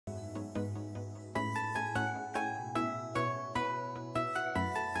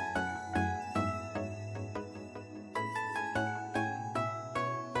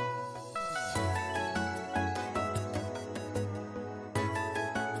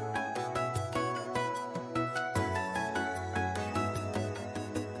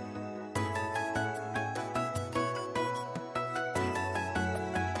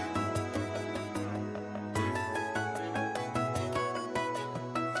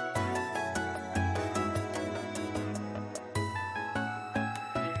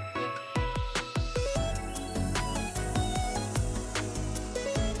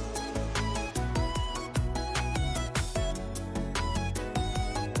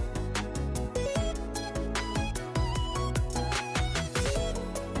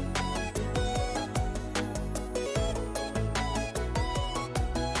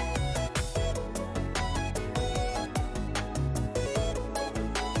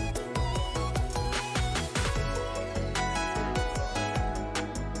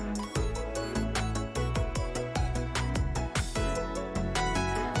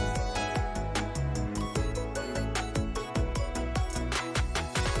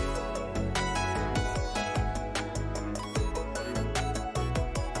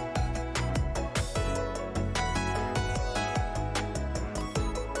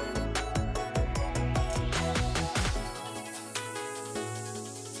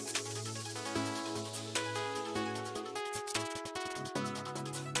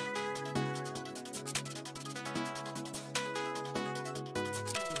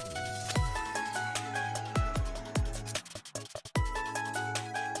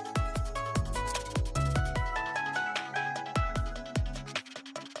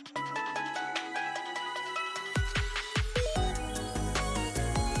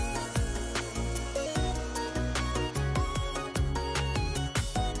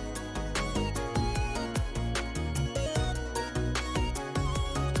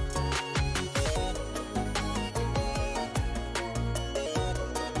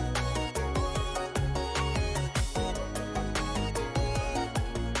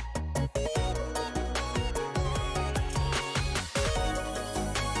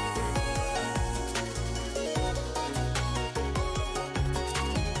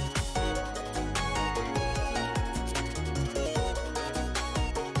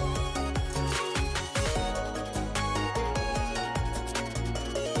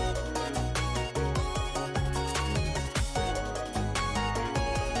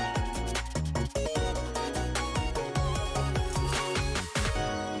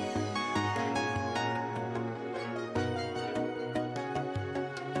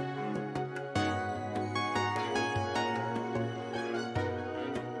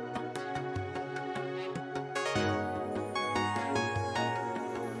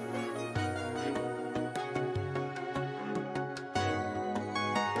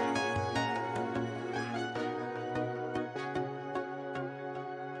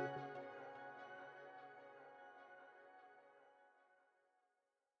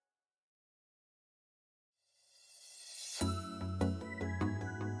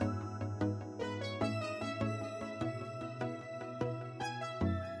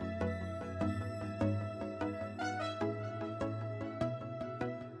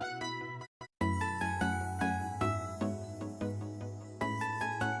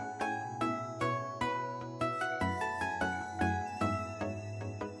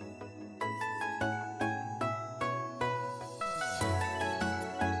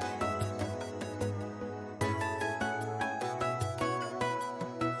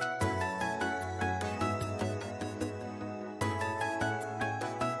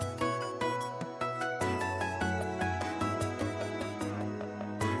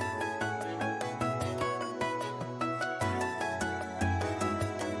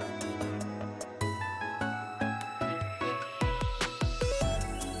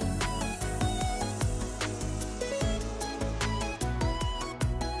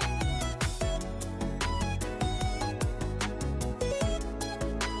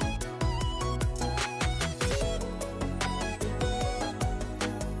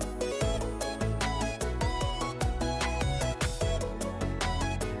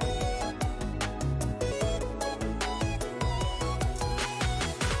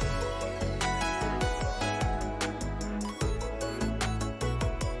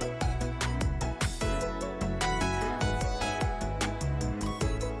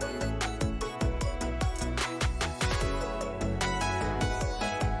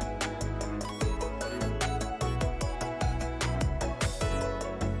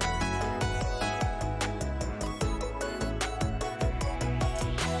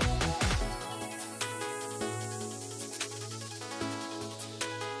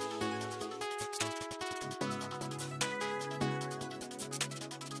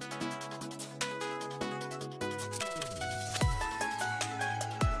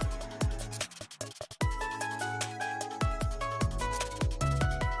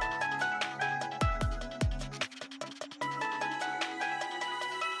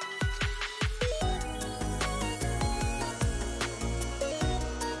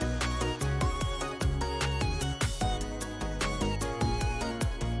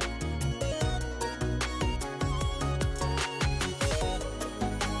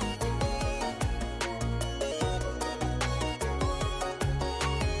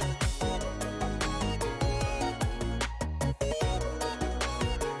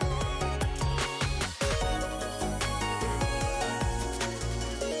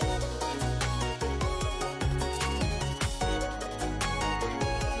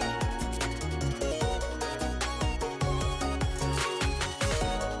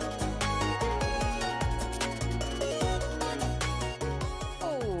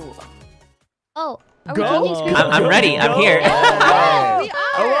Go. I'm ready. I'm here. We are.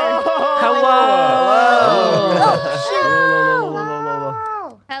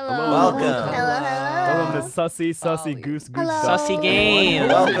 Hello. Hello. Welcome. Welcome to Sussy Goose Goose. Sussy game.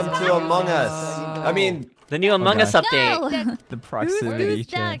 Welcome to Among Us. I mean, the new Among Us update. The proximity Duck.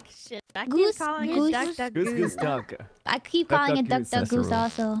 check. Shit. I keep Goose, calling goose. it duck, duck, Goose goose. Goose Duck. I keep Duck, calling it duck, Duck goose. Duck That's the Goose rule.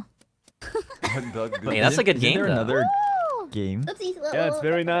 also. Wait, that's a good Isn't game there though. another game? Yeah, it's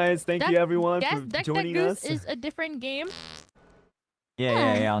very nice. Thank you everyone Guess for Duck, joining duck, us. goose is a different game.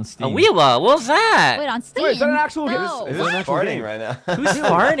 Yeah, on A Steam. Weewa, what was that? Wait, on Steam. Wait, is that an actual game? No. Is it an who's actual farting game? right now? Who's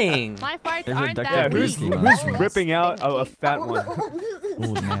farting? My farts There's a aren't duck, that Yeah, duck, who's goose big. game. ripping out a fat one?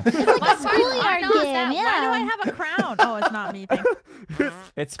 Old man. My It's farts schoolyard aren't that. game, Why do I yeah. have a crown? Oh, it's not me. Thank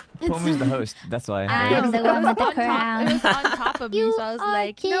It's Pomu's the host. That's why. I'm the one with the It crown. was on top of me, You so I was are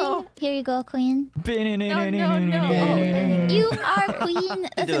like, king. no. Here you go, queen. No. You are queen.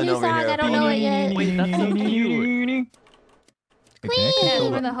 That's a doing new over song. here? I don't know it yet. Wait, that's so cute. Queen. Yeah,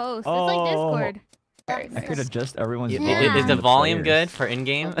 you're the host. It's like Discord. I could adjust everyone's Yeah. Is the the volume players. good for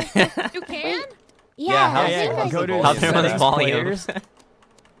in-game? You can? Yeah, how's I think how's I the Go to volume? How's everyone's settings, volume? players.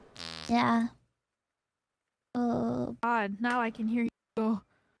 Yeah. Oh. God, now I can hear you. Go.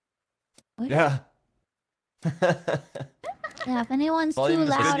 Yeah. Yeah, if anyone's too Volume is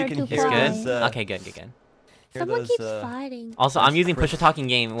good, loud you or can too hear quiet. us, Okay, good. Hear Someone those, keeps fighting. Also, I'm using push a talking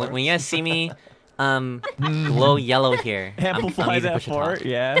game. When you guys see me, glow yellow here. I'm Amplify using that push a fart, talk.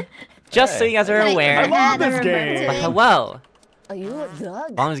 yeah. Just so you guys are I aware. love this game. But hello. Are you a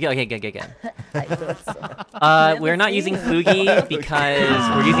dog? Volume's good. Okay, good. I thought so. We're not using Fugi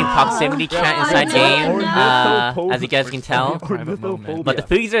because we're using proximity chat inside game, as you guys can tell. But the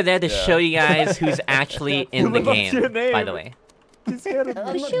Fugis are there to show you guys who's actually in the game, by the way.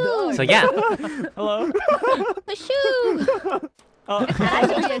 Pashoo. So yeah. Hello. Pashoo. Oh, Can I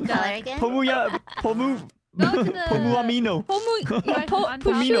change your color again? Pomu. Go to the... Pomu Amino.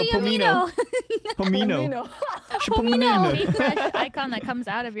 Pomino. Pomino. Pomino. refresh icon that comes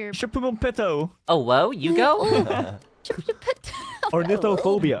out of your... Shapumopeto. Oh, whoa, you go?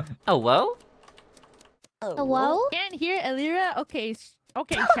 Ornithophobia. Oh, whoa? Hello? Can't hear Elira? Okay,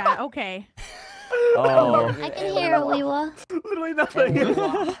 okay, chat, okay. Oh. I can hear Aliwa. Literally nothing. How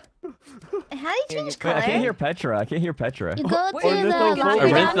do you change Wait, color? I can't hear Petra. You go to the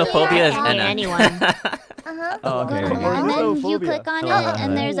Ornithophobia is Can't hear NF. anyone. Oh, okay. And then you Ornithophobia. click on it,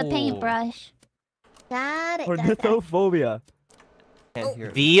 and there's a paintbrush. Got it. Ornithophobia. Can't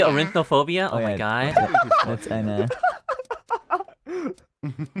hear. The ornithophobia? Oh my yeah. god. That's NF.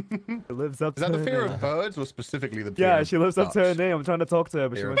 It lives up Is to that the her fear name. of birds or specifically the fear Yeah, of she lives up to her ducks? name. I'm trying to talk to her,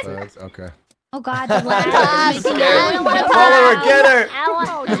 but she Fear of wants to. birds, okay. Oh god, the laptop. I don't want to Follow her, get her! Oh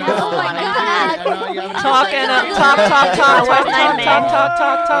my god. Talk, Anna. Talk.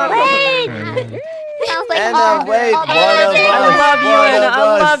 Wait! Sounds like Anna, all- wait, all one the- of us. I love you, One Anna. of I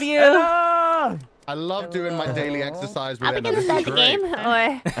us. love you. Ah! I love doing my daily exercise with Are we Anna. gonna This start is the great. game or?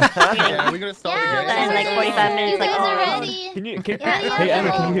 Yeah, we're gonna start Yeah, the game. in like 45 minutes, You like, guys oh. are ready. Can you? Yeah, Hey yeah,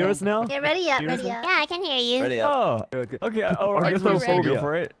 Anna, can you yeah. hear us now? Get ready up, Hear us ready now? up. Yeah, I can hear you. Ready up. Oh. Okay. Okay. Oh, I guess we're supposed to go Ornithophobia.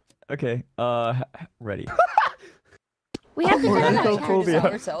 for it. Okay. Ready. We have to Ornithophobia.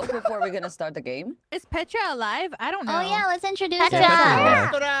 ourselves before we're gonna start the game. Is Petra alive? I don't know. Oh yeah, let's introduce Petra.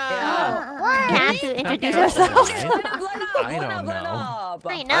 ourselves. We have to introduce ourselves. I don't know. I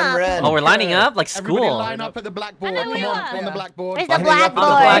I'm know. Ren. Oh, we're lining up like Everybody school. line up at the blackboard. I know Come we on, are. on the blackboard. Where's the Lining up On the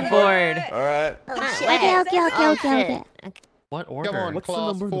blackboard? blackboard. All right. Oh, shit. Okay, okay. Okay. What Come order? on, What's the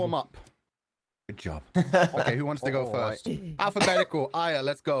class, number? form up. Good job. Okay, who wants to go first? Alphabetical. Aya,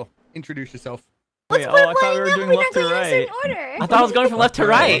 let's go. Introduce yourself. Wait, oh, I thought we were doing left to right. I thought I was going from left to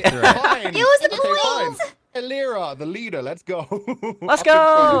right. Fine. It was the Okay, fine. queens. Elira, the leader. Let's go. Let's Up in front,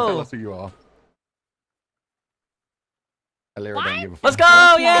 go. Tell us who you are. Elira, don't give a fuck. Let's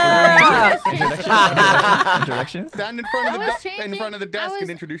go! Yeah! Introduction. Stand in front of I the was in changing- front of the I desk was-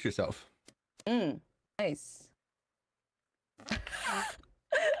 and introduce yourself. Nice.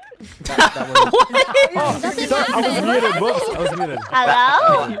 I was muted. Whoops, I was muted.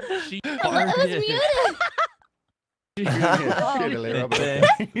 Hello? Shit, Elira, but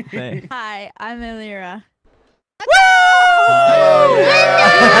okay. Hi, I'm Elira. Oh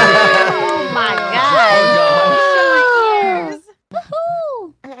my god.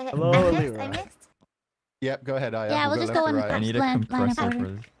 Hello, I Elira. mixed. Yep, go ahead, Aya. Yeah, we'll just go in left to I right. need a Line of compressor order. for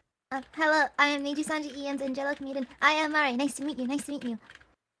this. Hello, I am NIJISANJI, Ian's angelic maiden. Aia Amare. Nice to meet you. Nice to meet you.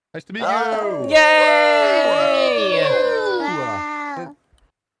 Nice to meet Oh. you. Yay! Wow.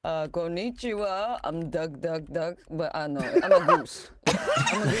 Konnichiwa. I'm Doug, but no, I'm a goose.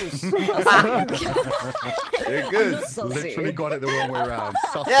 I'm a goose. You're good. Literally got it the wrong way around.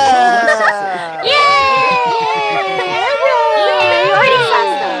 Sussy. Yeah!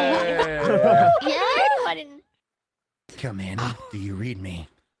 Come in. Do you read me?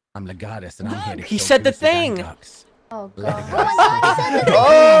 I'm Legatus and I'm here to He kill said the gooses and thing. ducks. Oh god.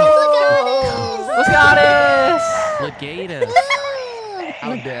 Let's got it! Legatus.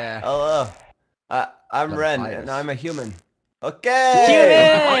 How dare. Hello. I'm The Ren virus. and I'm a human.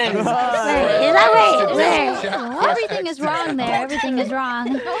 Okay. Humans! Is that right? Where? Everything is wrong there. Everything is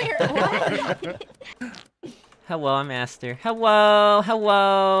wrong. Hello, I'm Aster. Hello,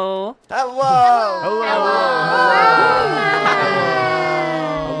 hello. Hello.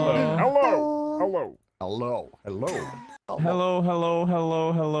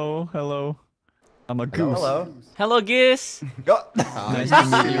 Hello. I'm a goose. Hello. Hello, Goose. Go. Nice to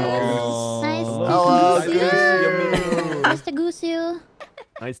meet you all. Nice Hello, to goose. Nice to goose you.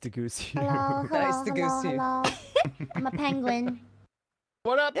 Nice to goose you. Hello, Nice to goose you. hello. I'm a penguin.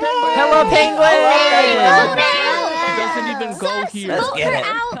 What up, Hello, Penguin! It doesn't even go here. Let's get it.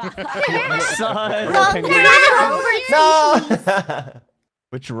 Son. No.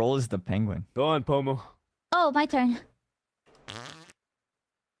 Which role is the penguin? Go on, Pomo. Oh, my turn.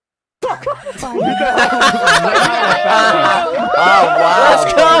 Oh wow.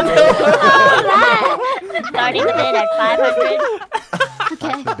 Let's go! Starting the bid at 500.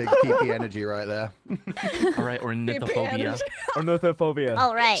 Okay. The big PP energy right there. Alright, ornithophobia. Ornithophobia.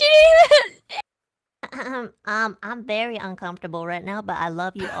 All right. I'm very uncomfortable right now, but I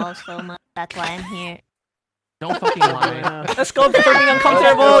love you all so much. That's why I'm here. Don't fucking lie. Let's go for being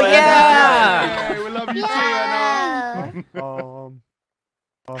uncomfortable, yeah! Hey, we love you too, Yeah. Anna.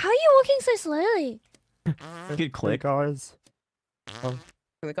 How are you walking so slowly? Good click. Guys.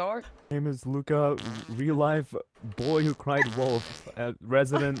 Click art. Name is Luca, real life boy who cried wolf,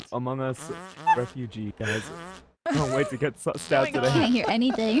 resident Among Us refugee, guys. Can't wait to get stabbed I today. can't hear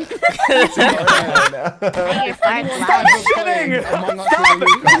anything. Your fart's loud. Kidding! Among Us Stop with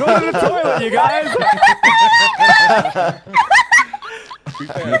it! Go to the toilet, you guys!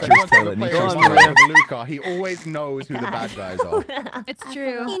 Nature's toilet. Nature's toilet. Luca, he always knows who the bad guys are. It's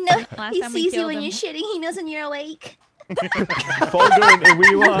true. He knows. Last He time we sees you killed when him. you're shitting. He knows when you're awake. Folger and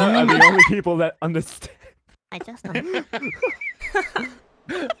Iwiwa are the only people that understand. I just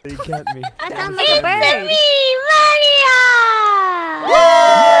They get me. That's on my bird.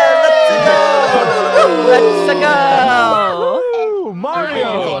 Let's go! Woo! Mario!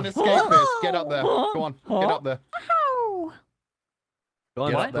 Come on, escape this. Get up there. Go on, get up there. Go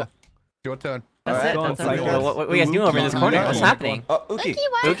on, Get up there. It's your turn. That's it. Go on, That's it. Psycho. What are you guys doing over in this corner? What's happening? Oh, Uki.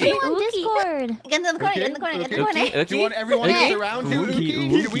 Why are Uki. you on Discord? Get in the corner. Get in the corner. Get in the corner. Uki, Do you want everyone Uki? to surround you, Uki,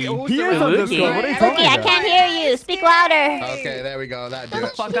 Uki? Do we all He is surround on you? Discord. What are you Okay, talking I about? can't hear you. Speak louder. Okay, there we go. That do Shut the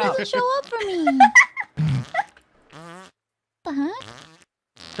it. fuck He up. doesn't show up for me. The heck?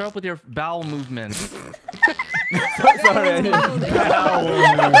 Start up with your bowel movements. Sorry.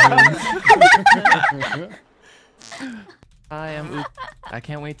 I am Ook. I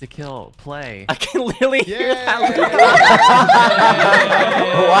can't wait to play. I can literally hear that.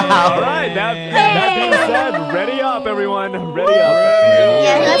 Wow. Alright, that being said, ready up, everyone. Ready up.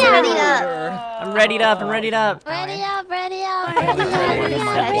 Yeah, let's ready up. I'm readied up, I'm readied up. Ready up. Ready up.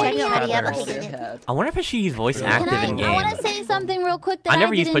 Ready up. I wonder if I should use voice active in I game. want to say something real quick that I I,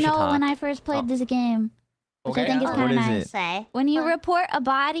 never used didn't Push to know Talk. when I first played this game. Which I think is What kind of is nice. it? Say. When you report a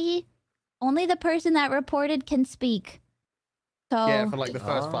body, only the person that reported can speak. So, Yeah, for like the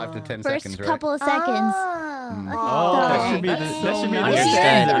first 5 to 10 first seconds, right? couple of seconds. Oh, that should be the, that should be the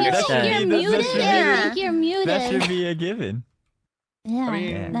Understand, standard. understand. If you're muted, that if you're muted. That should be a given. Yeah,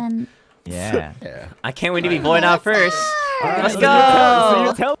 mean- then... Yeah. Yeah. I can't wait to be void out first. Alright, Let's so go!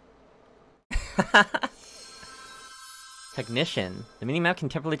 you tell. Technician. The minimap can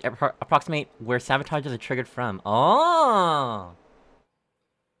temporarily approximate where sabotages are triggered from. Oh!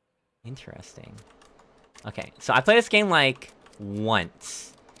 Interesting. Okay, so I played this game like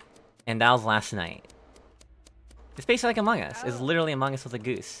once. And that was last night. It's basically like Among Us. It's literally Among Us with a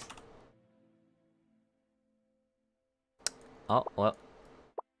goose. Oh, well.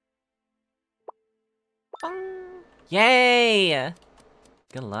 Bong. Yay!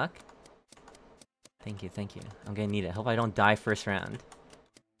 Good luck. Thank you, thank you. I'm gonna need it. Hope I don't die first round.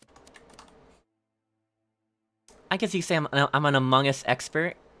 I guess you could say I'm an Among Us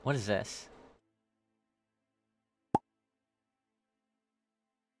expert. What is this?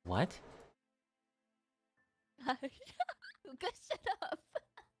 What? Shut up.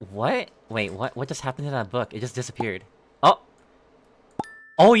 What? Wait, what just happened to that book? It just disappeared. Oh!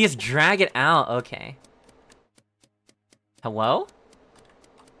 Oh, you just drag it out. Okay. Hello?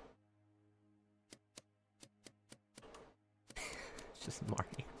 It's just Mario.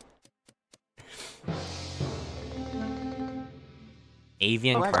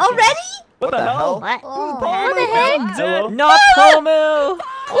 Avian What? carcass. Already? What the hell? What? What the heck? Hello? Not Pomu!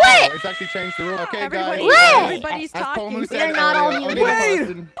 What? It's actually changed the rule. Okay, guys. Everybody's As talking. Pomu said You're not all earlier,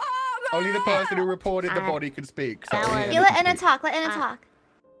 human. only the person who reported the body could speak. So That only was- Anna You let can Anna speak. talk. Let Anna talk.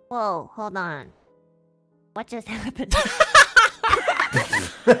 Whoa, hold on. What just happened?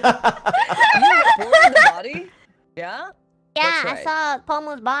 You reported the body? Yeah? Yeah, That's I right. saw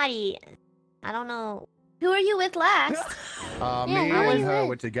Pomu's body. I don't know. Who are you with last? Me I was and her with-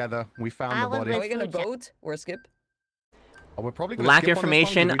 were together. We found I the was body. Are with- we gonna vote or skip? Oh, we're probably gonna Lack skip on this one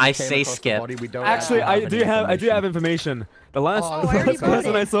information, 'cause we I just came say across the skip. body. We don't Actually, I any do have information. information. The last, Oh, the I already last person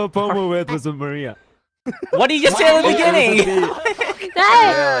I voted. saw Pomo with was Maria. What did you just say at the beginning?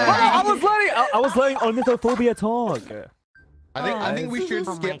 I was letting ornithophobia talk. I think we should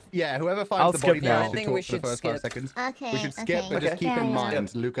Oh my- skip. Yeah, whoever I'll finds the body skip now. first I should think talk we for the should first 5 skip. seconds. Okay. We should skip, but okay. just keep in Yeah.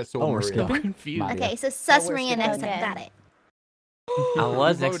 mind Lucas saw Oh, we're Maria. skipping? Confused. Okay, so sus we're Maria skipping. next time. Okay. Got it. I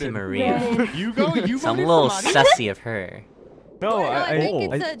was next to voted? Maria. You go. You So I'm a voted little for Maria? sussy of her. No, I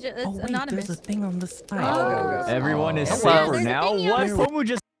think it's, Oh, it's wait, anonymous. there's a thing on the side. Oh. Everyone is Oh, safe well. for There's a now. thing What? you- Pomu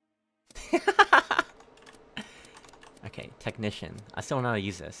just Okay, technician. I still don't know how to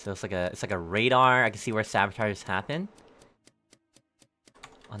use this. So it's like a radar. I can see where sabotages happen.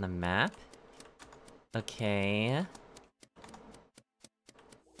 On the map. Okay.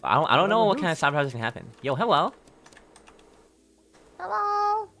 I don't know what kind of sabotages can happen. Yo, hello.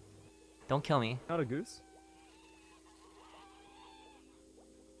 Hello? Don't kill me. Not a goose.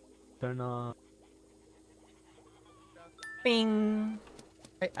 Turn on. Bing.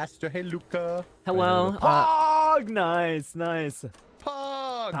 Hey, Aster. Hey, Luca. Hello. Pog! Nice, nice.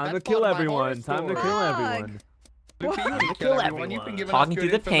 Pog. Time to that's kill part of my everyone. horror Time to story. kill everyone. Luca, you didn't kill everyone. You've been giving us Talking good through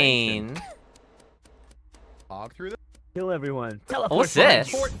the information. pain. Pog through the. Kill everyone. Oh, what's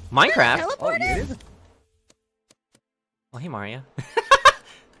this? Minecraft. Oh, yeah, it is. Oh, hey Mario.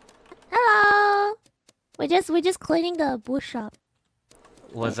 Hello. We're just cleaning the bush up.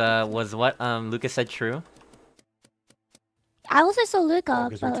 Was what Lucas said true? I also saw Luca,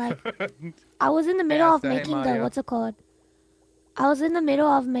 Pog is but like returned. I was in the middle of Aster, hey, making the Mario. what's it called? I was in the middle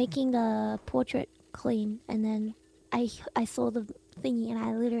of making the portrait clean, and then I saw the thingy, and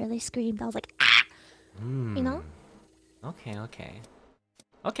I literally screamed. I was like, ah! You know? Okay, okay.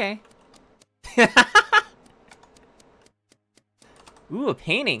 Okay. Ooh, a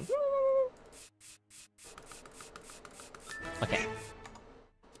painting. Okay.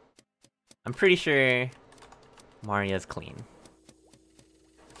 I'm pretty sure Maria's clean.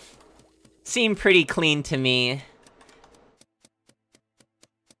 Seemed pretty clean to me.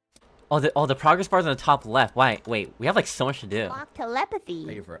 Oh, the progress bar's on the top left. Wait, we have like so much to do. Lock telepathy.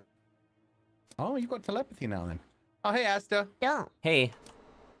 Favorite. Oh, you got telepathy now then. Oh, hey, Aster. Don't. Hey.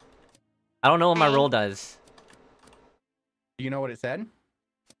 I don't know what my Hey. role does. Do you know what it said?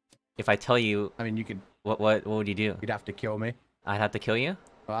 If I tell you, I mean, you could. what would you do? You'd have to kill me. I'd have to kill you?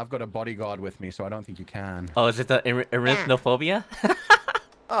 Well, I've got a bodyguard with me, so I don't think you can. Oh, is it the arachnophobia?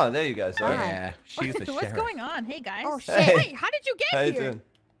 Oh, there you guys are. Yeah, she's the What's sheriff. going on? Hey guys. Oh shit. Hey. Wait, how did you How get you here? doing?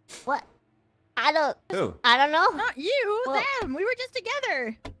 What? I don't Who? know. Not you, Well- them. We were just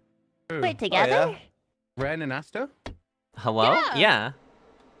together. Who? Wait, together? yeah? Ren and Aster? Hello? Yeah. Yeah.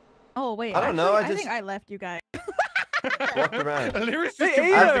 Oh wait. I don't know, actually, I think just- I left you guys. Walked around. Lyris They just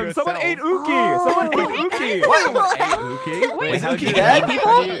ate confusing him! Someone ate herself. Uki! Someone ate Uki! Someone ate Uki? Wait, how'd you you get get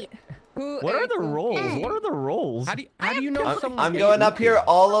people? Who What are ate the who? roles? What are the roles? How do you know someone I'm ate going up Uki? here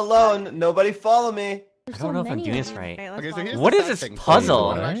all alone. Nobody follow me. I don't know if I'm doing this right. Okay, let's Okay, so follow. here's What the is sad this thing. puzzle?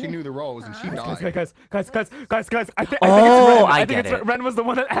 Someone who actually knew the roles, and she died. Guys, I think Oh, it's Ren. I think get it's it. Ren was the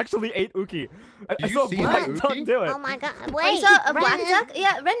one that actually ate Uki. I Did you saw see Black that Duck Uki? do it. Oh my god. Wait, Wait, so a Ren black is- duck?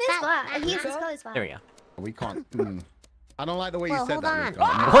 Yeah, Ren is That- black. that- He's his color's black. There we go. We can't. I don't like the way you Well, said hold that. on.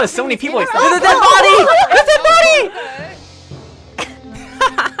 Luca. Oh, there's so many people. There's a Oh, dead body! There's a dead body!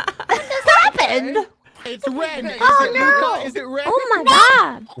 What just happened? It's Ren. Is Oh, it no. Luca? Is it Ren? Oh my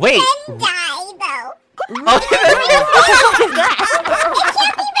god! Wait. Die though.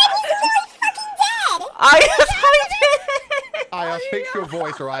 I fix your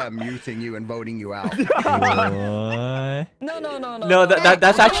voice, or I am muting you and voting you out. What? No, no, no, no. No,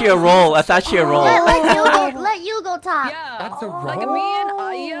 that's actually a roll. That's actually a roll. Let you go talk. Yeah. That's a Like roll? me and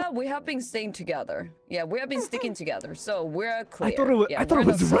Aya, we have been staying together. Yeah, we have been sticking together, so we're clear. I thought it was, Yeah, I thought we're it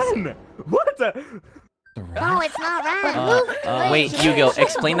was not sussy. Ren! What the? No, it's not Ren. Wait, Hugo,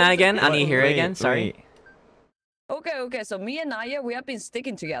 explain that again. I need to hear it Wait, again. Sorry. wait. Okay. So me and Aya, we have been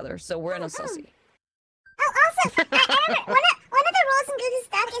sticking together, so we're in a sussy. Oh, also, I remember one of the rules in Goose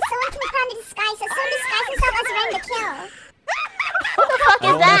Duck is someone can put on a disguise, so someone disguise himself as Ren to kill. What the fuck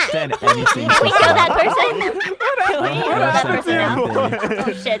is that? I don't understand anything. Can we kill that person? I don't understand anything.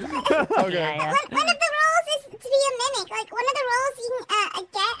 Oh shit. Okay. One of the rules is to be a mimic. Like, one of the roles you can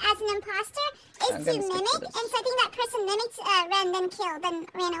get as an imposter is to mimic, and so I think that person mimicked Ren, then killed, then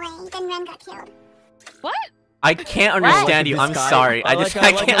ran away, then Ren got killed. What? I can't understand you. I'm sorry. I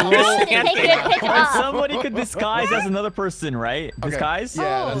can't understand you. If somebody could disguise as another person, right? Disguise?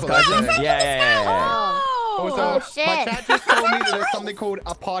 Yeah, that's Disguising? what Yeah. Also, shit. my chat just told me that there's something called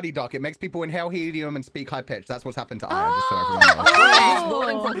a party duck. It makes people inhale helium and speak high pitch. That's what's happened to Aya, just so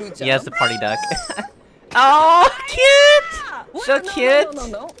everyone knows. Yes, the party duck. Oh, cute! So cute.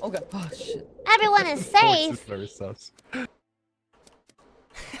 No. Okay. Oh shit. Everyone is This safe. is very sus.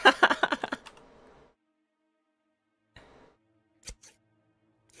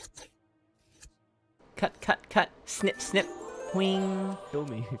 Cut. Snip. Wing. Kill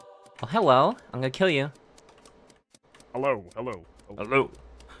me. Oh, hello. I'm gonna kill you. Hello.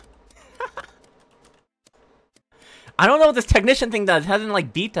 I don't know what this technician thing does. It hasn't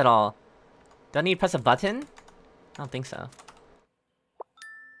like beeped at all. Do I need to press a button? I don't think so.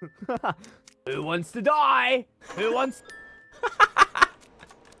 Who wants to die? Who wants?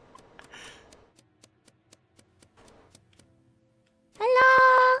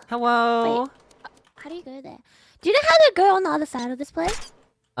 Hello. Hello. Wait, how do you go there? Do you know how to go on the other side of this place?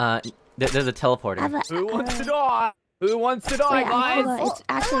 There's a teleporter. Who wants to die? Who wants to die, Wait, I guys? forgot. It's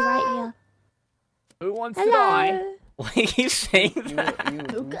actually right here. Who wants to die? Hello. Why are you saying that?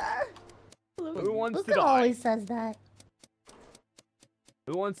 Luca. Who wants to Luca die? always says that.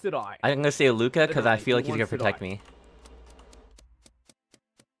 Who wants to die? I'm gonna say Luca because I feel like he's Who gonna wants to protect die? me.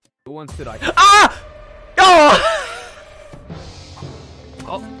 Who wants to die? Ah! Oh!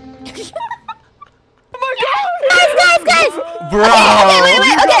 Guys! Bro!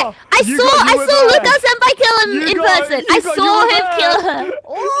 Okay. I saw Luca senpai kill him in person. I saw him kill her.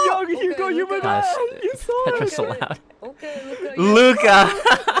 Yo, Hugo, you were there. You saw it. Petra's so loud. Okay, Luca!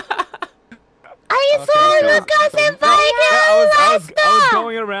 I saw Luca senpai kill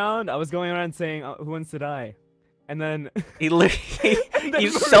I was going around saying, who wants to die? And then He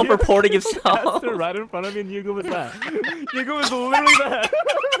he's self-reporting himself. Aster right in front of me, and Hugo was there. Hugo was literally there.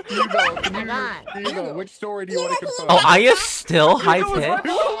 Hugo, which story do you want to confirm? Oh, Aya's still high Hugo was pitch? right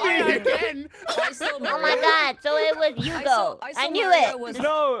behind me again. Oh my god, so it was Hugo. I knew it.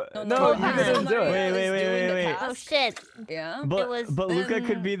 No, Hugo didn't do it. Wait. Oh shit. Yeah. But Luca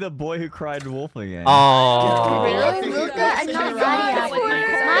could be the boy who cried wolf again. Oh. Really? Luca and not Maria.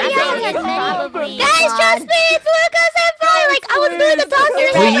 Maria has many. Guys, trust me, it's Luca senpai. Like, I was doing the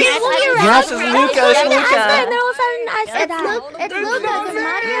talking. Please? Yes, it's Luca, it's Luca. And then all of a sudden I said that. It's Luca, it's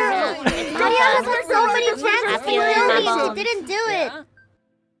Mario. Mario has had so many chances to kill me, she didn't do it.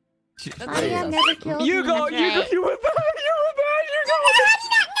 Mario never killed me. Hugo, you were there.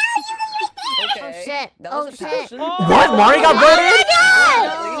 Okay. Oh shit. That Oh was a shit. passion. What? Mario got voted?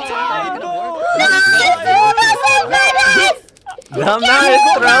 The man is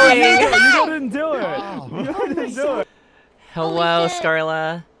throwing! You didn't do it. You didn't do it. Hello,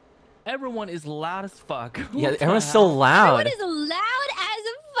 Scarle. Everyone is loud as fuck. Yeah, everyone's so loud. Everyone is loud as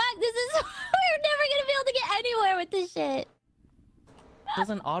fuck. This is we're never gonna be able to get anywhere with this shit.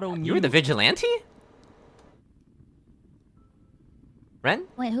 Doesn't auto You were the vigilante? Ren?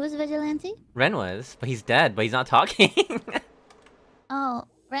 Wait, who's Vigilante? Ren was, but he's dead, but he's not talking. Oh,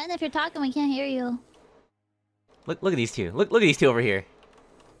 Ren, if you're talking, we can't hear you. Look at these two. Look at these two over here.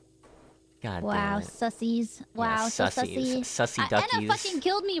 God Wow, damn it. sussies. Wow, so sussies. sussy. Sussy duckies. Anna fucking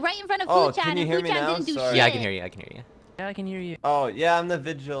killed me right in front of Oh, Food Chat, can you and hear Food me Chat now? didn't do Sorry. shit. Yeah, I can hear you. Yeah, I can hear you. Oh, yeah, I'm the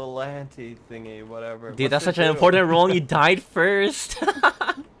vigilante thingy, whatever. Dude, What's that's the such an deal? important role and you died first.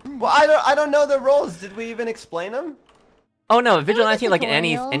 Well, I don't know the roles. Did we even explain them? Oh no, vigilante like in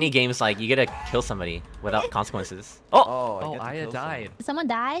tutorial. any games like you gotta kill somebody without consequences. Oh! Oh, Aya died. Did someone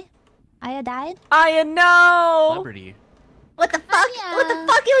die? Aya died? Aya, no! Celebrity. What the fuck? What the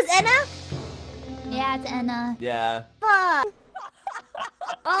fuck? It was Enna? Yeah, it's Enna. Yeah. Fuck.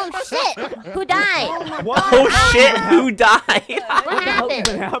 Oh shit! Who died? Oh shit, who died? What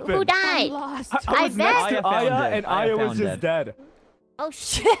happened? Who died? I was next to Aya found Aya, dead. and Aya Aya was found just dead. Oh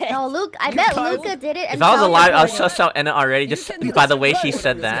shit! No, Luke. I bet Luca did it. If I was alive, I would suss out Enna already just by the way she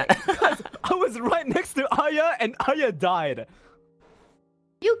said that. I was right next to Aya, and Aya died.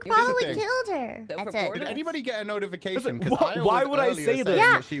 You Here's the probably thing. killed her. That's it. Did anybody get a notification? Listen, 'Cause Aya why was would I earlier say saying this?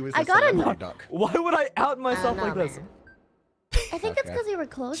 Yeah, that she was I a got a celebrity duck. Why would I out myself like this? It's think it's because we were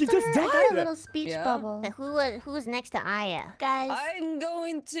close She to just her. I got died. a little speech Yeah. bubble. Who's next to Aya? Guys, I'm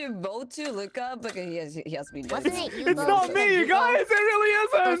going to vote to Luca because he has been Wasn't it you? It's not me, you guys. It really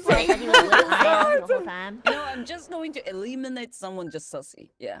isn't. Said he was with Aya the whole time. No, I'm just going to eliminate someone just sussy.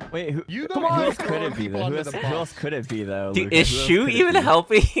 Yeah. Wait, who, You come don't on, who have else to could throw it be people though? under the Who else bus. could it be though? Dude, Lucas? is Who else Shu could it even be?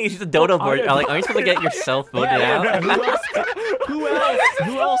 helping? He's the dodo board. Aya Like, aren't you supposed to get yourself voted out? Who else? Who else?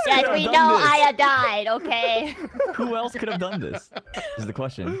 Who else could Yes, have we done know this? Aya died. Okay. Who else could have done this? Is the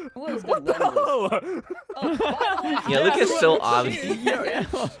question. Who else could have done this? Oh, Yeah, look at so obvious.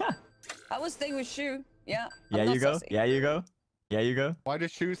 I was staying with Shu. Yeah. I'm Yeah, not you go. sussy. Yeah, you go. Yeah, you go. Why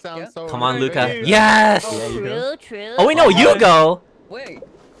does Shu sound Yeah. so? Come on, angry? Luca. Yes! Yeah, you go. True. Oh, wait, no, you go! Wait.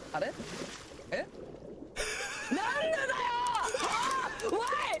 Are it? Eh?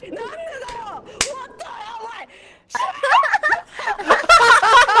 Wait! What the hell? Wait!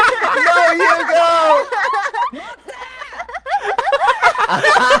 No, you go!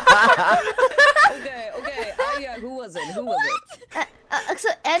 Okay. Aya, who was it? so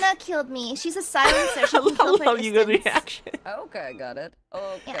Anna killed me. She's a silencer. She can I kill for love you guys' distance. reaction. Okay, got it.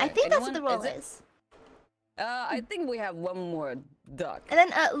 Okay. Yeah, I think that's what the Anyone? role is. I think we have one more duck. And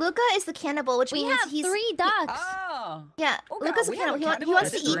then Luca is the cannibal, which We means have he's 3 ducks. Ah. yeah. Okay, Luca's a we have cannibal. a He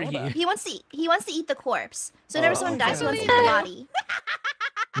wants to cannibal. eat. I didn't He wants to eat the corpse. So whenever someone dies, he wants to eat the body.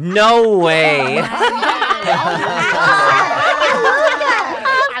 No way!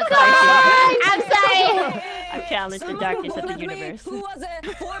 I'm sorry. I've challenged the darkness of the universe. Who was it?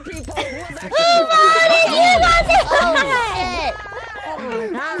 4 people. Who was it?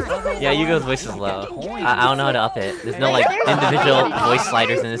 Yeah, Yugo's voice is low. I don't know how to up it. There's no like individual voice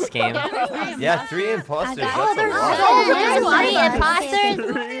sliders in this game. Yeah, 3 imposters. Oh, That's a there's lot. so many imposters.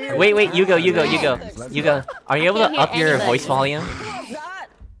 Wait, Yugo. Are you able to up your voice volume? Who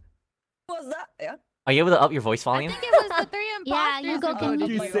was that? Yeah. Are you able to up your voice I volume? think it was the 3 imposters. Yeah, you go who get voted.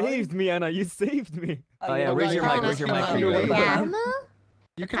 You saved me, Anna. You saved me. Oh yeah, raise your mic. Raise your mic. Yeah.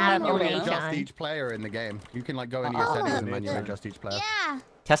 You can I'm manually only adjust John. each player in the game. You can like go into your settings and manually adjust each player. Yeah,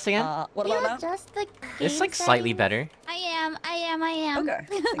 Test again? What about now? Just the It's like game slightly settings. better. I am. Okay.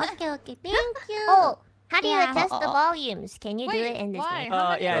 Okay. Thank you. Oh, how do you Yeah. adjust the volumes? Can you do Wait, it in this why? game? How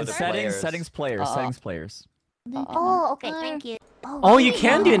many Yeah, are it's there? settings, Players. settings, players, settings, players. Oh, okay, thank you. Oh, you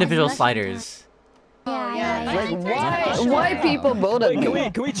can do individual sliders. Why people voted Wait, me?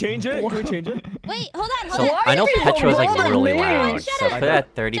 can we change it? Can we change it? Wait, hold on. So I know Petra's like really loud, so Shut put it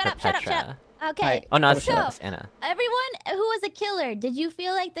at 30 Shut for up, shut up, shut Petra. up. Okay. Oh no, it's So, Anna. everyone who was a killer, did you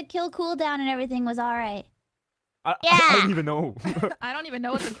feel like the kill cooldown and everything was alright? I don't even know. I don't even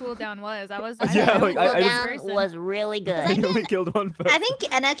know what the cooldown was. I was. Yeah, I like, I Cooldown was really good. I only killed one person. I think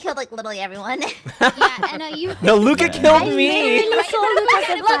Anna killed like literally everyone. Yeah, and you. No, Luca killed me! Look,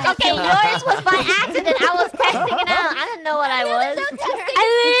 okay, yours was by accident. I was testing it out. I didn't know what I was. I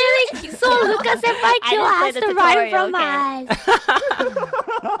literally saw Lucas and I kill I has didn't to play the run from tutorial, us.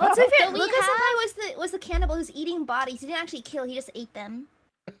 Oh, to be fair, we Lucas have- was the cannibal who's eating bodies. He didn't actually kill. He just ate them.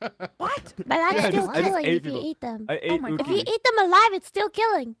 What? But that's Yeah, still I just killing ate if you people. eat them. I ate my If Uki. you eat them alive, it's still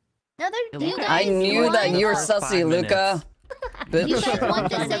killing. No, they're You guys I knew that want- you're For 5 sussy, Luca. You Bitch. guys want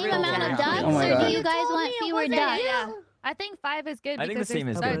the That's a same real amount of challenge. ducks, Oh my or God. do you guys want fewer ducks? Yeah. I think 5 is good I think because the same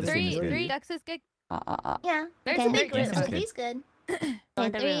is there's good, the same is good. 3 ducks is good. Yeah. There's Okay. three Good. good. He's good.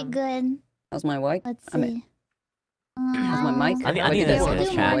 Okay, 3 good. How's my mic? Let's I mean, see. how's my mic? I think Wait, that's we'll good,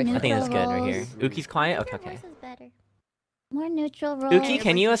 do chat. more I think that's good right neutral here. roles. Uki's quiet? Your Okay. voice is better. More neutral roles. Uki,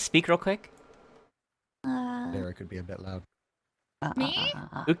 can you speak real quick? Lyra could be a bit loud. Me?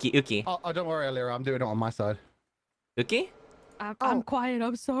 Uki. Oh, don't worry, Lyra. I'm doing it on my side. Uki? I'm quiet.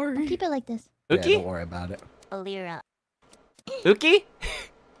 I'm sorry. Keep it like this. Yeah, Uki? don't worry about it. Alira. Uki?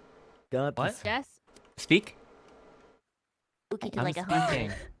 God, What? Yes. Speak? Uki did I'm like a speaking.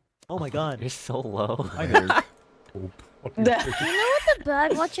 100. Oh my god. You're so low. I heard. You know what the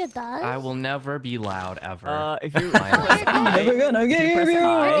bird watcher does? I will never be loud ever. If you Never gonna give you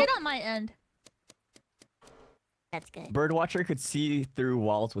I up. did on my end. That's good. Birdwatcher could see through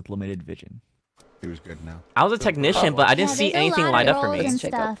walls with limited vision. He was good now. I was a technician, but I didn't Yeah, see there's a anything lot light of up for roles me. and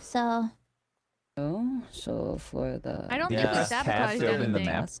Check up. stuff, so Oh, so for the I don't think Yeah, we sabotaged filled in the anything.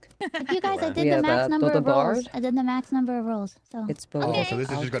 map. task, if you guys, I We did the have max number Dodo of rolls. Bard. I did the max number of rolls, so. it's both. Oh, so this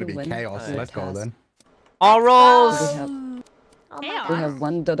is how just going to be win chaos. the Let's go task. then. All We rolls! have, Oh my Chaos. we god. have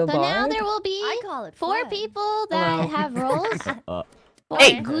one Dodo So now Bard. there will be I call it 4 fun. people that have roles. Four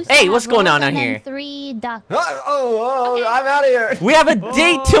Hey, goose hey, that what's have going roles, on out and then here? 3 ducks. Oh, I'm out of here. We have a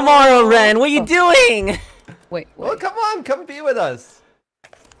date tomorrow, Ren! What are you doing? Wait, Well, come on, come be with us.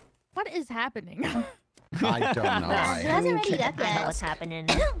 What is happening? I don't know. It hasn't already duck I know yet. what's happening.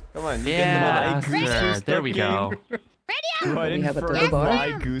 Come on, you Yeah, get Aster, there we go. Right in have a front turtle of bar?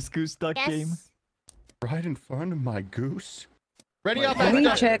 my Goose Goose Duck game. Right in front of my goose. Ready up, Can we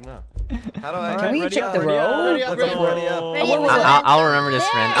check? How do I? Can we ready check up, the ready up, row? ready up, ready up. Ready up. Ready up. I'll remember this,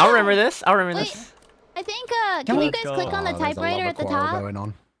 friend. I'll remember this. I'll remember this. I think, can you guys click on the typewriter at the top? Going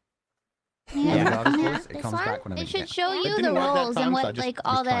on. Yeah. It This comes one? back when I It make should it. show It you didn't the work that roles time, and so I what, just like, was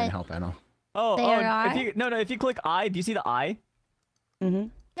all trying to that. help Anna. Oh, There if you if you click I, do you see the I? Mm-hmm.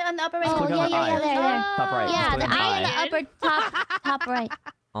 Yeah, on the upper right. Click Oh, on yeah, the yeah, eye. yeah, there. Top right. Yeah, Click the on eye in the upper top right.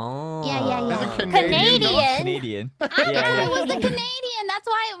 Oh. Yeah. Canadian. Canadian. I Yeah, was the Canadian. That's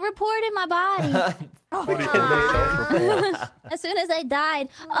why it reported my body. As soon as I died.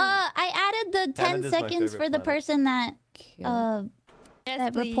 I added the 10 Canada's my seconds for favorite the planet. person that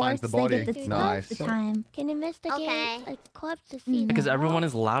that please. reports the they body. did the Nice. the time. Can you investigate Okay. like clubs to see? Because everyone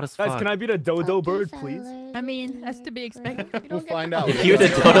is loud as fuck. Guys, can I be the dodo bird, please? I mean, that's to be expected. You We'll don't get find to- out. If you the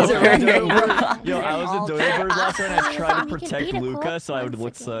dodo bird. Yo, I was a dodo bird last night and I tried to We can protect beat a Luca corpse so I would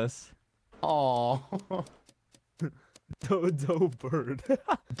once look again. sus. Aww. Dodo bird.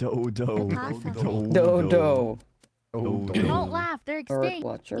 Dodo. Dodo. Don't laugh. They're Bird extinct.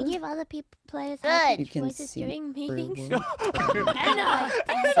 watcher. We give other people players Good. high You pitched can voices see during bird meetings. watcher.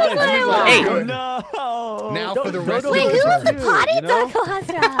 Hey. No. Now for the rest Dodo of Wait, the who was the turn. potty You know? duck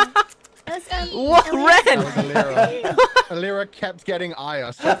last round? What, Ren? That was Alira. Alira kept getting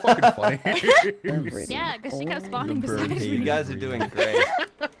Aya. So fucking funny. Yeah, because she kept spawning Bird beside hating me. You guys are doing great.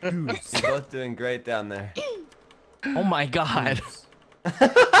 You're both doing great down there. Oh my god.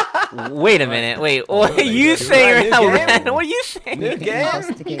 Wait a minute. Wait, what are you saying right now, Ren? What are you saying? New game.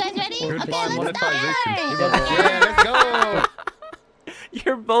 You guys ready? Good Okay, fun let's monetization. start. Yeah, let's go.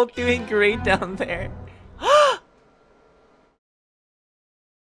 You're both doing great down there.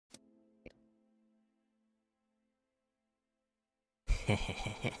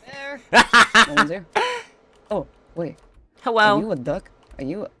 No one's there. Oh, wait. Are Hello. you a duck? Are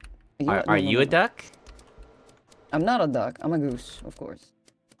you? Are you a duck? I'm not a duck. I'm a goose, of course.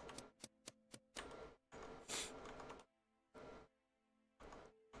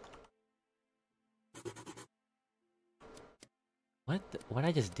 What'd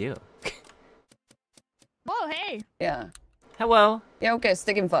I just do? Whoa, hey. Yeah. Hello. Yeah. Okay.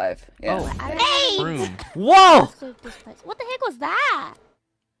 Stick in 5. Yeah. Oh. Hey! Room. Whoa! What the heck was that?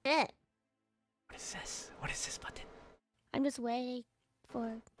 Shit. What is this? What is this button? I'm just waiting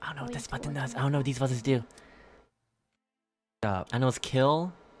for. I don't know what going this button towards does. I don't know what these buttons do. Stop. I know it's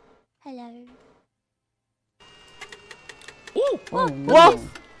kill. Hello. Ooh! Oh, Whoa! no.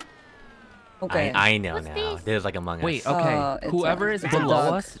 Okay. I know What's now. this? There's like Among Us. Wait, okay. It's Whoever a- is it's a below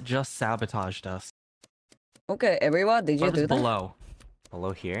duck. us just sabotaged us. Okay, everyone, did you Whoever's do that? below.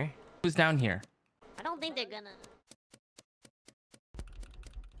 Below here? Who's down here? I don't think they're gonna.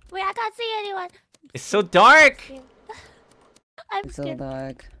 Wait, I can't see anyone. It's so dark! I'm It's so scared.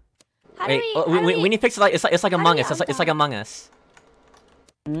 dark. How do Wait, we? oh, how do we need to fix it like it's like how do Among we Us. It's like Among Us.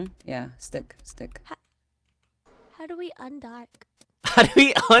 Hmm? Yeah. Stick. How do we undark? How do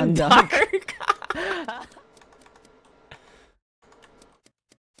we undark?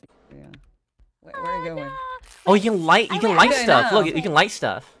 Yeah. Where are you going? Oh, you can light. You can light Okay, stuff. now. Look, you can light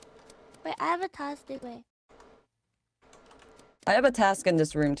stuff. Wait, I have a task this way. I have a task in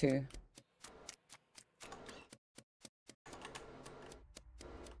this room too.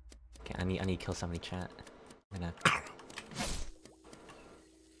 Okay, I need to kill somebody. Chat. I'm gonna.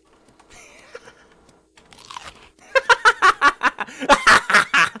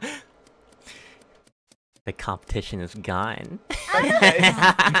 The competition is gone. If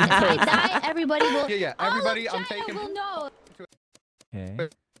I die, everybody will. Yeah, everybody, I'm taking. will know. Okay.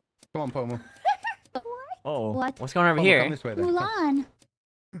 Come on, Pomu. Oh. What? What's going on over Pomu, here? come this way then. Come.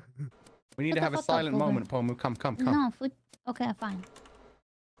 Mulan. We need to have a silent moment, Pomu. Come. No, food. Okay, fine.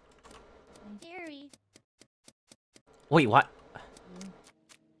 Scary. Wait, what?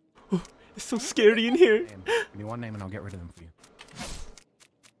 It's so scary in here. Give me one name and I'll get rid of them for you.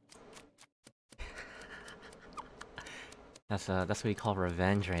 That's what you call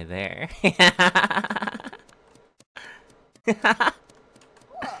revenge right there.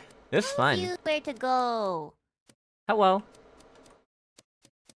 It's fun. You where to go? Hello.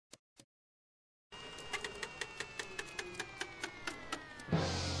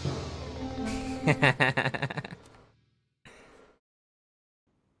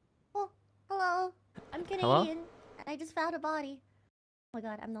 Oh, hello. I'm Canadian. Hello? And I just found a body. Oh my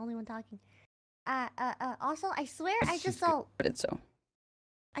god, I'm the only one talking. Also, I swear I just saw. But it's so.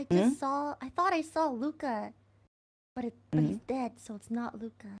 I just saw. I thought I saw Luca, but he's dead, so it's not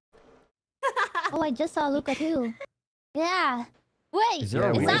Luca. Oh, I just saw Luca too. Yeah. Wait, Is there a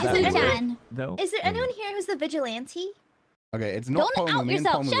it's way not that Fu-chan. works, though? Is there anyone here who's the vigilante? Okay, it's not Don't Pomu. out Me and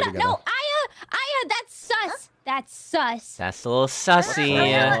yourself. Pomu Shut were up. together. No, Aya, that's sus. That's sus. That's a little sussy.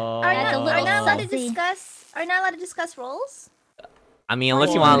 That's a little Are you not allowed to discuss roles? I mean,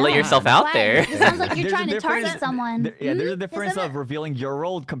 unless you want to let yourself out there. It sounds like you're There's a trying to target difference- someone. There's a difference of revealing your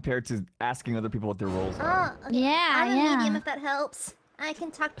role compared to asking other people what their roles are. Oh, okay. Yeah, I'm a yeah. medium if that helps. I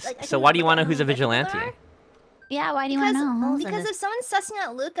can talk. Like, I So can why do you look want to at know who's a who the people vigilante? are. Yeah, why do you want to know? Because if someone's sussing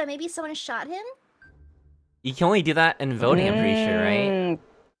out Luca, maybe someone shot him. You can only do that in voting, I'm pretty sure, right? No,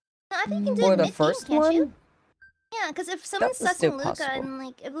 I think you can do For it the mid-game, first can't one? you? Yeah, because if someone's That's still sussing Luca possible. and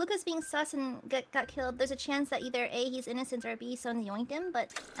like if Luca's being sus and got killed, there's a chance that either A, he's innocent, or B, someone yoinked him.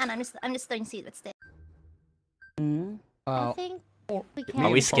 But I don't know, I'm just throwing seeds at stake. I think we can. Are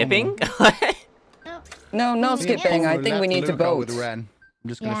we skipping? No skipping. I think we need to vote. With Ren. I'm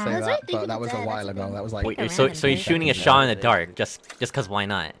just gonna Yeah. say That's that, right, but that was a while ago. That was like. Wait, so you're shooting a shot in the dark just cause why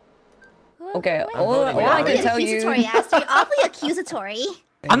not? Okay, all I can tell you. Accusatory, Aster. You're awfully accusatory.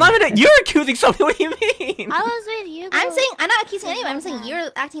 I'm not even. You're accusing something. What do you mean? I was with you. I'm saying I'm not accusing anyone. I'm saying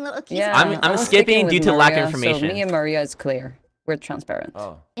you're acting a little accusatory. Yeah, I'm was skipping sticking due with to lack of Maria, information. So me and Maria is clear. We're transparent.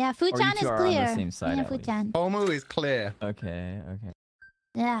 Oh. Yeah, Fu-chan two is are on the clear. same side, Yeah, at least. Fu-chan. Pomu is clear. Okay.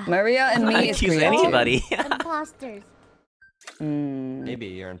 Yeah. Maria and I'm not me is accusing clear. anybody. Imposters. Maybe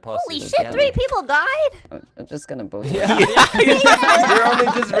you're imposters. Holy shit, 3 people died? I'm just gonna vote. You're only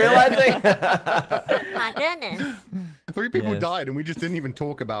just realizing. My goodness. 3 people Yes. died and we just didn't even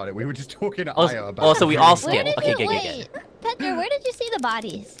talk about it. We were just talking to Oh, Aya about oh, it. so we all Where skipped. did Okay, you good. wait? Petra, where did you see the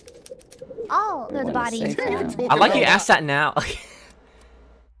bodies? Oh, There's wanna bodies. say that. I like you asked that now.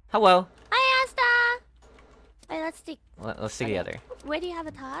 Hello. Hi, Asta. Wait, let's see. Let's stick together. Where do you have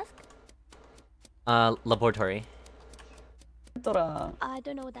a task? Laboratory. I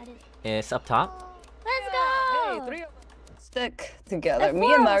don't know what that is. It's up top. Let's go. Hey, 3 of us stick together. There's Me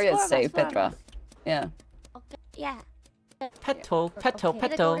 4 and of us, Maria 4 is of safe, us, 4 of Petra. us. Yeah. Okay. Yeah. Peto, Gotta go to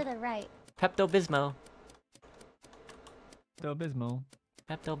Peto. the right. Pepto Bismol. Abysmal.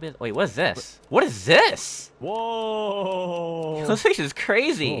 Pepto Bis. Wait, what is this? What is this? Whoa. This place is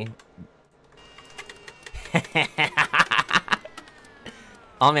crazy.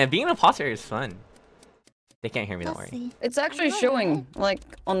 Oh man, being an imposter is fun. They can't hear me, don't worry. It's actually showing, like,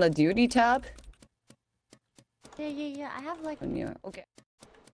 on the duty tab. Yeah. I have like. Yeah, okay.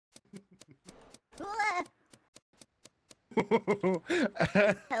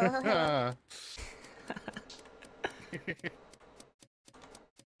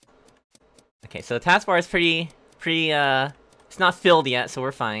 Okay, so the taskbar is pretty, it's not filled yet, so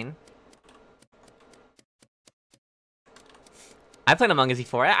we're fine. I played Among Us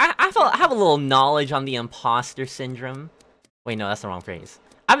before. I have a little knowledge on the imposter syndrome. Wait, no, that's the wrong phrase.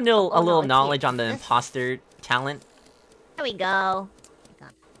 I have a little knowledge on the imposter talent. There we go.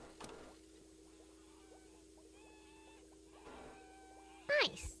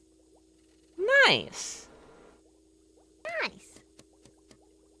 Nice. Nice. Nice.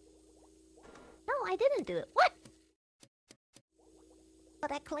 No, I didn't do it. What?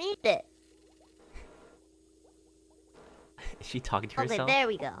 But I cleaned it. Is she talking to Okay, herself? there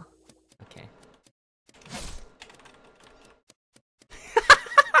we go. Okay.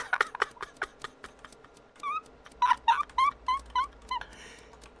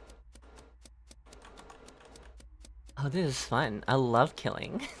 Oh, this is fun. I love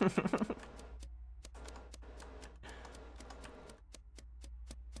killing.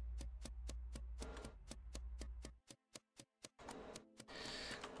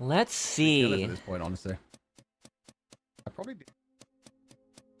 Let's see. At this point, honestly. I probably did.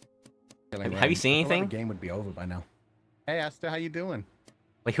 Have you seen anything? The game would be over by now. Hey, Aster, how you doing?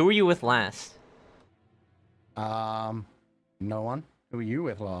 Wait, who were you with last? No one. Who were you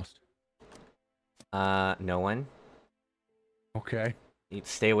with last? No one. Okay. You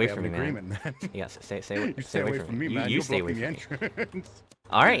stay away We from have me, an man. agreement, then. Yes, stay You stay away from me, man. You You're stay away blocking from the me. entrance.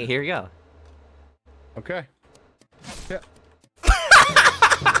 All right, here we go. Okay. Yeah.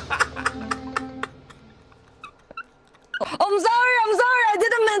 I'm sorry, I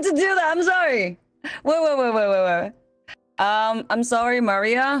didn't mean to do that, I'm sorry. Wait. I'm sorry,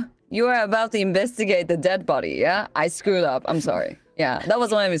 Maria. You are about to investigate the dead body, yeah? I screwed up, I'm sorry. Yeah, that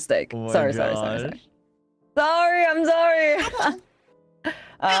was my mistake. Oh my sorry. gosh. Sorry, I'm sorry.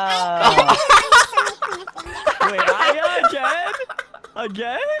 Wait, Aya,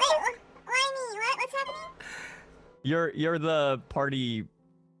 again? Why me? What's happening? You're the party.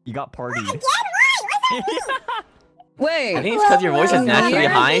 You got partied. Again? Why? What's happening? Wait. I think it's because your voice is naturally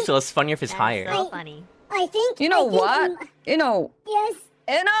high, so it's funnier if it's higher. So funny. I think. You know what? You know, Yes.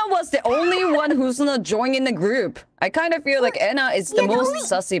 Anna was the only one who's not joining the group. I kind of feel like Anna is the most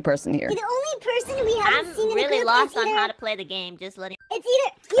sussy person here. You're the only person we haven't seen in the really group. lost on how to play the game. Just letting. It's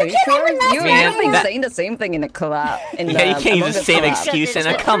either Are you sure? You have been saying the same thing in the collab. Yeah, you can't use the same excuse,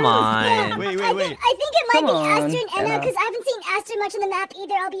 Anna. Come on. Wait. I think it might be Aster and Anna because I haven't seen Aster much on the map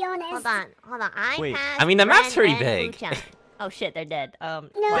either. I'll be honest. Hold on. I mean, the map's pretty big. Oh shit, they're dead. No, I'm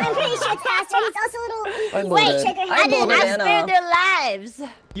pretty sure it's Aster. He's also a little. Wait, I spared their lives.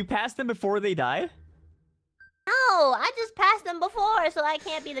 You passed them before they died? No, I just passed them before, so I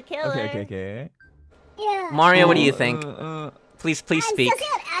can't be the killer. Okay. Yeah. Mario, what do you think? Please speak. I'm still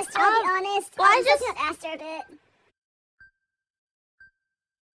not Aster, I'll be honest. I'm just not Aster a bit.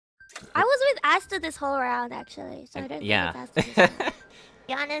 I was with Aster this whole round, actually, so I don't think it's Aster this round.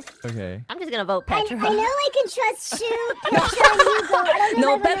 Be honest. Okay. I'm just gonna vote Petra. I know I can trust Shu, Petra, and Hugo. I don't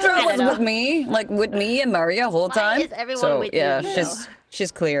know. No, Petra was with me, with me and Maria whole time. is everyone so with yeah, you?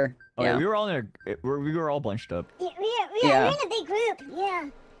 she's clear. Oh, yeah. we were all we were all bunched up. We're in a big group. Yeah.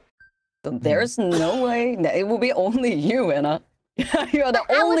 So there's no way that it will be only you, Anna. You're the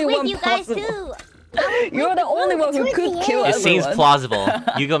only one you guys possible. too. You're the only one who could kill It everyone. seems plausible.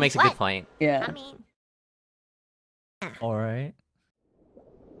 Hugo makes a good point. Yeah. I mean, All right.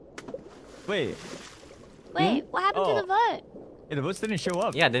 Wait, what happened to the vote? Yeah, the votes didn't show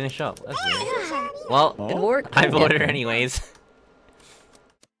up. Yeah, it didn't show up. That's weird. Well, It worked. I voted anyways.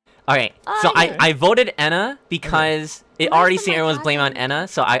 Alright, so I voted Enna because it already seen everyone's blame on Enna,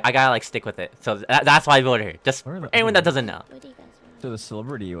 so I gotta stick with it. So that's why I voted her. Just for anyone that doesn't know. So the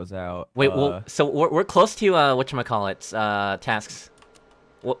celebrity was out. Wait, well, so we're close to whatchamacallit, tasks.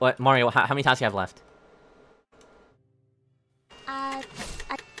 What Mario? How many tasks do you have left?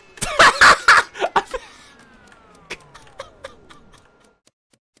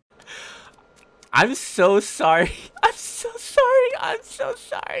 I'm so sorry. I'm so sorry. I'm so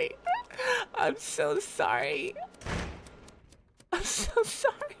sorry. I'm so sorry. I'm so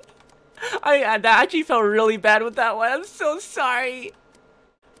sorry. That actually felt really bad with that one. I'm so sorry.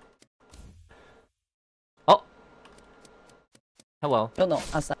 Oh. Hello. No,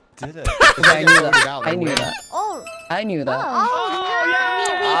 Asa. Did it? I knew that. I knew that. Oh. I knew that.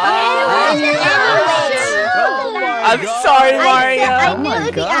 I'm sorry, Mario. I knew it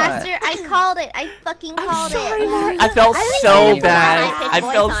would be Aster. I called it. I fucking called it. I felt so bad. I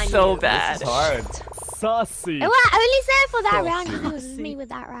felt so bad. It's hard. Sussy. Well, I only said for that round because it was me with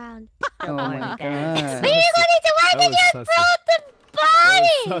that round. Oh my god. But you wanted to why did you throw the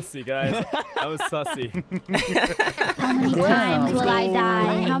body? Sussy, guys. That was sussy. How many times will I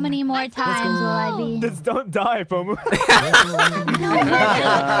die? How many more times will I be? Just don't die, Pomu.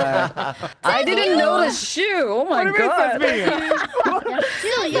 I didn't know the shoe. Oh my god.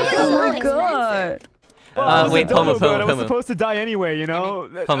 Oh my god. Wait, Pomu. I was supposed to die anyway, you know?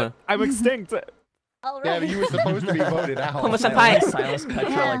 Pomu. I'm extinct. Yeah, but you were supposed to be voted out. Pomu-senpai. Silence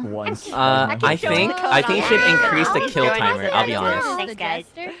Petra like once. I think you should increase the kill timer. I'll be honest. Thanks, guys.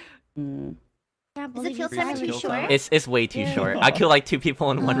 Is the kill timer too short? It's way too short. I killed like 2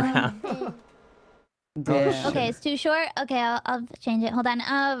 people in 1 round. Okay, it's too short. Okay, I'll change it. Hold on.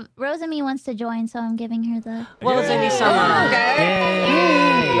 Rosemi wants to join, so I'm giving her the. Rosemi-sama.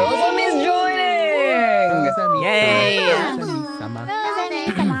 Okay. Rosemi's joining. Yay.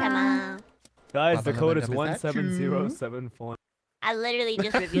 Guys, the code is 17074. I literally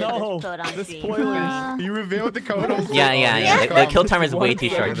just revealed this code on the stream. spoilers. You revealed the code on Yeah. The kill timer is way too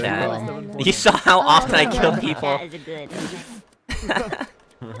short, Chad. You saw how often I kill people. That is a good.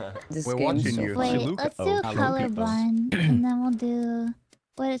 We're watching you. Wait, let's do colorblind, and then we'll do.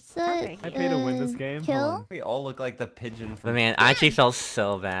 What's the? I pay to win this game. Kill. We all look like the pigeon. But man, I actually felt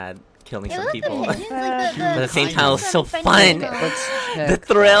so bad killing some people. Like But at the same time, it was so fun. The Check.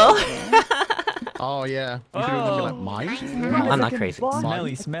 thrill. Oh yeah. You should have been like mine. I'm not crazy.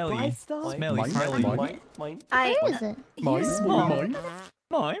 Smelly. Mine. Where is it? Mine.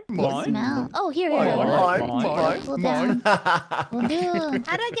 Smell. Oh, here. Pull down. We'll do.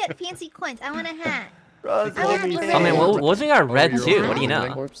 How do I get fancy coins? I want a hat. Oh man, wasn't our red too? What do you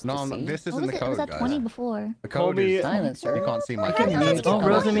know? No, this isn't the It code, was at guys. 20 before. The code is Silencer. You can't see my can code. mute Oh,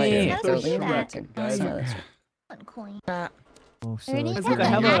 Rosemi. Silencer. One coin. Oh, so Already look, said I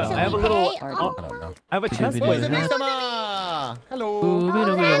have that. a little. I don't know. I have a chest plate. Hello.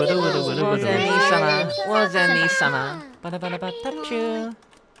 Rosemi-sama. Ba-da-ba-da-ba-tachu. Can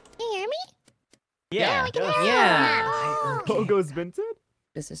you hear me? Yeah. Pogo's vintage?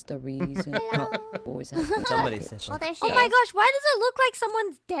 This is the reason boys have Somebody said Oh my gosh, why does it look like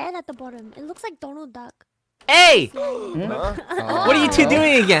someone's dead at the bottom? It looks like Donald Duck. Hey! Huh? What are you two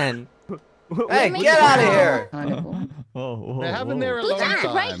doing again? Hey, get out of here! They're having their alone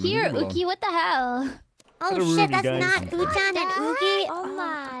time. Right here, Leave 'em alone. Uki. What the hell? Oh shit, that's not Uchan and Oogie. Oh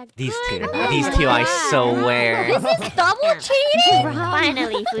my. These two I swear. This is double cheating.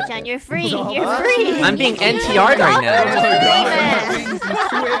 Finally, Fuchan, you're free. You're free. I'm being NTR'd right now.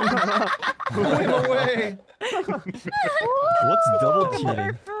 Swim away. What's double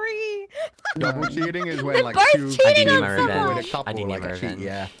cheating? Double cheating is when like both two cheating people on in a someone. couple I do need like my a cheat. revenge.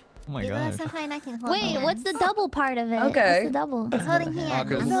 Yeah. Oh my god. Wait, what's the double part of it? Okay. What's the double? It's holding hands.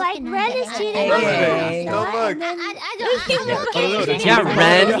 So, like, Ren is cheating. Hey. Don't look. Yeah,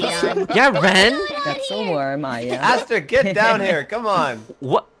 Ren. Yeah, Ren. That's so warm, Aya. Aster, get down here. Come on.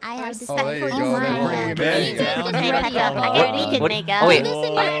 What? I have Oh, there you go. They're bringing him in. Okay, Petra, I guess we could make up. Oh wait,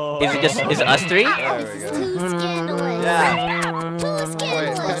 is it us three? There we go. Too scandalous. Yeah. Too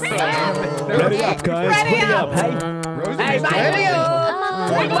scandalous. Ready up, guys. Ready up. Hey. Rosie's ready up.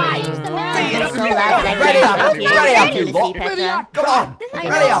 I'm so glad that I Ready up. came here. Ready up, you See, lot. Petra. Come on.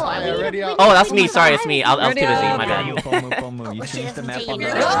 Ready up. Ready up. Oh, that's me. Sorry, it's me. I was too busy. My bad. Pomu, you changed the map on the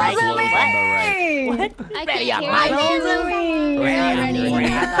What? right. Globe on the right. What? I can't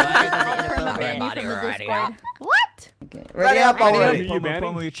hear What? Ready up already.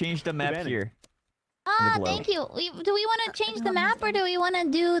 Pomu, you changed the map here. globe. Thank you. Do we want to change the map or do we want to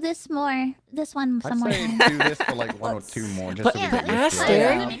do this more? This one some more I'd say time? do this for like one or two more, just But so we get used to Aster,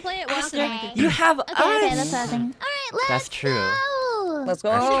 it. Let me play it once and then we can. you have Okay, okay, us. that's what I was thinking. All right, let's That's true. go. Let's go.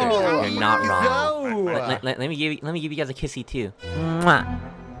 That's true. You're not wrong. Go. Let me give you guys a kissy too. Mwah.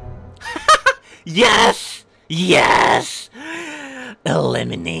 Yes! Yes!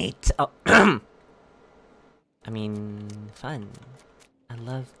 Eliminate. Oh. I mean, fun. I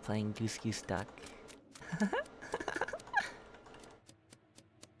love playing Goose Goose Duck.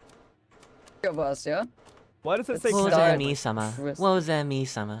 Of us, yeah? Why does it say Woza start mi with sama? Chris. Woza mi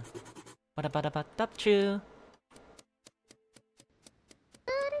sama? Ba-da-ba-da-ba-da-chu.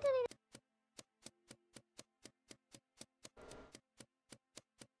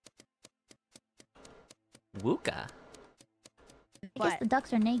 Wooka. I guess the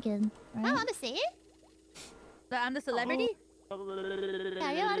ducks are naked, I right? want to see it. I'm the celebrity? Yeah,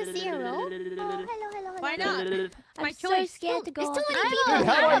 you want to see a roll? Oh, hello, hello. Why not? I'm My so choice. scared to go. There's too on. many people.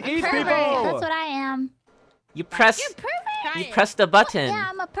 How do I I'm a eat pervert. people? That's what I am. You press. You press the button. Yeah,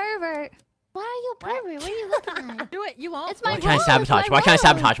 I'm a pervert. Why are you a pervert? What are you looking at? Do it. You won't. It's my Why can't I rules, sabotage? my Why can't I rules.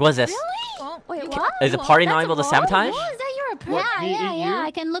 sabotage? What is this? Won't. Wait, You what? Is the party not That's able to a wall? sabotage? Oh, is that you're a pervert? What, Yeah, me yeah, eat yeah. you?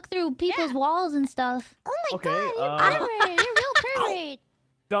 I can look through people's walls and stuff. Oh my Okay, god, you're a pervert. You're a real pervert.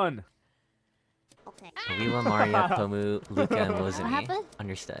 Done. Okay. Riwa, Mario, Pomu, Luca, and What Wozumi. happened?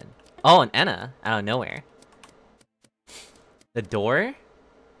 Understood. Oh, and Anna, out of nowhere. The door?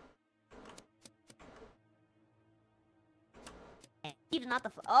 He's not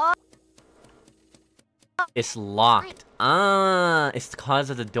the. Oh. It's locked. Ah, it's because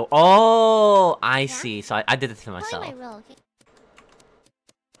of the door. Oh, I see. So I did it to myself. Play my roll, okay?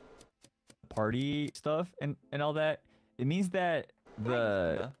 Party stuff and all that. It means that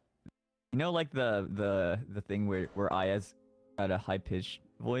the you know like the thing where Aya's at a high pitched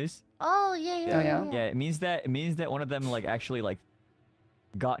voice. Oh, yeah. Yeah, it means that one of them like actually like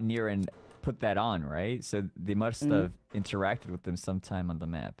got near and put that on, right? So they must have interacted with them sometime on the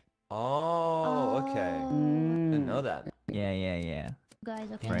map. Oh, okay. Didn't know that. Yeah. Guys,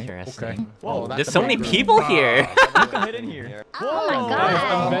 okay. Right? Interesting. Okay. Whoa, that's There's a so many big room. people here. Go ahead in here. Oh my Guys,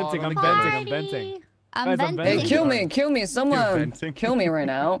 I'm god. venting. I'm venting. I'm Guys, I'm venting. Hey, kill me, someone. venting. Kill me right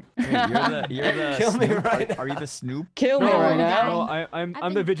now. Wait, you're the Kill me Snoop? right Are you the Snoop? Kill me No, right now. no,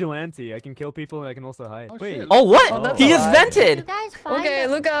 I'm the vigilante. I can kill people and I can also hide. Wait. Oh, what? Oh, that's He a just lie. You vented. guys find Okay,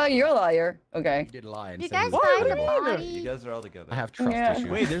 the... look, you're a liar. Okay. You did lie and You say guys he was find the credible. body. You guys are all together. I have trust Yeah. issues.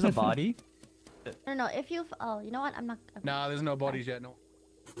 Wait, there's a body? No, if you... Oh, you know what? I'm not... Nah, there's no bodies yet. No.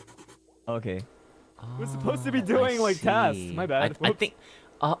 Okay. We're supposed to be I doing like tasks. see. My bad. I Whoops. think.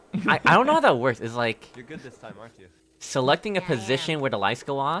 I don't know how that works. It's like You're good this time, aren't you? selecting a position where the lights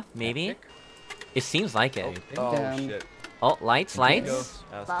go off. Maybe. It seems like it. Oh Damn. shit. Oh, lights, Here we go, lights.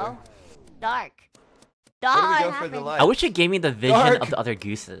 Aster. Bow. Dark. Where do we Dark. go for the light? I wish it gave me the vision Dark. of the other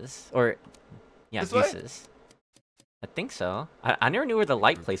gooses. Or, yeah, This way? gooses. I think so. I never knew where the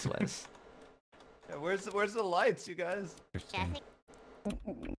light place was. Yeah, where's the lights, you guys? Yeah, I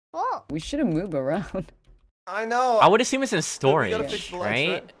think... Oh. We should have moved around. I know. I would assume it's in gotta storage, fix the lights, right?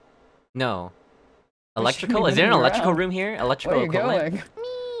 right? No. We Electrical? shouldn't Is there an move electrical around. room here? Where Electrical are you equipment? going?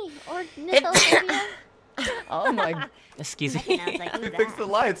 Me! Or Nithophobia. Oh my. Excuse And I me. was like, We who's fixed the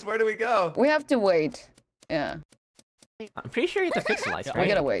that? lights. Where do we go? We have to wait. Yeah, I'm pretty sure you have to fix the lights, we right?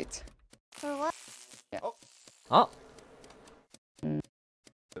 gotta wait. For what? Oh.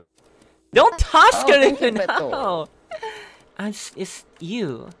 Don't toss thank you, it. Beto. No. It's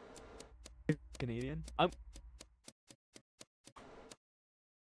you. Canadian?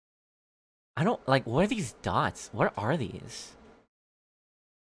 I don't like. What are these dots? What are these?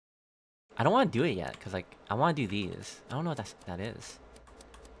 I don't want to do it yet, cause like I want to do these. I don't know what that is.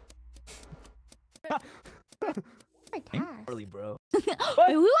 Early, bro.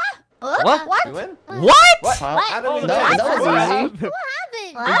 What? What? You win? What? How did we That was easy. What happened? We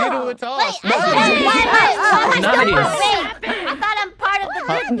did all the tasks. Wait, I thought I'm part of the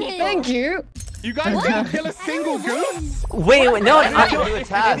good people. Thank you. You guys didn't kill a single goose? Wait, no. Do a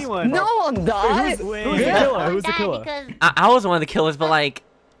task. Anyone? No one died. Who's the killer? Who's the killer? I was one of the killers, but like,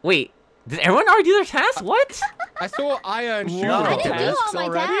 wait. Did everyone already do their task? What? I saw Aya and Shu. No. I didn't do all my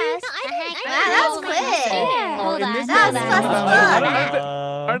tasks. That was quick. Hold on. That was fun.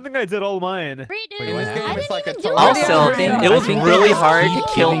 I don't think I did all mine. In this game, it's like a even do Also, Yeah. it was really hard to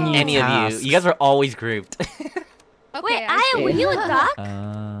kill giving you any of you. tasks. You guys were always grouped. Wait, were you a duck?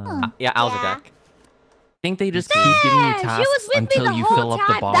 Yeah, I was a duck. I think they just keep giving you Yeah, she tasks was with me until the you whole fill up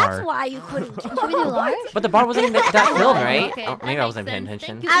the time. bar. That's why you couldn't kill Should we do large? But the bar wasn't even that filled, right? Okay, Oh, that maybe I makes wasn't paying sense.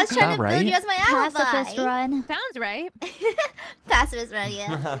 attention. Thank I was trying to Right? build you as my Pacifist alibi. run. Sounds right. Pacifist run,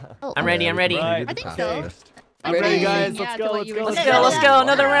 yeah. I'm ready. I'm ready. Right. I think so. I'm ready, Ready? guys. Yeah, Let's to go. what Let's you go. were Let's saying. go. Let's go.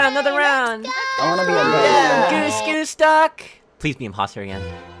 Another round. Another round. I wanna be a duck. Goose duck. Please be imposter again.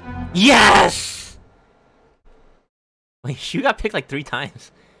 Yes. Wait, you got picked like 3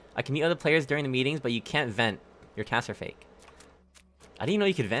 times. I can meet other players during the meetings, but you can't vent. Your tasks are fake. I didn't know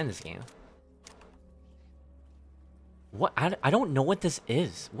you could vent in this game. What? I don't know what this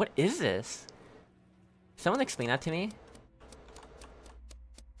is. What is this? Someone explain that to me.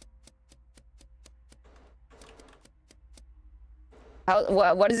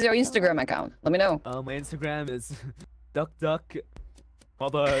 What is your Instagram account? Let me know. My Instagram is duck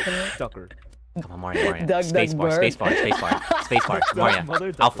mother ducker. Come on, Mario. Duck, Spacebar, bird. spacebar, Mario.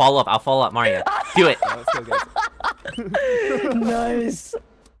 Mother I'll follow up, Mario. Do it. Yeah, let's go, guys. Nice.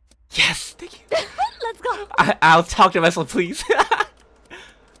 Yes, thank you. Let's go. I'll talk to myself, please.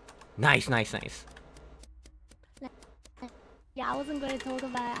 Nice. Yeah, I wasn't going to talk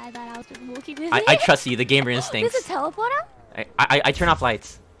about it. I thought I was just walking with I trust you, the gamer instincts. This is a teleporter? I turn off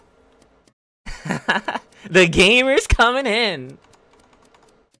lights. The gamer's coming in.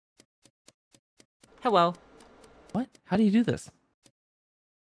 Hello. What? How do you do this?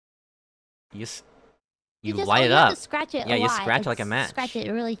 You just light it you have up. to scratch it. Yeah, you a lot. scratch it like a It's- match. Scratch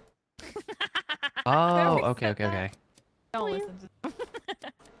it really. Oh, okay. Don't listen to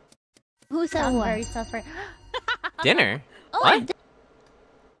Who said Suffer, what? suffer. Dinner? Oh, What?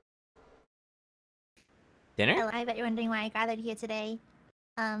 Dinner? Hello, I bet you're wondering why I gathered here today.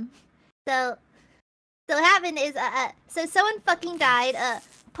 So what happened is, so someone fucking died.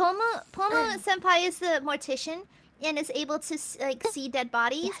 Pomo senpai is the mortician and is able to like see dead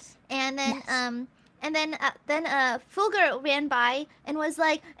bodies. Yes. And then Fulgur ran by and was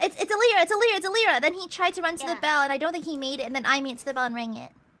like, it's a Lyra. Then he tried to run to the bell and I don't think he made it. And then I made it to the bell and rang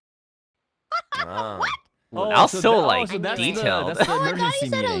it. Oh. Well, that was so like so that's detailed. that's the Oh, I thought emergency you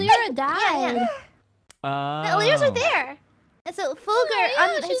said meeting. Alira died. The Lyras are there. And so Fulgur,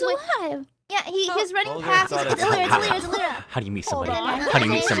 Oh, on she's his way, alive. yeah, he's running Fulgur past. thought It's it- a Lyra. How do you meet somebody? Hold on. How do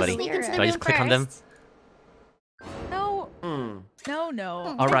you meet I somebody? sneak into the Do I just room click on them? first. No, Hmm.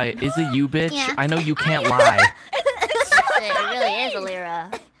 no. All right, is it you, bitch? Yeah. I know you can't lie. It really is a Lyra.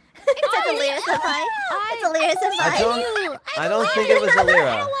 It's a Lyra senpai. It's a Lyra senpai. I don't think it was a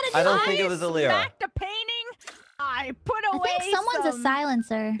Lyra. I don't think it was a Lyra. Smacked the painting. I put I away. think someone's a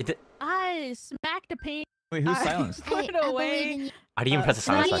silencer. I smacked the painting. Wait, who's silenced? Put I away. believe in you. I didn't even press the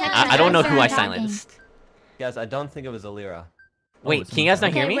silence Somebody button. has I don't know to who I start talking. silenced. Guys, I don't think it was a Lyra. Wait, can you guys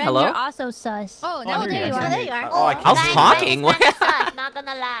not hear me? Ren, Hello? You're also sus. Oh, Oh, there you are. There you are. Oh, I I was can't. talking. It's kinda sus, not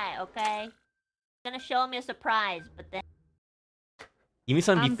gonna lie, okay? Gonna show me a surprise, but then You mean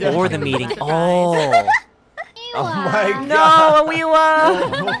something I'm before the definitely meeting? surprised. Oh. Oh my No, god. we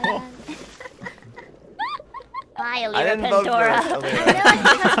bye, I didn't vote for Pandora. it, Lyra.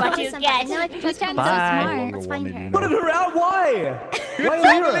 That's what you I get. know if you're so Bye. smart. Let's find her. Put it around. Why? Why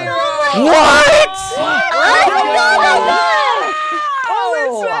Alira? What?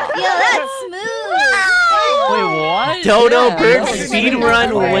 Yo, that's smooth. Wait, what? Dodo Yeah. Bird Oh speedrun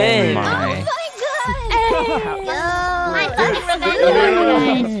win. My. Yo, My fucking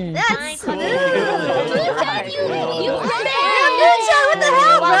revenge, guys. that's smooth. You Good job. What the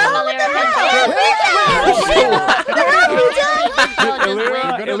hell, bro? What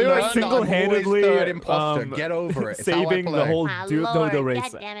Alira single-handedly third imposter. Get over it. It's how I saving the play. whole My Dodo lord,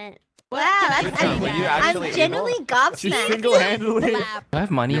 race. God damn it. I'm genuinely She gobsmacked. single-handedly. Do I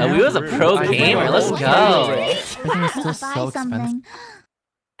have money? Oh, we was a pro gamer. Let's go. Everything is still so Buy expensive. something.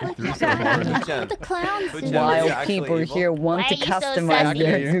 What the clowns do? Wild people here want to customize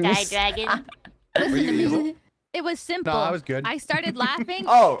their goose. Listen, it was simple. No, I was good. I started laughing.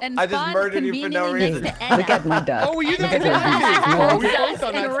 Oh, and I just fun murdered you for no conveniently reason. needs to end Look at me, duck. Oh, were you Look there? at We both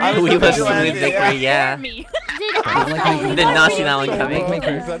done that. We was smooth victory, yeah. me. Did not see that one coming.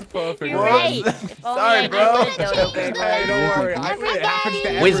 That's perfect. You're right. Sorry, bro. Hey, don't worry. It happens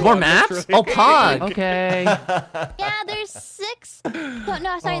to Wait, there's more maps? Oh, Pog. Okay. Yeah, there's 6.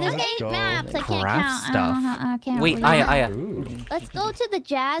 No, sorry, there's 8 maps. I can't Craft count. I can't. Wait, read. Aya. Let's go to the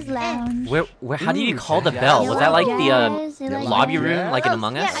jazz lounge. Where? How did you call the bell? Was that like the Jazz, you like lobby jazz? room, like in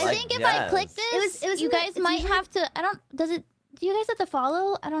Among Us? Yeah, I think if I click this, you guys might have to. I don't. Does it? Do you guys have to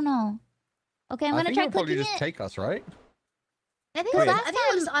follow? I don't know. Okay, I'm I gonna think try it'll probably clicking just it. take us, right? I think Because it last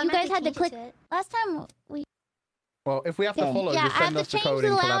was time you guys had to click. automatically it. Last time we. Well, if we have to Yeah, follow, yeah, just I have send to us the change code the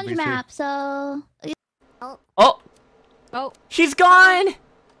in lounge Collab. map. So. Oh, she's gone.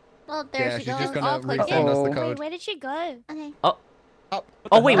 Well, Yeah, there she she's goes. just I'll gonna click resend us the it. code. Wait, where did she go? Okay.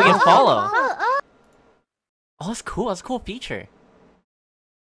 Oh wait, we can follow. Oh, Oh, that's cool. That's a cool feature.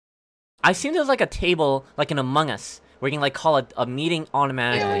 I seen there's like a table, like in Among Us, where you can like call a meeting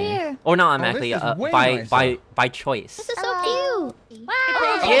automatically, Here. or not Oh, automatically, this is way by choice. This is so cute. Wow.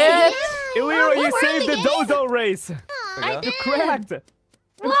 Yeah. Ilira, you we're saved in the the game. dozo race. I You did. cracked.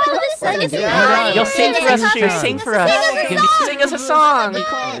 Wow, this is Yo, sing for us, Shu. Sing for us. Sing us a song.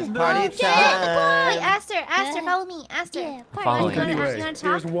 Party Wait, time. Aster, follow me. Aster. Following. You wanna Anyway, here's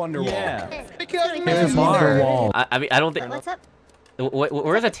talk? Wonderwall. Yeah. Here's Wonderwall. I mean, I don't think. What's up?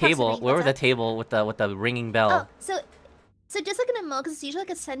 Where's the table? What's Where was the up? table with the ringing Oh, bell? so just like in a mall, because it's usually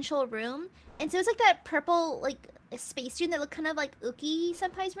like a central room, and so it's like that purple like space room that look kind of like Uki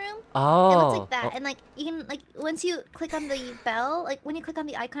Senpai's room. It looks Oh. like that, and like you can like once you click on the bell, like when you click on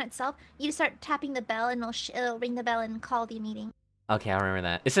the icon itself, you just start tapping the bell, and it'll ring the bell and call the meeting. Okay, I remember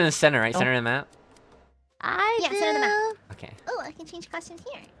that. It's in the center, right? Center of the map. Yeah, center of the map. Okay. Oh, I can change costumes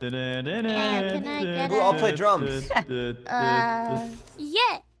here. Can I get Ooh, I'll play drums.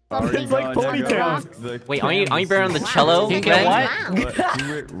 Yeah. It's like ponytails. Wait, aren't you better on the cello? You get Glenn? what?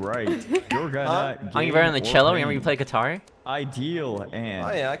 Do it right. You're gonna. Aren't you better on the cello? Remember you play guitar? Ideal and.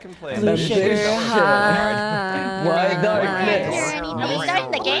 Oh yeah, I can play. Blue sugar Why Are we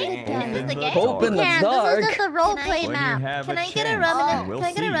starting the game? Is this the game? Hope in the Yeah, dark. this is just a roleplay When map. you have Can a I get a chance, rum and we'll can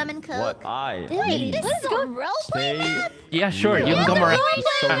I get a see rum and coke? What I Wait, need. this is a roleplay Say map? Yeah, sure. You can come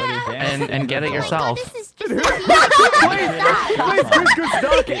around and get it yourself. This is just Please, Goose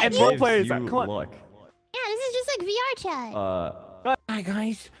Duck and role players. you Come on. luck. Yeah, this is just like VR chat. Hi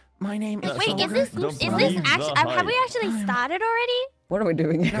guys, my name is. Wait, is this actually? Have we actually started already? What are we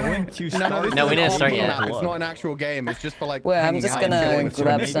doing? Going to No, start. this No, is we a didn't start combo yet. map. It's not an actual game. It's just for like. Well, I'm hanging just out and gonna chilling with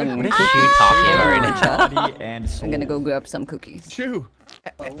grab mates. some. What is Shu talking about right now? Body and soul. I'm gonna go grab some cookies. Shoo.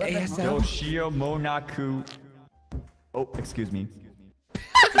 Yoshio Monaku. Oh, excuse me.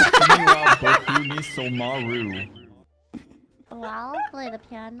 Kimiwa Boku ni Somaru. Well, play the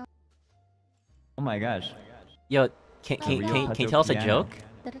piano. Oh my gosh. Yo, can you tell us a joke?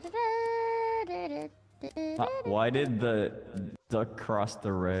 Why did the duck cross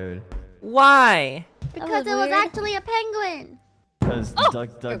the road? Why? Because it was actually a penguin. Because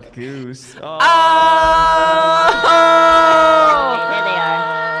duck, duck, goose. Oh! There they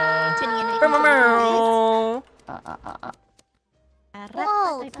are. Tuning in.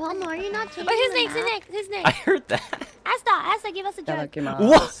 Whoa, Palmer, are you not changing Wait, who's the next? Who's map? next? Who's I next? heard that. Asta, give us a joke.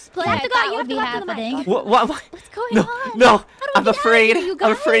 What? Play You have it, to go. that You have would to be go up to the mic. happening. What? What's going No, on? no. I'm get out of afraid. here, you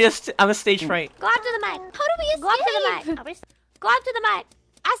I'm afraid. guys? I'm a stage fright. Go up to the mic. How do we Go up to the escape? mic. Go up to the mic.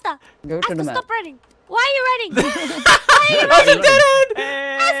 Asta, Go to the map. stop running. Why are you running? I did it! Hey!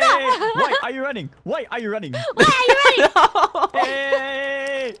 Why are you running? Why are you running? Why are you running?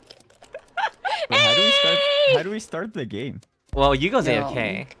 Hey! Wait, how do we start the game? Well, you goes No.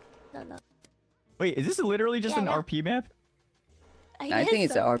 AFK. No. Wait, is this literally just an RP map? I think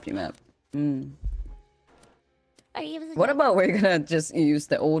it's an RP map. Mm. Are you What about we're gonna just use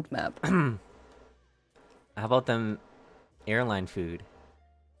the old map? How about them airline food?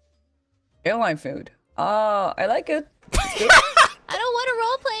 Airline food. I like it. I don't want to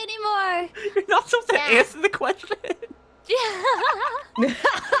roleplay anymore. You're not supposed to answer the question. We're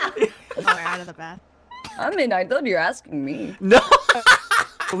out of the bath. I mean, I thought you're asking me. No.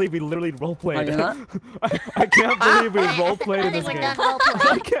 I believe we literally roleplayed. Are you not? I can't believe we roleplayed in this We're game. done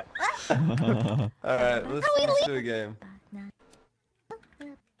roleplaying. Alright, let's do a game.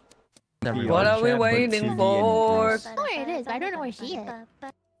 What are we waiting for? I know where it is, but I don't know where she is.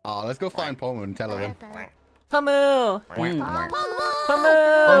 Oh, let's go find Pomu and tell her then. Pomu! Pomu! Pomu!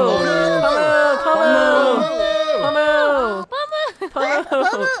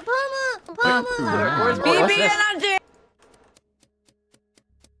 Where's Pomu?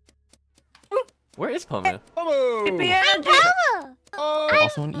 Where is Pomu? I'm Pomu!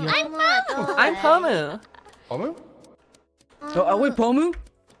 Also an ER? I'm Pomu! Pomu? So are we Pomu?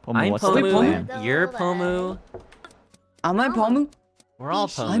 I'm what's the Pomu. plan? You're Pomu. Am I Pomu? We're all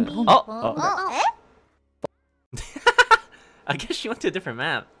Pomu. I'm Pomu. Oh! I guess she went to a different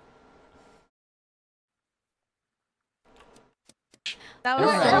map. That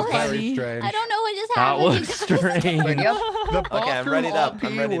was so funny. I don't know what just That happened. was strange. The I'm readied up.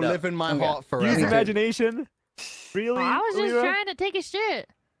 bathroom I'm RP readied will up. live in my heart forever. Use imagination. Really? I was just Alira? trying to take a shit.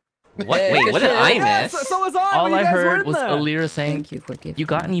 What? Wait, what did I miss? So was I. All when you I guys were heard in was there. Alira saying, "You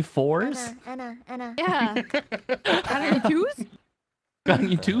got any fours? Anna. Yeah. Got any twos? Got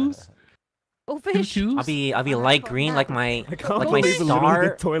any twos? Oh, Two fish. twos?" I'll be light green like my can't my believe literally star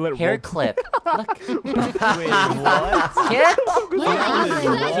the toilet hair roll. clip. Look. Wait, what? Yeah.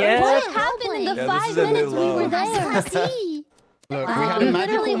 What happened in the Yeah, this 5 is a new minutes we were low. there? See? Look, Wow, we had we a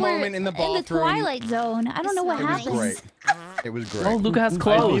magical literally were moment in the bathroom. in the Twilight Zone. I don't know what It was happened. great. It was great. Oh, Luca has I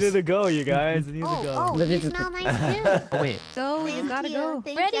clothes. needed to go, you guys. I needed to go. Oh, you smell nice too. Oh, wait. So you gotta go.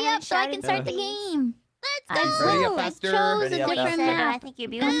 Ready up so I can start the game. Let's go. Ready up, I faster. chose Ready a up, different faster. map. I think you're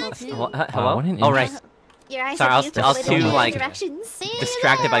beautiful too. Hello? what an Oh, right. Your eyes Sorry, are I was beautiful in too, all like, directions.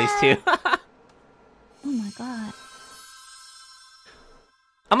 distracted by these two. Oh my god.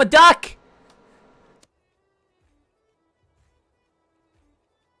 I'm a duck!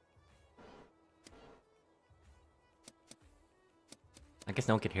 I guess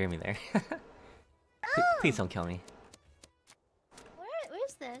no one could hear me there. Please don't kill me.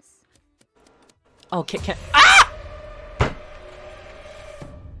 Where's this? Oh, can ah!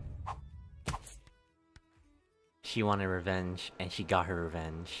 She wanted revenge, and she got her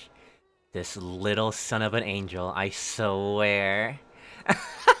revenge. This little son of an angel, I swear.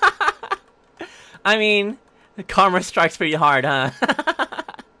 I mean, karma strikes pretty hard, huh?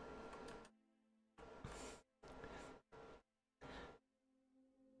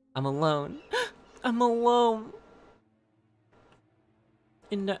 I'm alone. I'm alone.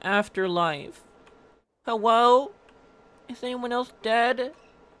 In the afterlife. Hello? Is anyone else dead?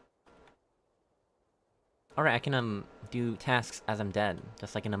 Alright, I can do tasks as I'm dead,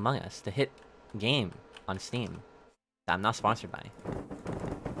 just like in Among Us, the hit game on Steam that I'm not sponsored by.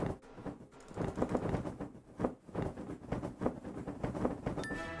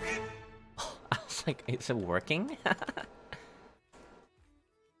 I was like, is it working?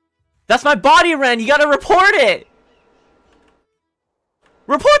 That's my body, Ren! You gotta report it!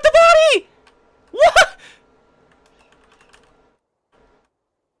 Report the body! What?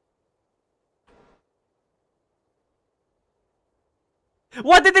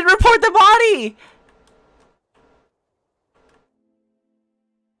 What did they report the body?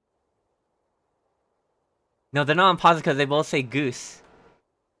 No, they're not on pause because they both say goose.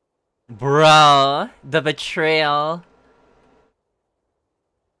 Bro, the betrayal.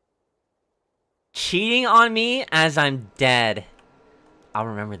 Cheating on me as I'm dead. I'll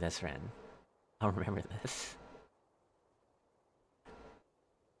remember this, Ren. I'll remember this.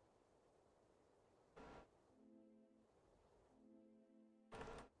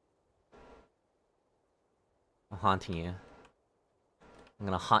 I'm haunting you. I'm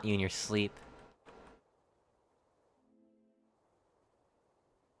gonna haunt you in your sleep.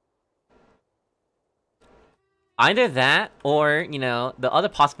 Either that, or, you know, the other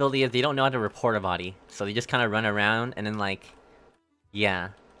possibility is they don't know how to report a body. So they just kind of run around and then, like... Yeah.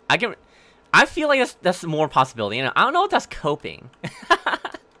 I feel like that's more possibility. You know, I don't know if that's coping.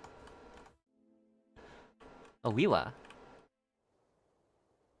 Oh, Wiwa.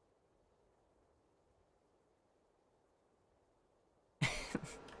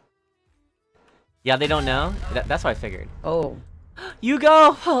 Yeah, they don't know? That's what I figured. Oh. You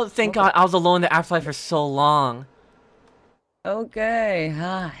go! Oh, thank God. I was alone in the afterlife for so long. Okay,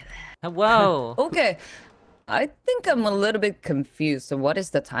 hi. Hello. Okay. I think I'm a little bit confused. So what is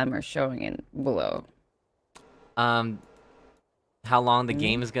the timer showing in below? How long the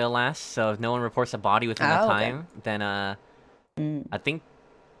game is gonna last. So if no one reports a body within that time, then I think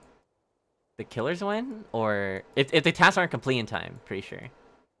the killers win. Or if the tasks aren't complete in time, pretty sure.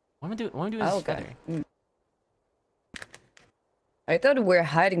 What am I doing this feather? I thought we were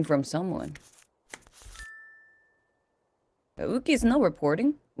hiding from someone. Uki's no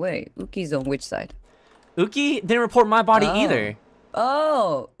reporting. Wait, Uki's on which side? Uki didn't report my body either.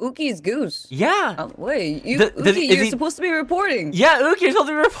 Oh, Uki's goose. Yeah. Wait, you, The- Uki, is you're he- supposed to be reporting. Yeah, Uki, you're supposed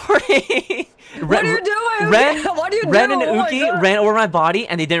to be reporting. What are you doing? Ren, What are you Ren doing? and Oh my Uki God. ran over my body,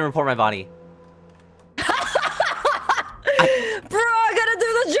 and they didn't report my body. Bro, I gotta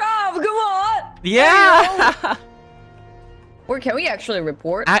do the job. Come on. Yeah. Or can we actually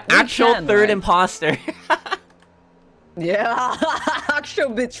report? Actual can, third right? imposter. Yeah, actual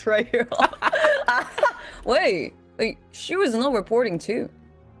betrayal. Wait, she was not reporting too.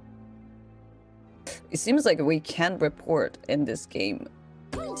 It seems like we can report in this game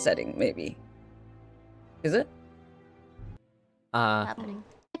setting, maybe. Is it?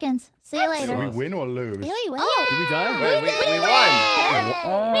 Seconds. See you later. Did we win or lose? Really? Wait. Did we die? We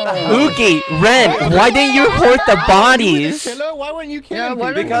won. Uki, Ren, why didn't you report the bodies? Killer? Why weren't you killing Yeah,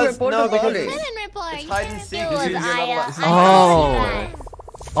 why people? didn't you report the because bodies? it's hide and seek. It was Aya. Oh.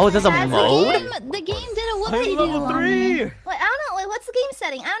 Oh, there's a mode? The game did a I'm whoopsie level 3. Wait, I don't know. Wait, what's the game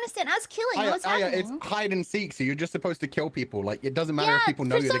setting? I don't understand. I was killing. What's Aya, happening? it's hide and seek, so you're just supposed to kill people. Like, it doesn't matter Yeah, if people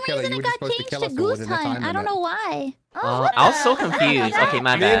know for you're the some killer. reason You it were just got supposed to changed kill to us all goose within the time hunt. I don't limit. know why. I was so confused. Okay,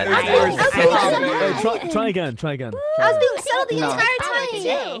 my bad. Try again. Try again. I was being settled the No. entire time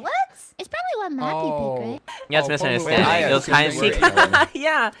too. What? It's probably what map you picked, right? Yeah, it's Oh, misunderstanding. Aya, It was it's hide and seek. just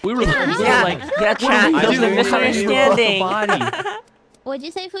Yeah. We were Yeah, like, yeah, chat. I It was a didn't misunderstanding. What'd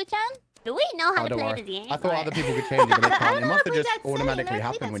you say, Fuchan? Do we know how Oh, to don't play worry. the game? I thought other people could change it, but they can't. It know must have what just that's saying. automatically I've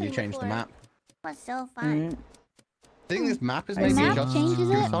happened played when that you changed the before. map. It was so fun. I think this map is The maybe map just changes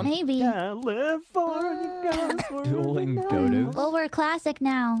Goose it? Hunt. Maybe. Yeah, live for you guys. Dueling dodos. Well, we're classic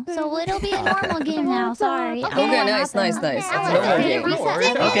now, so it'll be a normal game now. Sorry. Okay, nice. It's normal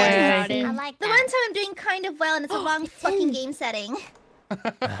game. Okay. I like The that. one time I'm doing kind of well and it's a wrong fucking game setting.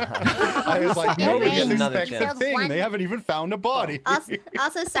 I was like, Yeah, nobody right. Another expects a chance. thing. They haven't even found a body. Also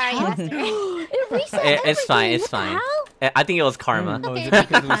sorry, Aster. It reset It's fine. everything. It's What the fine. hell? I think it was karma. Oh, Okay, is it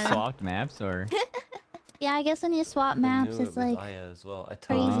because we fine. swapped maps or? Yeah, I guess when you swap maps, it's like Aya as well. I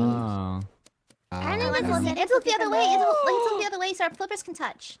crazy. Oh. I know It's what's look the other way. It's look the other way so our flippers can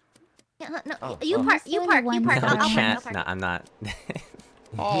touch. Yeah, no, Oh. you Oh. park. You park. You park. No, I'll park. chat. No, I'm not.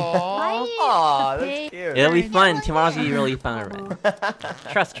 Aw, that's cute. It'll be fun. Tomorrow's gonna be really fun.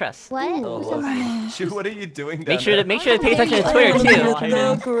 Trust. What? Who's on my name? Shoot, what are you doing down Make sure there? to pay attention to Twitter too.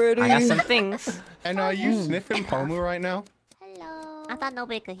 I got some things. And are you sniffing Pomu right now? Hello. I thought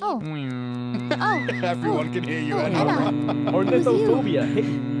nobody could hear. Oh. Everyone can hear you. Oh, Anna. Anna. Ornithophobia. Hey,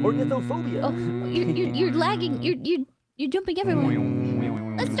 ornithophobia. Oh, you're lagging. You're jumping everywhere.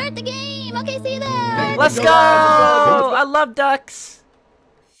 Let's start the game. Okay, see you there. Let's go! I love ducks.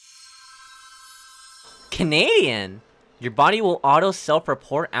 Canadian. Your body will auto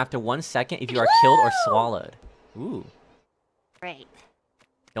self-report after 1 second if you are killed or swallowed. Ooh. Great.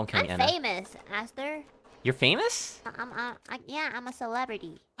 Don't kill me, I'm Anna. famous, Aster. You're famous? Yeah, I'm a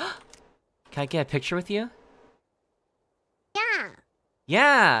celebrity. Can I get a picture with you? Yeah.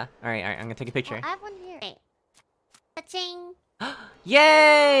 Yeah. All right. I'm gonna take a picture. I have one here. Ka-ching.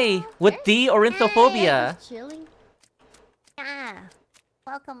 Yay! With the ornithophobia. Just chilling. Yeah.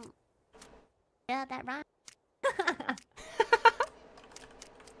 Welcome. Yeah, that rhyme.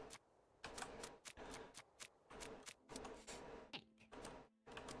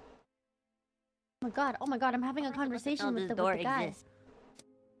 Oh my god, I'm having a conversation with the guy.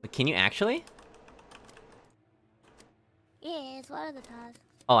 Can you actually? Yes, what are the tasks?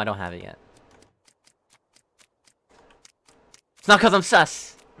 Oh, I don't have it yet. It's not because I'm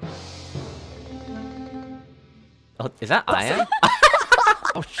sus. Oh, is that Aya?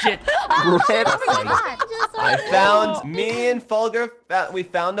 Oh shit! Rip. I found me and Fulgur. We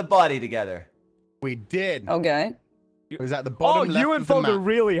found a body together. We did. Okay. It was at the Oh, bottom left you and of the Fulgur map.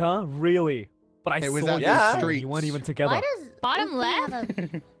 really, huh? Really? But I It was saw at you. the streets. You weren't even together. Why does bottom left? have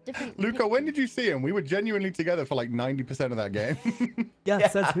a different Luca, when did you see him? We were genuinely together for like 90% of that game. Yeah,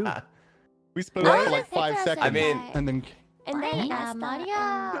 says who? We split up for like 5 Pictures seconds. I mean- and then And then Why?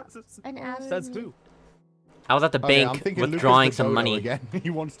 Maria and Says who? I was at the Okay, I'm bank thinking Luca's withdrawing the some dodo money. Again. He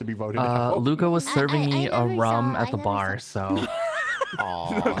wants to be voted out. Luca was serving me a never rum saw- at the I never bar, so.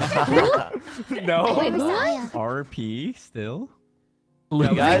 Aw. No. Wait, who's Aya? RP still?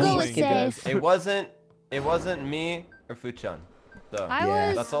 You guys, Luca was safe. it wasn't me or Fuchan. So I Yeah.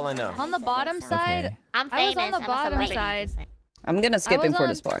 was that's all I know. on the bottom side. Okay. I'm I was famous. on the I'm a bottom celebrity. side. I'm gonna skip was in for on-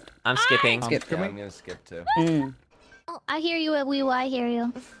 this part. I'm skipping. Skip. Yeah, I'm gonna skip too. Oh, I hear you, Weewa. I hear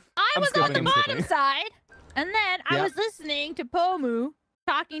you. I was on the skipping, I'm bottom skipping. side, and then I Yeah. was listening to Pomu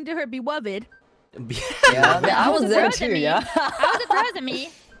talking to her beloved. Yeah, I was there Rosemi. too. Yeah. I was with Rosemi,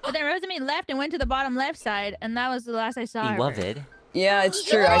 but then Rosemi left and went to the bottom left side, and that was the last I saw her. Beloved. Yeah, it's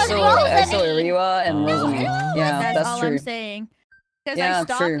You true. I was saw Rosemi. Iriwa and Rosemi. Yeah, That's that's all true. I'm saying. Because Yeah, I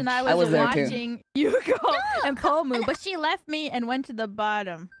stopped true. and I I was, was there too. watching Yuko and Pomu, but she left me and went to the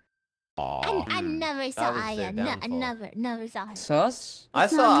bottom. I never saw was their Aya. No, I downfall. never saw her. Sus? I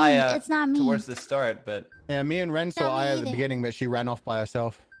It's saw not me, Aya it's not me. towards the start, but Yeah, me and Ren saw Not me Aya at the either. beginning, but she ran off by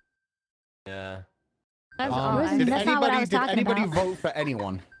herself. yeah. That's Um, all. did That's not what I anybody, was did talking anybody about. vote for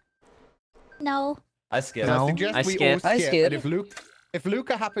anyone? No. I skipped. No. I suggest I we skipped. all I skip. skipped. And if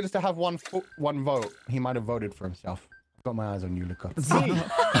Luca happens to have one vote, he might have voted for himself. I've got my eyes on you, Luca.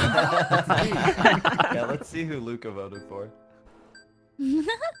 Yeah, let's see who Luca voted for.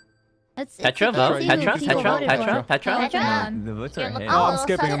 Petra, vote. see who Petra, people Petra, voted Petra, for. Petra. Petra. The votes are You're ahead. looking- Oh, I'm Oh,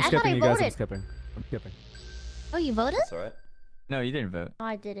 skipping. sorry, I'm I thought skipping. I You guys, I'm voted. skipping. I'm skipping. Oh, you voted? That's alright. No, you didn't vote. No,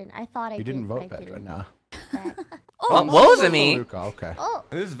 I didn't. I thought I You did. didn't but vote, I Petra. didn't. Nah. What was it me? Luca, okay. Oh,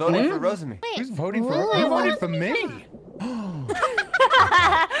 Who's voting for Wait. Rosemi? Who's voting for? Ooh. You voted for me.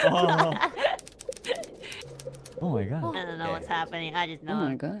 Oh my god. I don't know what's happening. I just Oh know.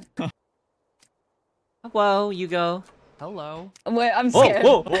 my god. Whoa, you go. Hello. Wait, I'm Whoa, scared.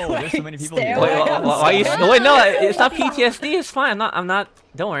 whoa. Whoa, there's so many people Stay here. Wait, away. why are you? Wait, no, it's not PTSD. It's fine. I'm not.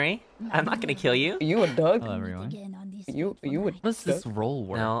 Don't worry. I'm not gonna kill you. You a dog? Hello, everyone. You would. How does this roll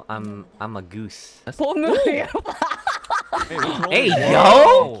work? No, I'm a goose. Poor Maria. Hey,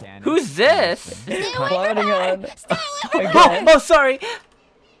 Whoa. yo! Cannon. Who's this? Clouding on. Oh, sorry.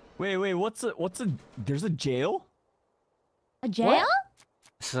 Wait, what's a, there's a jail? A jail?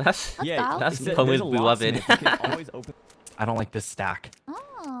 So that's Yeah, that's there's Pomu's a beloved. locksmith. You can always open. I don't like this stack.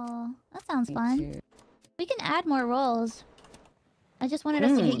 Oh, that sounds fun. We can add more roles. I just wanted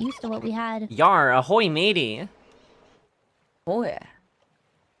us to get used to what we had. Yar, ahoy, matey. Oh yeah.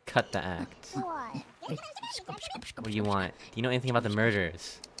 Cut the act. What do you want? Do you know anything about the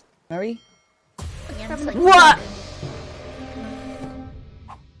murders? Mary? What?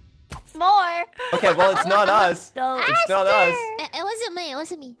 more. Okay, well, it's not us. No, It's not us. It wasn't me. It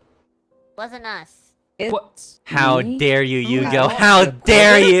wasn't me. Wasn't us. It's How me? dare you, Yugo? How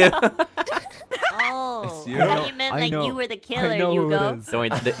dare you? Oh, It's I you? thought you meant I like know. you were the killer, I know who Yugo. it is. Don't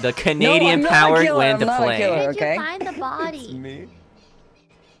worry, the Canadian No, I'm not a power killer, went I'm to not a play. killer. Where did Okay. you find the It's body? me.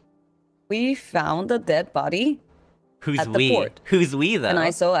 We found a dead body, Who's at the we? port. Who's we though? and I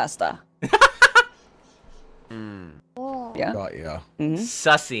saw Asta. Oh. Yeah. Got ya. Mm-hmm.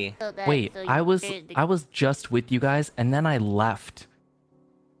 Sussy. So that- Wait, so I you was did the- I was just with you guys and then I left.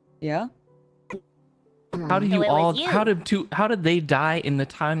 Yeah. How do So you it all was you. how did they die in the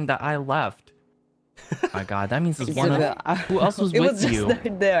time that I left? My god, that means it's one of who else was It with was just you?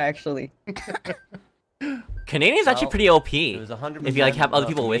 there actually. Canadian's actually Well, pretty OP. It was 100% If you like have other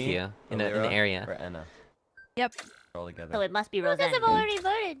people with me, you in the Alira, area. or Anna. Yep. We're all together. So it must be You guys Roseanne. have already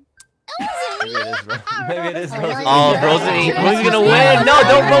voted. Maybe it is. Maybe it is. Oh, Rosie. Oh, Rosie, Rosie's gonna win! No,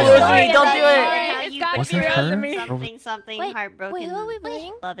 don't vote Rosie! Don't do it! How It's you gotta Was be it her? Rosemary. something something Wait, heartbroken. wait, who are we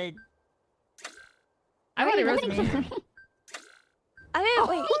voting? Beloved. I voted Rosemary. I mean,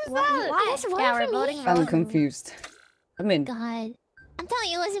 wait, why? Why? Yeah, we're voting I'm Roseanne. confused. I mean, God. I'm telling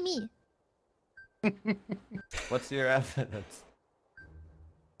you, it wasn't me. What's your evidence?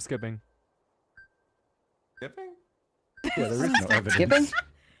 Skipping. Skipping? Yeah, there is no evidence. skipping?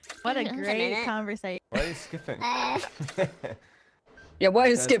 What a Just a great minute. conversation. Why are you skipping? Yeah, why are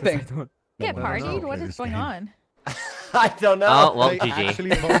you That's 'cause I skipping? don't- Get No, I don't partied? play What this is going game. on? I don't know. Oh, well, They GG. actually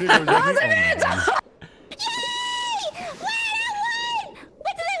voted Rosie. Oh, my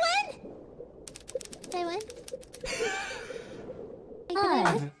They win?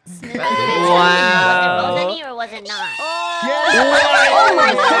 Wow. Was it me or was it not? Oh my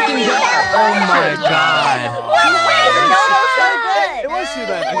fucking god! Oh my god. It was you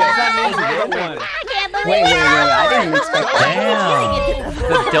then. Okay, that means you won. I can't believe Wait, I didn't expect that. Damn.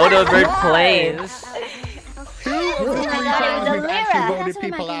 The Dodo Bird plays. 2 of the 3 times we've actually voted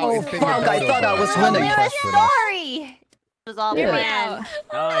people out. Oh it's been fuck, the I Dodo thought I Bird. was I'm winning. impressed with us. Sorry. It was all Hear me planned.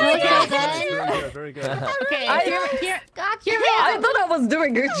 out. Nice. Okay, Very good. Very good. Okay, hear I thought I was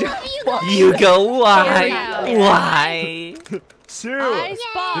doing a good job. You go, why? Yeah. Why? Shoot. I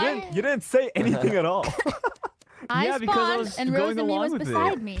spawned. You didn't say anything at all. I Yeah, because I spawned was and going Rosemary along was with it.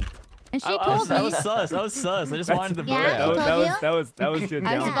 beside me. And she I told was me. sus. I was sus. I just wanted to vote. Yeah, that was told that was you? that was your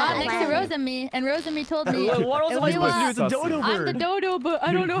I downfall. spawned next to Rosemary, and Rosemary told me, What else am I "If you supposed to do? It's a want- dodo I'm the bird. dodo, but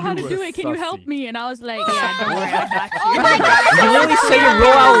I don't know how to You do were it. Can you help sussy. me?" And I was like, "Yeah, don't worry, I got you." You really say your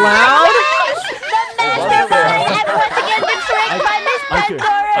roll out loud? Everyone again been tricked by Miss I could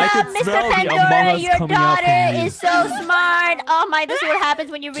Pandora. smell Mr. the Among Pandora, Us your coming out from daughter you. is so smart. Oh my, this is what happens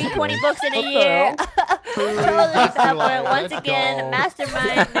when you read 20 books in a year. Totally suffer. Once again,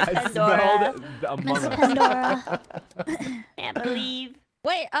 mastermind Miss I Pandora. smelled the Among Us. Pandora. Can't believe.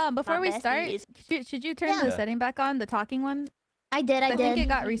 Wait, before My we bestie start, is- should you turn the setting back on, the talking one? I did. I think it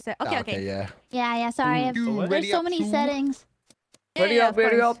got reset. Okay, okay. Yeah. Yeah, sorry. There's so many settings. Ready up,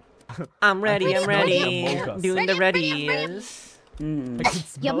 ready up. I'm ready, I'm ready. Doing the readies.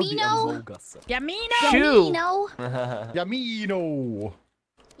 Yamino. Shoo. Yamino.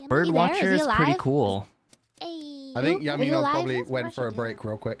 Birdwatcher is pretty cool. I think Yamino probably went for a break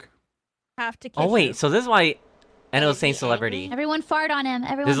real quick. Have to. Oh wait, so this is why I was saying celebrity. Everyone fart on him.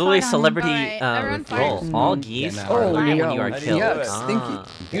 Everyone There's literally fart celebrity role. All geese are alive when you are killed. Yeah, stinky.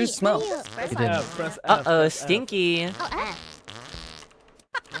 You smell. Uh-oh, stinky.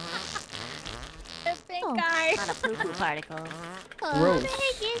 Guy. Not a poo-poo particle. Gross.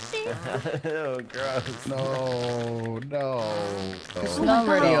 Oh, gross. No. It's not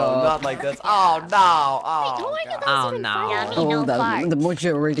ready up. Not like this. Oh, no. Oh, no. The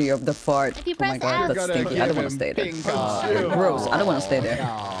majority of the fart. If you Oh my press god, F. that's stinky. I don't want to stay there. Gross. I don't want to stay there.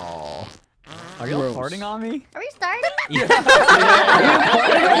 Are you all farting on me? Are we starting?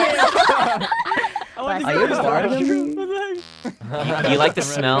 Are you farting on me? You like the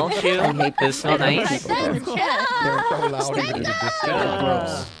smell, Shu? Does it smell nice? They're so loud even in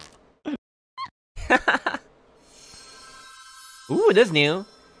the Ooh, this is new.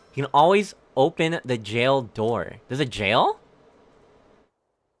 You can always open the jail door. There's a jail?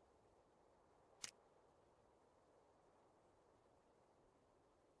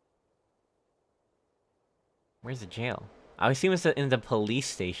 Where's the jail? I assume it's in the police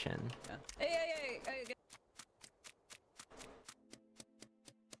station.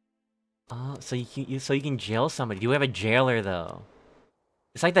 Oh, so you can jail somebody. Do we have a jailer though?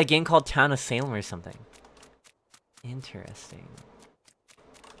 It's like that game called Town of Salem or something. Interesting.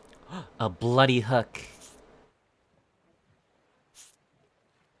 A bloody hook.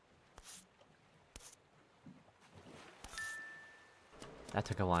 That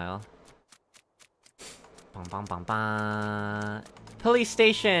took a while. Bum, bum, bum, bum. Police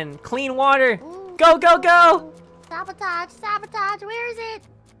station! Clean water! Ooh. Go, go, go! Sabotage, sabotage. Where is it?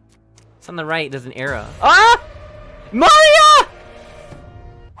 It's on the right, there's an arrow. Ah! Maria!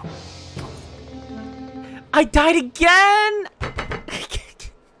 I died again!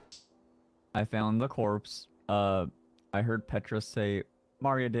 I found the corpse. I heard Petra say,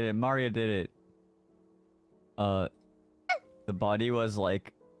 Maria did it, Maria did it. The body was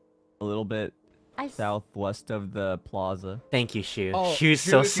like a little bit southwest of the plaza. Thank you, Shu. Oh, Shu's Shu,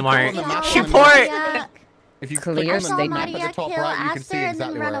 so if you smart. click on the map Shu on the port! If you Clear click on the statement. map at the top right, you can see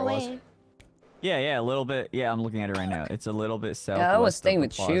exactly where it was. Yeah, a little bit. Yeah, I'm looking at it right now. It's a little bit southwest. Yeah, I was staying of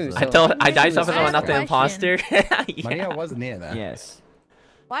with the plaza. shoes. I died something I'm not the imposter. Yeah. Maria was near there. Yes.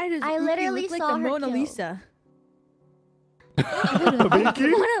 Why does I Uki literally look like saw the her Mona kill. Lisa?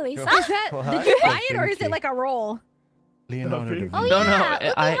 Mona Lisa. Is that, did you buy it or is it like a roll? Leonardo da Vinci. Oh No, yeah. no,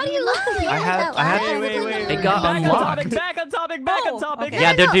 Uki, I- how do you look? I have- Wait. It got unlocked. Back on topic, back on topic.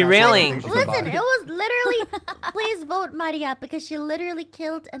 Yeah, they're derailing. Listen, it was literally. Please vote Maria because she literally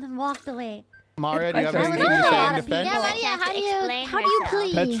killed and then walked away. Maria, do you have I anything was to say in like, defense? Yeah, Maria, how do you herself.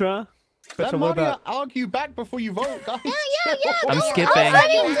 plead? Petra? Let Petra, what Maria about... argue back before you vote, guys. Yeah. I'm no, skipping. I was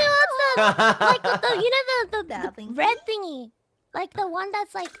talking to Like the you know the red thingy, like the one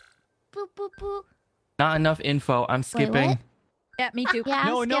that's like, boop boop boop. Not enough info. I'm skipping. what? Yeah, me too. Yeah,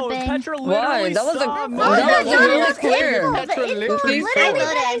 I'm No, skipping. Petra Why? literally That was saw a me. that was really clear. Petra literally Cookie? saw I it.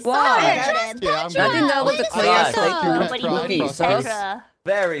 voted. I saw Why? it. Yeah, I'm I think that was a clear Sus. statement. Nobody Cookie, believes sus. Petra.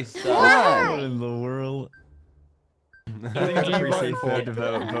 Very sus. Why? What in the world? I think it's pretty safe to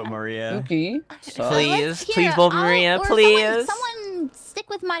vote Maria. Cookie, Please, Here, please vote I'll- Maria, or please. Someone stick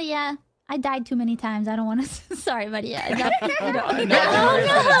with Maria. I died too many times. I don't want to. Sorry, Maria. No, Maria's gonna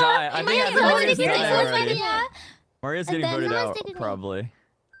die. I think Maria's Maria, dead already. Maria. Maria's And getting then voted who else out, did it? probably.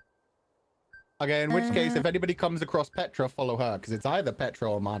 Okay, in which case, if anybody comes across Petra, follow her, because it's either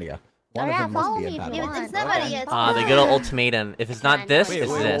Petra or Maria. One of Yeah, them must follow be me a if bad you one. want. It's not Maria. It's Ah, the good old ultimatum. If it's not this, Wait, it's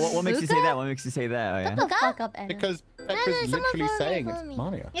wait, this. what makes you say that? What makes you say that? Oh, yeah. Shut the fuck up, Anna. Because Petra's someone literally follow me, saying follow it's me.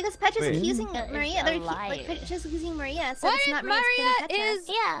 Maria. Yeah, because Petra's Wait. accusing It's Maria. a They're lie. like Petra's accusing Maria, so What it's if not Maria Petra. is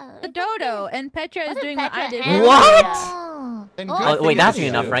Yeah. the dodo and Petra is What if doing what I Petra did? and What? Maria? Then Oh, good Oh, for wait, you. that's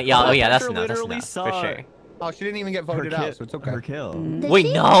enough, right? Yeah, oh yeah, that's Petra enough, that's literally enough, saw for sure. Oh, she didn't even get voted out, so it's okay. Her kill.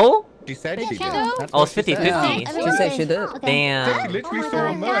 Wait, no? She said she did. No. That's Oh, what it's she 50-50. said. Yeah. She said she did. She Damn. literally Oh my saw a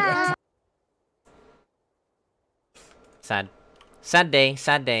God. murder. Sad. Sad day,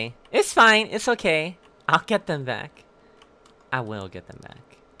 sad day. It's fine, it's okay. I'll get them back. I will get them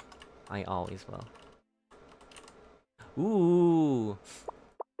back. I always will. Ooh.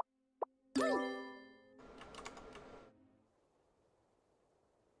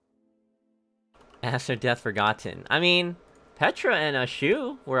 Aster Death Forgotten. I mean, Petra and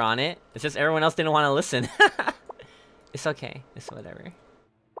Shu were on it. It's just everyone else didn't want to listen. It's okay. It's whatever.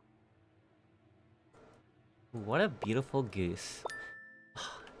 What a beautiful goose.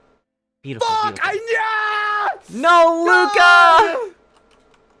 Beautiful. Fuck! Beautiful. No, Luca!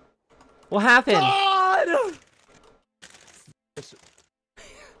 What happened? God!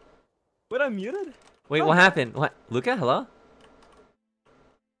 Wait, I'm muted? Wait, what happened? What? Luca, hello?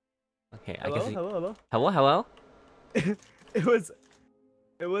 Okay, I Hello, guess. hello. Hello? It was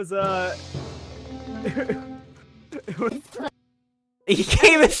You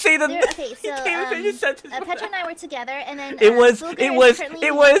can't even say the. Okay, so Petra and I were together, and then Luca is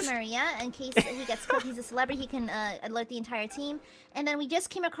currently with Maria. In case he gets killed, he's a celebrity. He can alert the entire team. And then we just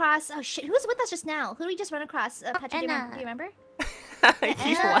came across. Oh shit! Who's with us just now? Who did we just run across? Petra, do you remember?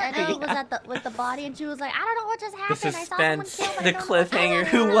 Anna was with the body, and she was like, "I don't know what just happened. The suspense, I saw someone the kill cliffhanger.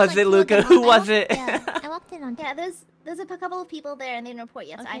 Who was it, Luca? Who was it? I walked in on. Yeah, there's a couple of people there, and they didn't report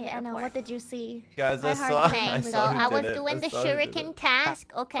yet. So Okay, Anna, what did you see? Guys, I saw. I was doing the shuriken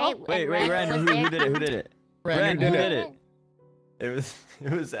task. Okay. Wait, Ren, who did it? Who did it? Ren, who did it? It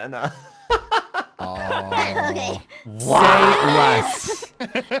was Anna. Okay. Say less.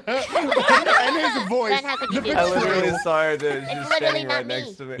 Anna's voice. I was really sorry that she's standing right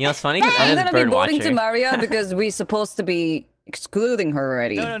next to me. You know, it's funny because I'm Anna's gonna be bird voting watcher. to Maria because we're supposed to be excluding her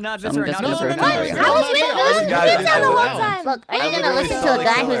already. No, not this So one. I'm just Not gonna this vote one. to Maria. I was with Guys, Look, are you gonna listen to a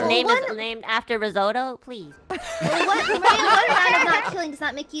guy whose name is named after risotto? Please. Maria, one round of not killing does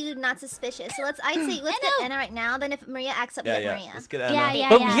not make you not suspicious. So I'd say let's get Anna right now. Then if Maria acts up, get Maria. Let's get Anna.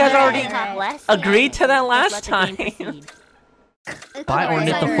 But you guys already agreed to that last time.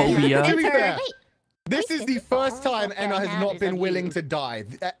 Ornithophobia. This is the first time Anna has not been willing to die.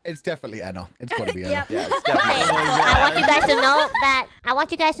 It's definitely Anna. It's gotta be Anna. Yeah, it's definitely. I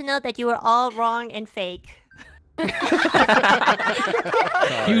want you guys to know that you were all wrong and fake.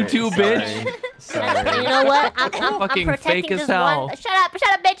 You too, bitch. Sorry. You know what? I'm Fucking protecting fake as this hell. one. Shut up,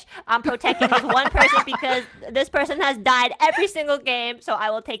 bitch. I'm protecting this one person because this person has died every single game, so I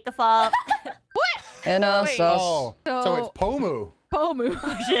will take the fall. Anna, sus. Oh, so it's Pomu. Pomu.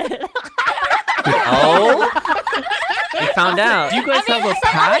 Oh shit. Oh, we found out. Do you guys have a Some other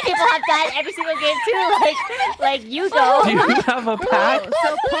pack? people have died every single game too, like you go. Do you have a pack?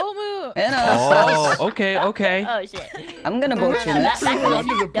 So Pomu. Anna, Oh, sus. okay. Oh shit. I'm gonna vote you next. That was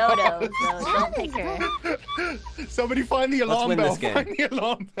Dodo, so don't pick her. Somebody find the alarm win bell. this game. Find the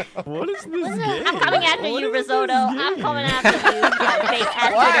alarm bell. What is this game? I'm coming after you, Risotto. I'm coming after you. Fake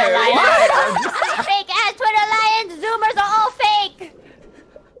ass Why? Twitter lions. Fake ass Twitter lions. Zoomers are all fake.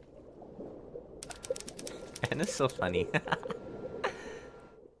 Anna's so funny. Are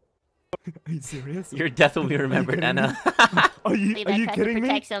you serious? Your death will be remembered, Anna. Are you kidding me?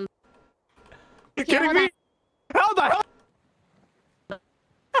 Protect some. You're kidding me? How the hell?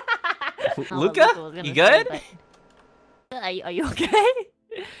 Luca, you good? Are you okay?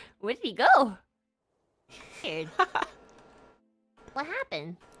 Where did he go? Weird. What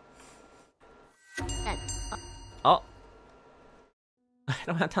happened? Oh. I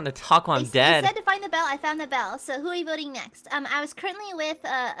don't have time to talk while I'm You dead. said to find the bell. I found the bell. So who are you voting next? I was currently with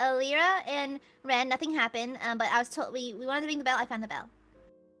Alira and Ren. Nothing happened. But I was told we wanted to ring the bell. I found the bell.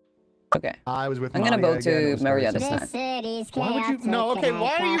 Okay. I was with I'm gonna Maria vote again. It to was Maria very this simple. time. Why would you? No, okay.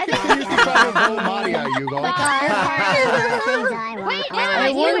 Why are you confused about vote Maria, Hugo?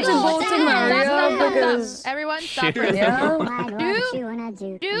 I want to vote to Maria because Everyone stop. Sure.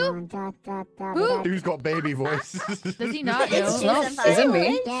 Do? Who's got baby voice? Does he not it's know? not. Is it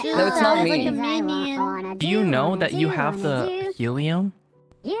me? No, it's not me. Do you know that you have the helium?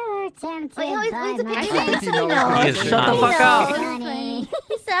 Wait, he's a He picture. knows. He is Shut the not. fuck up.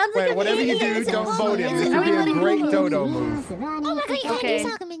 He sounds like Wait, whatever you do, don't vote him. This would be a great dodo move. Okay.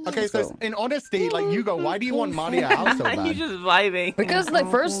 Okay, so in honesty, like Hugo, why do you want Maria out so He's bad? just vibing. Because like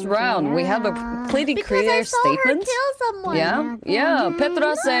first round we have a pretty clear statement. someone. Yeah.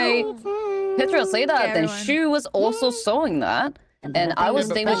 Petra say that, and Shu was also showing that. And I was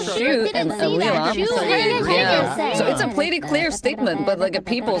staying with Shu and Alila. Yeah. So it's a pretty clear statement, but like if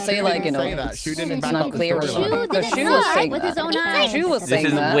people say like, you know, it's not clear. But Shu was saying that. Shu was This saying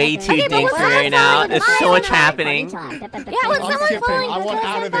is that. way too dangerous right now. There's so much happening. Yeah, I'm skipping. I want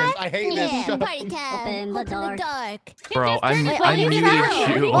out of this. I hate this. Shut up. Open the dark. Bro, I'm muted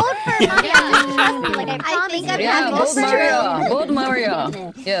you. I think I'm Yeah, both Maria. Both Maria.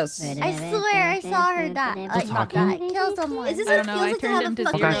 Yes. I swear I saw her die. Not die. Kill someone. Is this I what don't it know. feels I like to turned have him a to Oh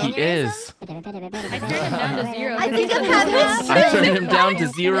fucking god, he aneurysm? is. I turned him down to 0. I think I'm having a I turned him down to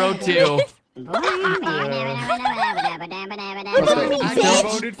 0 too. I still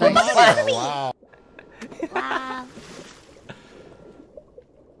voted for Maria. Wow.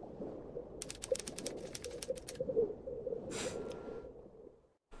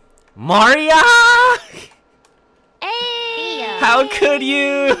 Maria! Hey! How could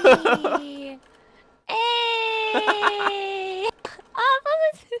you? Hey!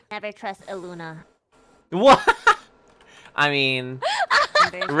 Never trust ILUNA. What? I mean,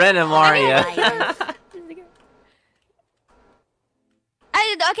 Ren and Maria.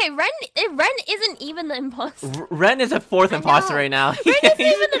 Okay, Ren isn't even the imposter. Ren is a fourth imposter right now.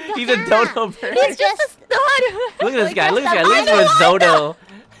 He's a dodo bird. He's just a stud. Look at this guy. Look at this guy. Look at Risotto.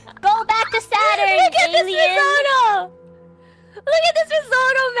 Go back to Saturn, Look at this alien. risotto. Look at this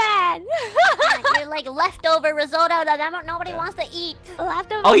risotto, man. You're like leftover risotto that nobody wants to eat.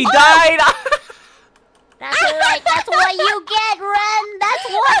 Leftover. Oh, he died. That's right. That's what you get, Ren. That's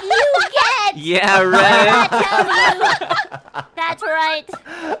what you get. Yeah, Ren. That's right.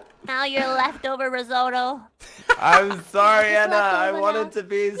 Now you're leftover risotto. I'm sorry, Anna. I wanted to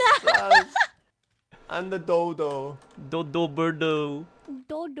be sus. I'm the dodo. Dodo birdo.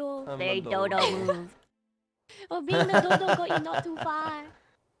 Dodo. I'm Very a dodo. dodo move. Oh, being the dodo got you not too far.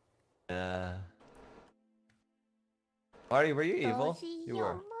 Yeah. Marty, were you evil? You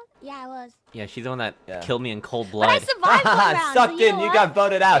were. Yeah, I was. Yeah, she's the one that Yeah. killed me in cold But I blood. survived one round. Sucked so in. You got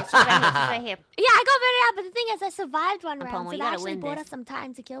voted out. She's right here. Yeah, I got voted out, but the thing is, I survived one round, Pomo, so you that gotta actually win bought this. us some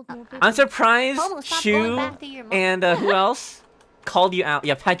time to kill more people. I'm surprised Pomo, stop Shu going back to your mom. and who else called you out?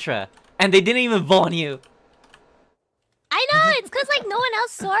 Yeah, Petra. And they didn't even vote on you. I know, it's because like no one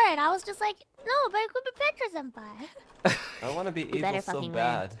else saw it. I was just like, no, but it could be Petra-senpai. I want to be evil better so fucking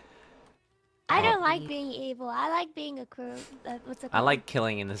bad. I don't like being evil. I like being a crew. What's it I called? like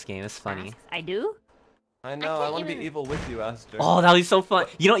killing in this game. It's funny. I do? I know. I want to be evil with you, Aster. Oh, that was so fun.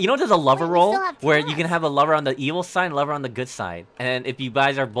 You know there's a lover Wait, we roll still have where two you can have a lover on the evil side and lover on the good side. And if you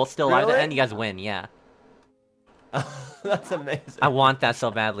guys are both still alive at the Really? end, you guys win. Yeah. That's amazing. I want that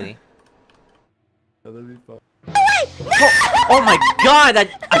so badly. That'd be fun. Oh my god,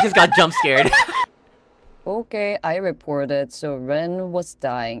 I just got jump scared. Okay, I reported, so Ren was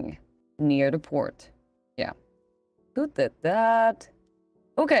dying near the port. Yeah. Who did that?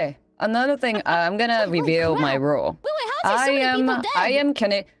 Okay, another thing, I'm gonna reveal my role. Wait, how's there so many people dead? I am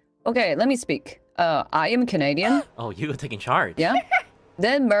Okay, let me speak. I am Canadian. Oh, you were taking charge. Yeah.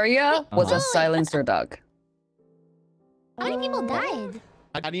 Then Maria was a silencer dog. How many people died?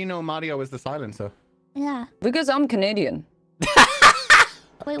 How do you know Mario was the silencer? Yeah. Because I'm Canadian.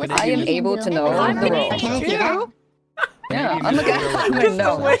 Wait, what's I am able to know the role. Canadian. Yeah, I'm a guy.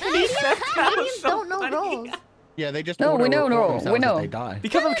 No. Canadians don't know roles. Yeah, they just No, we know, auto-report no, themselves we if know. They die.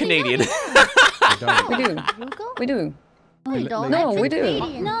 Because I'm Canadian. They don't. We do. We do. Oh, we don't? No, we do.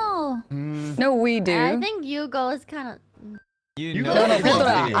 No. No, we do. I think Hugo is kind of. You No, no, Petra,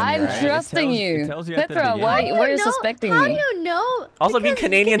 Canadian, I'm right? trusting It you. tells you at the Petra, why beginning. are you suspecting How do me? you know? Also, being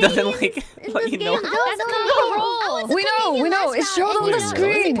Canadian doesn't like let you know. Don't know roles. We know. It showed on the Wait,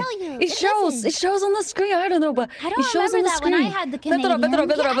 screen. listen. It shows on the screen. I don't know, but I it don't shows on remember the that when I screen. had the Petra, Canadian.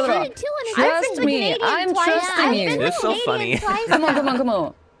 Petra. Yeah, I had it too, and I've Trust been me. Canadian I'm twice. trusting I've you. been It's so funny. Canadian twice Come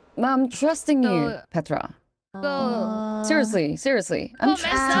on. now. I'm trusting you, Go. Petra. Go. Seriously. I'm Go mess up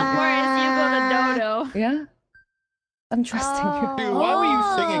trusting where is Hugo the dodo? you. Yeah? I'm trusting you. Dude, why were you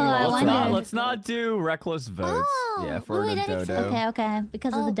singing I last wonder. time? Let's not do reckless votes. Yeah, for wait, the that makes dodo. sense. Okay,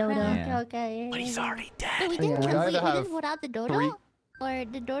 because of the dodo. Yeah. Okay. But he's already Wait, dead. we didn't, Yeah. We either we have didn't vote out the dodo? three- Or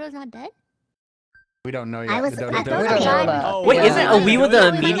the dodo's not dead? We don't know yet. I was- The I dodo- thought We don't know Okay. that. Oh, Wait, Yeah. isn't a we with Yeah,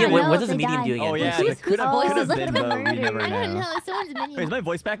 a we medium? don't What know does if a they medium died. do again? Oh yeah, Who's- it could have voices been, but we never I don't know. know. Someone's minion. Wait, is my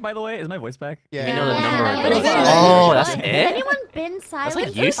voice back by the way? Is my voice back? Yeah. You know the Yeah. number. Yeah. Oh, that's Has it? anyone been silent?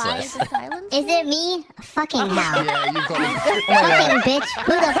 like useless. by the silence? Is it me? Fucking no. Yeah, you got it. Fucking bitch.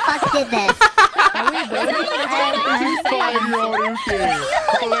 Who the fuck did this?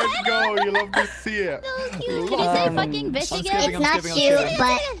 Let's go. You love to see it. Can you say fucking bitch again? It's not you,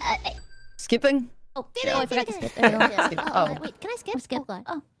 but Skipping? Oh, I forgot to skip. There we go. Oh. Wait, can I skip? Skip.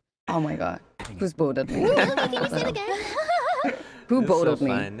 Oh. Oh my god. Who's voted me? Can you say it again? Who It's so voted me?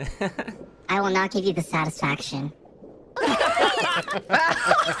 fun. I will not give you the satisfaction.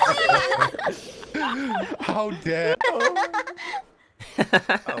 How dare. Hey,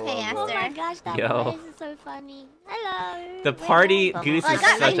 Oh my Aster. gosh, that Yo. voice is so funny. Hello. The party goose I is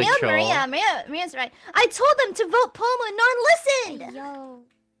got. I such a nailed troll. Maria's right. I told them to vote Pomo, and no one listened. Yo.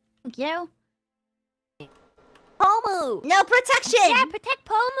 Thank you. Pomo. No protection. Yeah, protect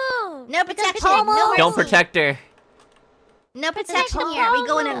Pomo. No protection. Pomo. No Don't protect her. No protection Protect here. We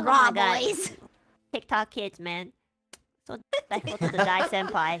going Pomo. in raw, Come on, guys. TikTok kids, man. So thankful to the Dai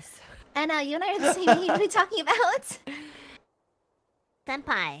senpais. And you and I are the same age. What are we talking about?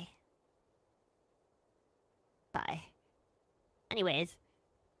 Senpai. Bye. Anyways.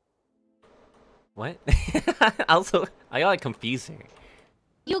 What? Also, I got confused here.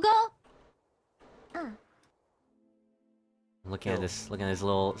 You go. Looking at this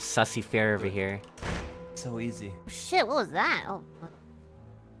little sussy fair over here. So easy. Shit, what was that? Oh.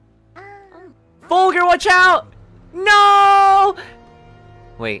 Fulgur, watch out! No!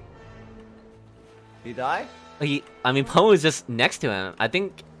 Wait. He die? I mean, Poe was just next to him. I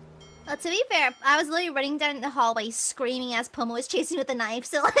think. Well, to be fair, I was literally running down the hallway screaming as Pomo was chasing with a knife,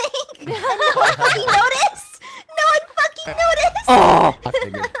 so like, no one fucking noticed! No one fucking noticed! Oh!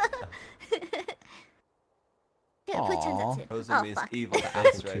 Yeah, put turns up too. Rosemi's evil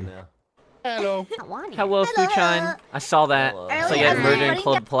face right now. Hello. Hello, Fuchan. I saw that. So Earlier, you had I was murder and running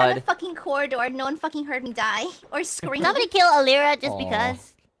cold down the blood. fucking corridor, no one fucking heard me die or scream. Somebody kill Alira just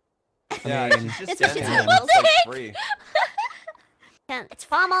because. Yeah, she's just It's standing just- there. what It's the like heck? free. It's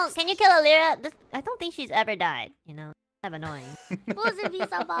Pomo. Can you kill Alira? I don't think she's ever died. You know, kind of annoying. Wasn't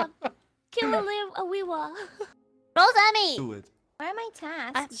Visa Bob? Kill a Wiwa. Rosemi! Do it. Why am I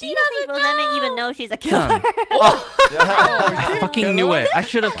tasked? Do you think Rosemi even know she's a killer? I fucking knew it. I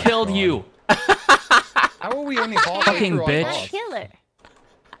should have killed you. How are we only halfway Fucking through our bitch. task? Killer.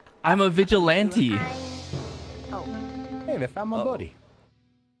 I'm a vigilante. Hey, they found my body.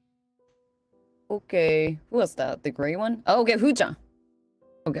 Okay, who was that? The gray one? Oh, okay, Hu-chan.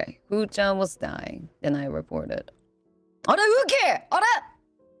 Okay, Hu-chan was dying. Then I reported. Oh, no, Uki! Oh, that!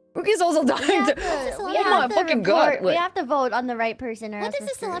 Uki's also dying too. We Oh my have to fucking report- god! We have to vote on the right person. Or What else does we're a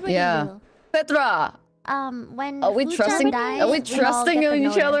screwed. celebrity Yeah. do? Petra! When Are we Fuchan trusting? dies, Are we we all trusting get the each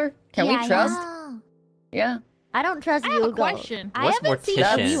notice. other? Can we Yeah, trust? yeah. Yeah. I don't trust I you. have a question. I What's haven't seen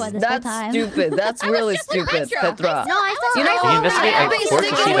mortician? Miwa this whole That's time. stupid. That's really stupid, Petra. No, I saw. You know You what? investigate I've been a court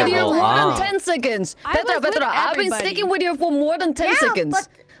sticking with you proceeding. for more Ah. than 10 seconds. I Petra, was with Petra, I've been everybody. sticking with you for more than 10 seconds.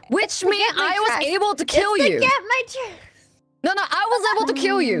 Which means get my I was trust. able to kill you. Get my trust. No, I was able to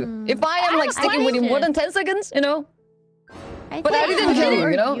kill you. If I am like sticking with you more than 10 seconds, you know? But I didn't kill you,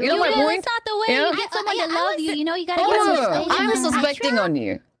 you know? You know my point? That's not the way Yeah? you get someone to love you. You know, you gotta Hold get on, some I'm suspecting on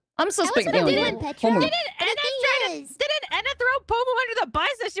you. I'm suspecting on you. Hold on. Didn't Anna throw Pomo under the bus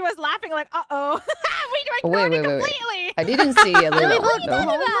and she was laughing like, uh-oh. We Oh, ignored it wait. completely. I didn't see Alila. What are you though.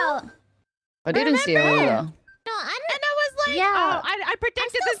 talking about? I didn't see Alila. No, I And I was like, Yeah. oh, I protected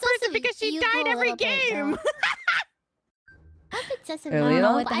still this person sus of because she you died a every little bit, game. though. I'm obsessive. Really? I don't know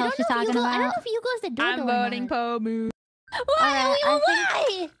No? what the hell she's talking I don't about. know if Yugo's the door. I'm voting Pomu. Why?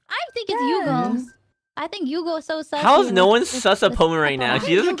 Why? I think it's Yugo. I think Yugo's so sus. How is no one sus of Pomu right now?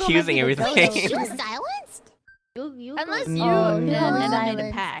 She's just Hugo might accusing be the everything. She was silenced? Unless goes- you Oh, and no, Anna made a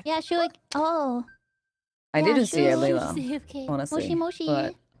silence. pact. Yeah, she like. Oh. I Yeah, didn't she see was- Alila, Okay. honestly. Moshi.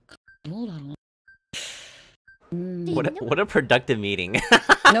 But... Hold on. What a productive meeting.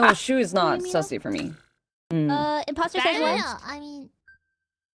 No, Shu is not sussy for me. Imposter says what? Yeah, I mean,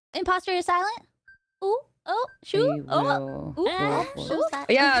 Imposter is silent. Ooh. Oh. Shoo. Oh. Ooh. Shoo.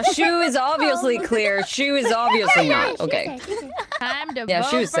 Yeah, Shu is obviously clear. Shu is obviously not. Okay. Time to Yeah, vote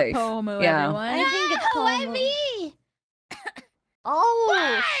she was for safe. Pomu, Yeah. everyone. I think it's Why Pomu. me?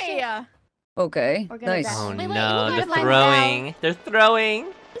 Oh shit. Why? Okay. We're gonna Nice. die. Oh Wait, wait, no, we they're gotta find throwing. They're throwing.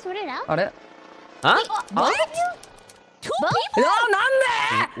 Sort it out. Got it. Huh? What? No,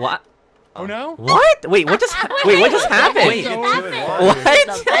 What? Oh no? What? Wait, what just what just happened? Wait. What? Why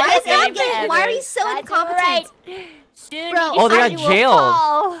is that? Why are you so incompetent? Bro, Oh, they got jailed.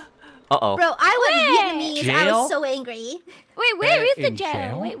 Oh. Uh-oh. Bro, I was Vietnamese. I Jail? was so angry. Wait, where is the In jail?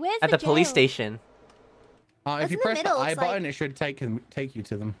 jail? Wait, where's At the police jail? station. That's If you in the press the middle, I it's like- button, it should take you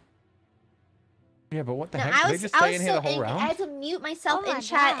to them. Yeah, but what the No, heck? I Did they was, just I stay was in here so the whole angry. I round? had to mute myself Oh in my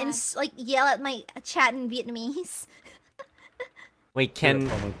chat and God. like yell at my chat in Vietnamese. Wait, can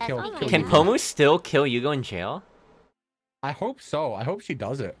Kill can Yugo. Pomu still kill Yugo in jail? I hope so. I hope she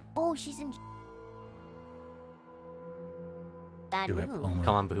does it. Oh, she's in. Bad Do it, move. Pomu.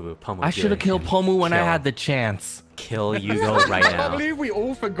 Come on, Boo Boo. Pomu. I do should have it. killed Pomu when I Kill. had the chance. Kill Yugo right I can't now. believe we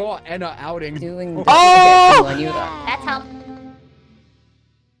all forgot Anna outing. Doing Oh! I knew that. That's how.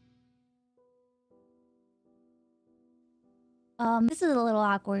 This is a little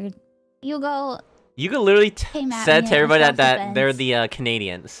awkward. Yugo. Yugo literally Came at said me to in everybody that self-defense. they're the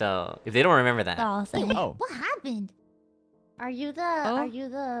Canadians, so if they don't remember that. Oh, so Oh. What happened? Are you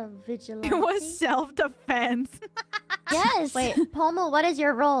the vigilante? It was self-defense. yes. Wait, Pomu, what is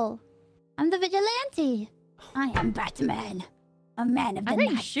your role? I'm the vigilante. I am Batman. A man of the I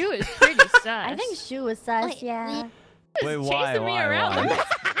think night. Shu is pretty sus. I think Shu was sus. Wait, yeah. Wait, Chasing why? me Why? around. Why?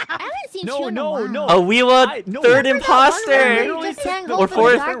 I haven't seen No, Shu in a no, while. no. Oh, we were No, third I imposter. literally can't Or go for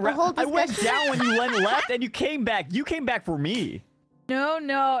fourth. the dark the whole I went discussion. down when you went left, and you came back. You came back for me.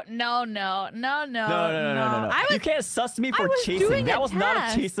 No. You can't suss me for was chasing. doing That a was not a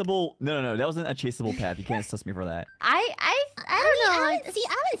task. chaseable. No, that wasn't a chaseable path. You can't suss me for that. I don't know. I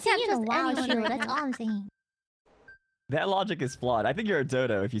haven't seen you in a while, anyone Shiro. right That's now. all I'm saying. That logic is flawed. I think you're a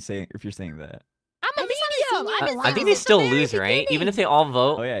dodo if you're saying that. I'm a medium. I think they still lose, right? Even if they all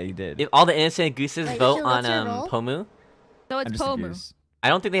vote. Oh yeah, you did. If all the innocent gooses Wait, vote Visual, on what's your role? Pomu, So I'm it's just a Pomu. goose. I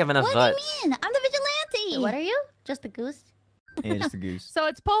don't think they have enough What votes. do you mean? I'm the vigilante. What are you? Just a goose? Yeah, just a goose. So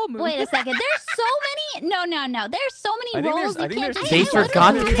it's Pomu. Wait a second. There's so many. No. There's so many roles. I think there's They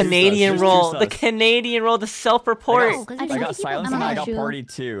forgot the Canadian There's role. two The sus. Canadian role. The self-report. because I there's so got many silence people. and I got Shoot. party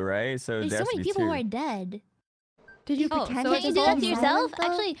too, right? So There's there so has to many be people two. who are dead. Did you Oh, pretend so to it's Can't you just do that be to yourself? silent, though?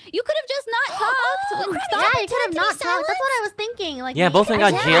 Actually, you could have just not talked. Yeah, you could have not talked. That's what I was thinking. Like, Yeah, both of them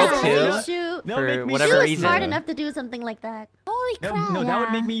got jailed yeah. too. Shoot. No, for make me whatever sus. She was smart reason. enough to do something like that. Holy crap! No, that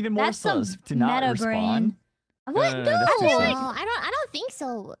would make me even more That's some sus to not meta respond. brain. What? No, No, that's too sus. I don't think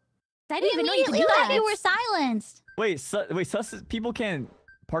so. I We didn't even know you could do immediately that. You left. were silenced. Wait, sus people can't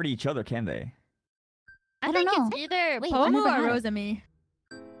party each other, can they? I don't think know. it's either Wait, I Pomu never or had it. Rosemi.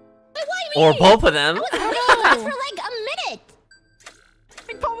 Wait, what do you Or mean? both of them. I was silenced for like a minute.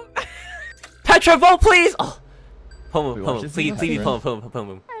 Petra, vote please. Oh, Pomu, Wait, watch Pomu, this please, again. please,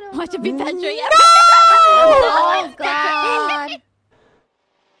 Pomu. Watch it be Petra. Yeah. Oh, God.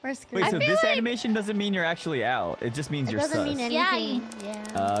 We're screwed. Wait, so this animation doesn't mean you're actually out. It just means It you're doesn't sus. mean anything.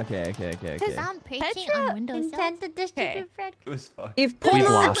 Yeah. Okay. Because I'm preaching on Windows. Intend to distribute Fred. It was fun. If We've Pomu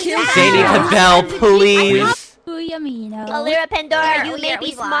lost. kills Sadie Cabell, please. Booyamino. Alira Pandora, you may be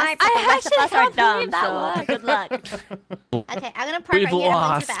we've smart, lost. but the rest of us are dumb, that so one. good luck. Okay, I'm gonna park right here and go to the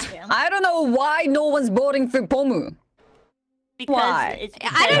lost. bathroom. I don't know why no one's voting for Pomu. Because Why? it's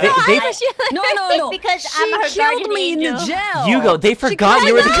I don't They- know. they- I was No. It's because I'm her She killed guardian me in the angel. jail. Hugo, they forgot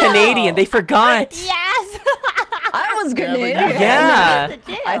you were the Canadian. They forgot. Yes. I was Yeah, but Canadian. you- Yeah.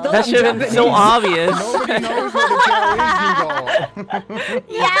 I thought That I'm should have been so Japanese. obvious. Nobody knows what the jail is, Hugo.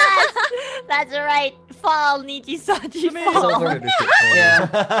 Yes. That's right. Fall, NIJISANJI, fall. Yeah.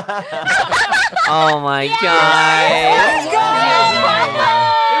 Oh my god.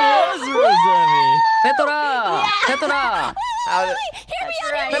 It was Rosemi. Petra! Petra! How did-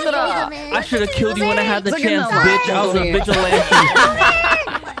 Petra! I should have killed you when I had the Look at chance, that. bitch. I was a vigilante.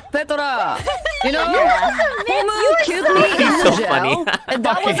 Petra! You know, Pomu killed me in So the jail. funny. And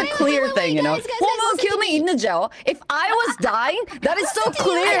that was a clear wait, thing, you know. guys, Pomu killed me in the jail. If I was dying, that is so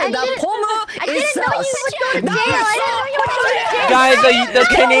clear that Pomu is sus. Jail. I didn't know you were going to jail. Guys, the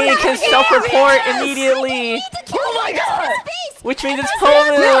Canadian can self-report immediately. Oh my god! Which means it's No,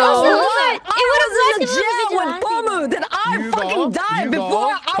 Pomu. what? I was in the jail with Pomu. Then I Hugo, fucking died Hugo,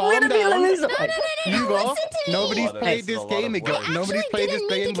 before I'm calm gonna be down. released. Hugo, nobody's Lot of- played that's this a lot game of again. work. Nobody's played this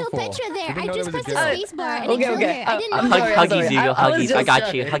game before. Petra there. You didn't I know just there was pressed a the jail. space bar and I Okay, killed okay. her. I didn't I'm know. sorry, I'm Huggies, sorry. Hugo, I was Huggies. I just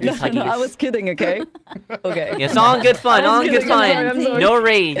got you. joking. Huggies, No, I Huggies. was kidding, okay? Okay. Yeah, it's all in good fun. All in good fun. No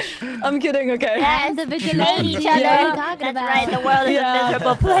rage. I'm kidding, okay? Yes, The hate vigilante. each What are you other. talking That's right. about? The world is Yeah. a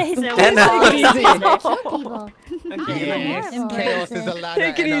miserable place. And And we Take it easy. People. Yes, chaos is a ladder.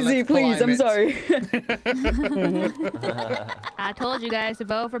 Take it and easy, let's please. climb I'm it. sorry. I told you guys to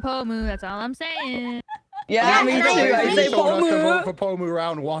vote for Pomu. That's all I'm saying. Yeah, me and too. I I agree. say Told us to vote Pomu. for Pomu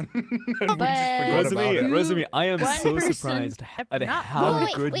round one. We just forgot about it. Rosemi, I am One so person surprised at not how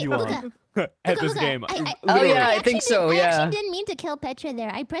Wait, good wait, you Luca. are at this Luca, game. I- Oh Literally. yeah, I actually think so. I Yeah. actually didn't mean to kill Petra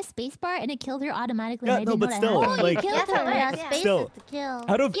there. I pressed spacebar and it killed her automatically. Yeah, and I no, didn't but know still, that happened. like- You killed Yeah, her. yeah, space Still, is the kill.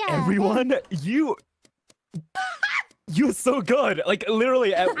 out of Yeah, everyone, you're so good. Like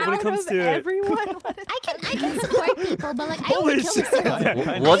literally, when it comes to everyone. I can support people, but like I holy only kill shit, the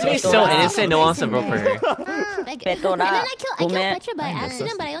single. Wasn't he so innocent? No one wants to vote for her. Like, and then I killed Petra by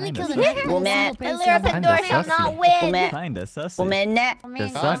accident, but I only killed another single And person. Lyra Pandora shall not win. Kinda sus. Gomenne.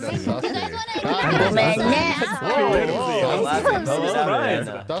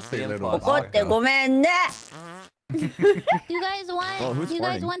 Dusty little. 怒ってごめんね。 Do you guys Oh, want? who's Do you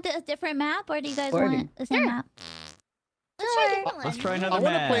guys farting? want a different map, or do you guys Farting. want the same map? Let's try I another want to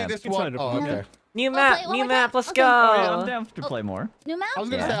map. play this Let's try one. a Oh, different okay. New play map, one new more map. time? Let's Okay. Alright, I'm go. down to play more. New map? I was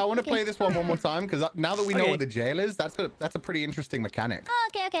gonna Yeah. say I want to Okay. play this one more time because now that we know Okay. what the jail is, that's a pretty interesting mechanic. Oh,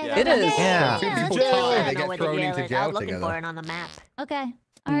 okay, okay. Yeah. It okay, is. Yeah. Two let's people do tie, it. they I know get what the thrown deal into is. I jail was looking together. for it on the map. Okay.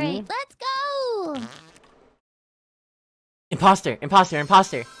 All right, let's go. Imposter, imposter,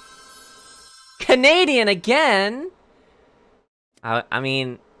 imposter. Canadian again? I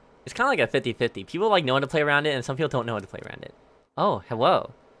mean, it's kind of like a 50-50. People like know how to play around it, and some people don't know how to play around it. Oh,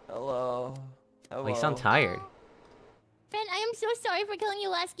 hello. Hello. Oh, you sound tired. Friend, I am so sorry for killing you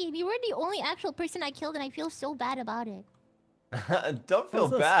last game. You were the only actual person I killed, and I feel so bad about it. Don't feel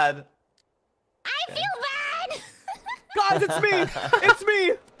What's this? bad. I feel bad. Guys, it's me! It's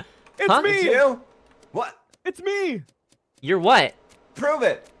me! It's Huh? me! It's you? What? It's me! You're what? Prove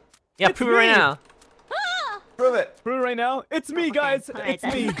it. Yeah, It's prove it right me. now. Prove it. Prove it right now. It's me, guys. Alright,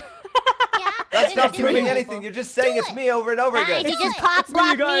 It's me. That's not proving anything. You're just saying it's me over and over Guys, again. you just pop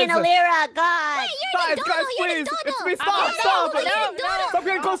blocked me and Alira. God. Guys, please. It's me. Stop. Stop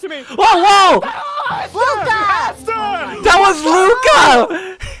getting close to me. Whoa, whoa! Luca! That was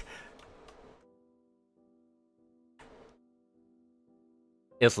Luca!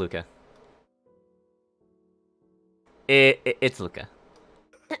 It's Luca. It's Luca.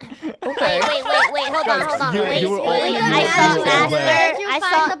 Okay. Wait, hold on. Wait, you were wait. all- I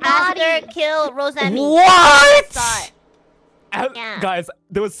saw Aster kill Rosemi. What? Yeah. Guys,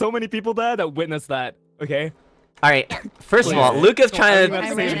 there was so many people there that witnessed that. Okay. All right. First of all, Luca's trying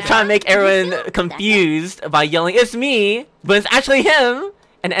to make everyone confused by yelling, "It's me!" But it's actually him,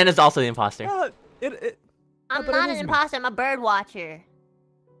 and Anna's also the imposter. I'm not an imposter. I'm a bird watcher.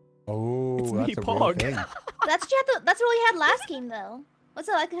 Oh, It's that's me, a real Pog. thing. That's what you have to, that's what we had last game though. What's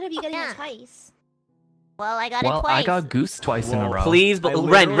the likelihood of you getting it twice? Well, I got Well, it twice. I got Goose twice in a row. Please, but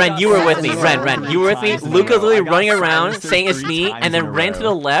Ren, you were with me. Ren, you were with me. Luca's literally running around saying it's me, and then ran to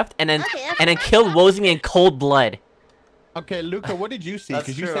the left, and then killed Wozemy in cold blood. Okay, Luca, what did you see? That's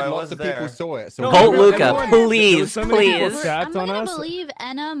Because you true, said I lots was of people there. saw it. So Vote Luca, There please, was so many people please. stacked I'm on gonna us. believe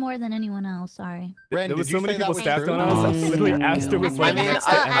Enna more than anyone else. Sorry. Ren, There was did so you many say that people was stacked true? on us. that Literally, Aster was like. I mean,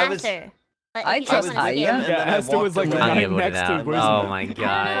 I was. Aster. But I if you trust guys wanna Aia. see him- Yeah, Aster was like walked I'm right gonna vote it next to out. Rosemary. Oh my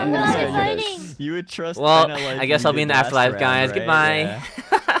god. You would trust. Well, Anna like I guess you I'll be in did the last afterlife, round, guys. right? Goodbye.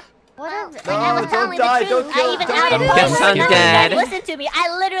 Yeah. Whatever. No, I was don't telling die, the truth. don't kill- I even don't outed kill. Pomu. Guess None I'm of you guys dead. listened to me.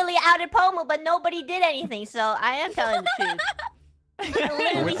 I literally outed Pomu, but nobody did anything. So I am telling the truth. I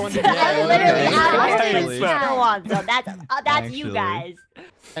literally, Which one did I you say? literally Okay. outed Actually. Pomu. Go on, so that's you Actually. guys.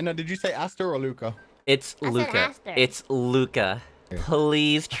 And did you say Aster or Luca? It's I said Luca. Aster. It's Luca.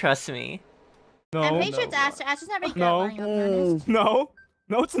 Please trust me. No. I'm pretty sure it's Aster. Aster's not very good No. at lying, I'll be honest. No.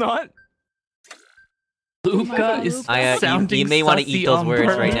 No, it's not. Luca is sounding you may want to sussy eat those on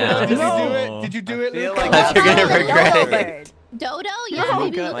words right purpose. now. Did you do it? feel Luca? like Because you're gonna Dodo regret it. bird. Dodo? Yeah,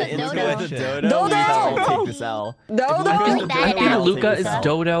 maybe Luca, look my at Dodo. intuition. Dodo! Take this L. Dodo! I think Dodo. Luca is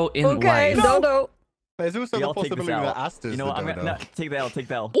Dodo in Okay, life. Dodo. There's also Yeah, the I'll take this possibility that L. Aster's You know the what? I'm dodo. gonna take the L. Take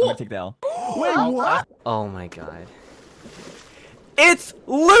the L. I'm gonna take the L. Wait, what? Oh my god. It's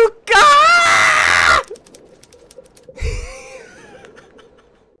Luca!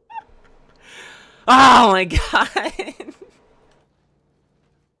 Oh my god.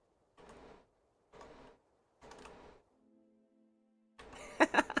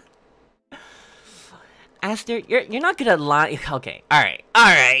 Aster, you're not gonna lie. Okay, alright,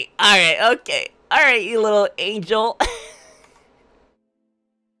 okay. Alright, you little angel.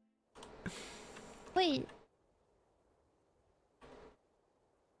 Wait.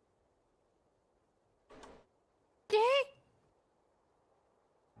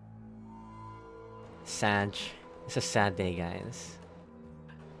 Sad. It's a sad day, guys.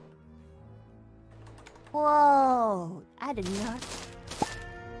 Whoa! I did not.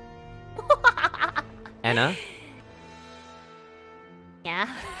 Anna, Yeah.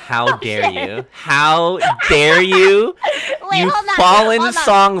 how dare you? How dare you? Wait, You hold on. fallen hold on.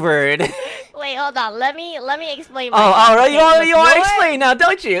 songbird. Wait, hold on. Let me explain. You want to explain now,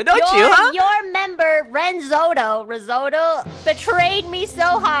 don't you? Don't you, huh? Your member Ren Zotto, Risotto, betrayed me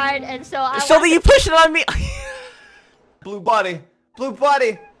so hard, and so I. So that you push it on me. Blue body,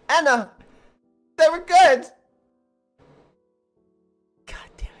 Anna. They were good. God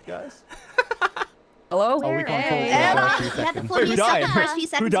damn it, guys. Hello? Oh, we can't Hey. hold You it have to for pull a me few stuff seconds. the first few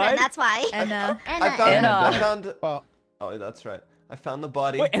seconds, died? man, that's why. Anna. I found. Oh, that's right. I found the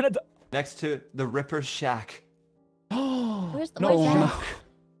body Wait, Anna. next to the Ripper's shack. Where's the No, where's no.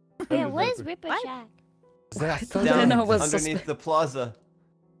 that? Wait, what is Ripper Shack? Down No, it was underneath the plaza.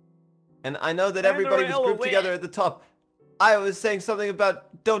 And I know that Anna, everybody was Ella, grouped wait. together at the top. I was saying something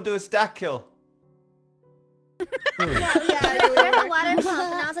about don't do a stack kill. Yeah, the water pump,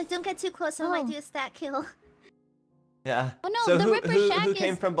 and I was like, don't get too close, I might do a stat kill. Yeah. Oh no, so the who, Ripper who, Shack who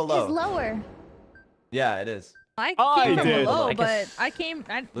came is, from below? is lower. Yeah, it is. I I came from did. below, I but guess- I came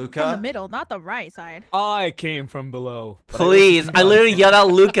from Luca? the middle, not the right side. I came from below. Please, I literally yelled out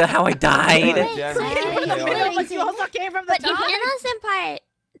Luca how I died. But you also came from the But if top. innocent part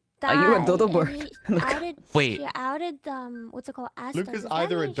Are you a died dodo and bird? he outed, Wait. She outed what's it called? Aster. Luke is Does that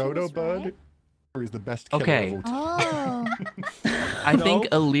either a mean she dodo was bird right? or he's the best killer Okay. of all time. Oh. I think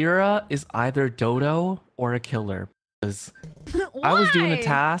Alira is either Dodo or a killer. Because I was doing a Why?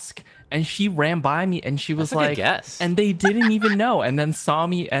 task and she ran by me and she was That's a good like, guess. and they didn't even know and then saw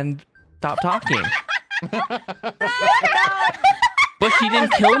me and stopped talking. But she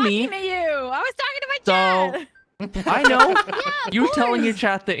didn't kill me. To you. I was talking to my chat. I know. You telling your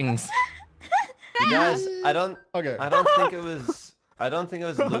chat things. You guys, I don't think it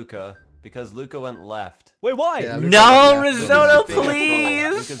was Luca because Luca went left. Wait, why? Yeah, No, Luca- Risotto, Luca's being a troll.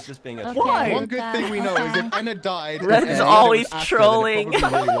 please. Luca's just being a troll. Why? One good thing we know is if Anna died, Ren's and always it was Aster, trolling. then it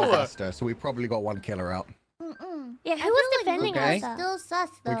probably really was Aster, so we probably got one killer out. Yeah, I who feel was like defending Luca's Okay. us? still sus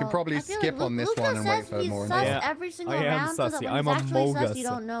though. We could probably I feel skip like on this Luca one and wait says for he's more sus info. every single I am round, so that sussy. when I'm he's a actually sus, mogus. you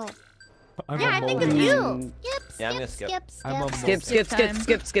don't know. I'm Yeah, a I think of mogus. you. Yeah, I'm gonna skip. I'm a Skip, mogus. skip, skip,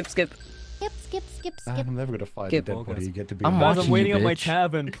 skip, skip, skip. Skip. I'm never gonna find Skip. the dead body. You get to be. I'm Guys, watching I'm waiting you, at my bitch.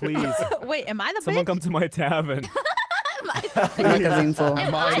 tavern, please. Wait, am I the Someone bitch? come to my tavern. Magazine full.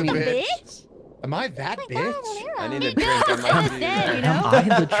 Am I I'm the a bitch? bitch? Am I that bitch? I need a drink. I might be. Dead, you know?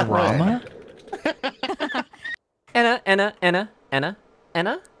 Am I the drama? Anna?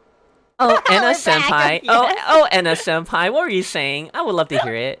 Oh, Anna We're senpai. back, Oh, Anna senpai. What were you saying? I would love to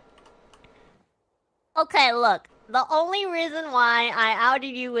hear it. Okay, look. The only reason why I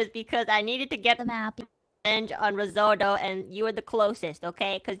outed you was because I needed to get The map. revenge on Risotto, and you were the closest,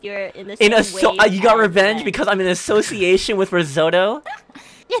 okay? Because you're in the same You got wave as revenge Ren. because I'm in association with Risotto?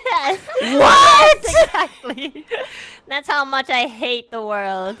 Yes. What? Yes, exactly. That's how much I hate the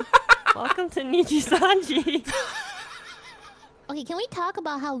world. Welcome to NIJISANJI. Okay, can we talk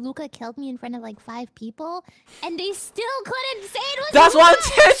about how Luca killed me in front of like 5 people, and they still couldn't say it was That's what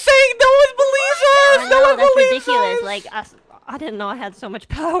Luca? I'm saying. No one believes us. I No know, one that's believes ridiculous. us. Like, I didn't know I had so much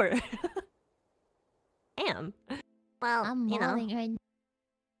power. Damn. Well, I'm you know, mauling right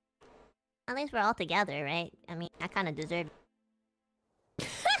at least we're all together, right? I mean, I kind of deserve it.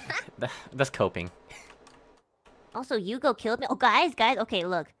 That's coping. Also, Yugo killed me. Oh, guys, okay,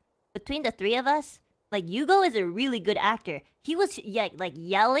 look. Between the 3 of us, like, Yugo is a really good actor. He was, like,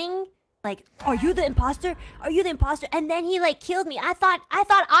 yelling, like, "Are you the imposter? Are you the imposter?" And then he, like, killed me. I thought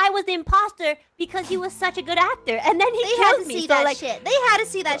I was the imposter because he was such a good actor. And then he They had killed to me. see So, that like, shit. They had to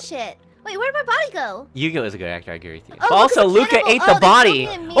see that shit. Wait, where'd my body go? Yugo is a good actor. I agree with you. Oh, But also, Luca's Luca cannibal. ate Oh, the they body.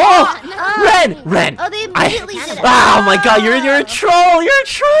 told me Oh, Ren. Oh, they immediately did it. Oh my God, you're a troll. You're a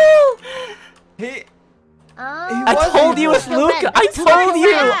troll. He I told you it's Luca. I told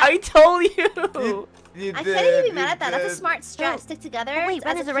you. I told you. I couldn't even be mad at that. That's a smart strat. Stick together. Oh, wait,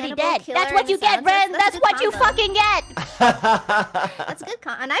 Ren as is a already cannibal dead. killer That's what and you get, assassin. Ren. That's a good what you combo. fucking get. That's a good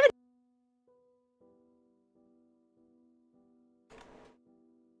con. And I would.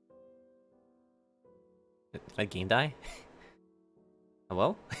 Did my game die?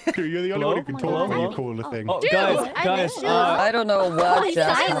 Hello? You're the only one who can talk when you call the thing. Oh, Dude, guys, I don't know what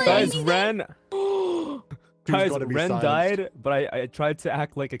just happened. guys, Ren. Guys, gotta be Ren silenced. died, but I tried to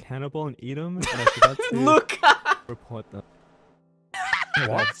act like a cannibal and eat him, and I forgot to Luca. report them.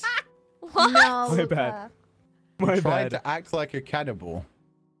 What? No. My bad. My Tried bad. to act like a cannibal.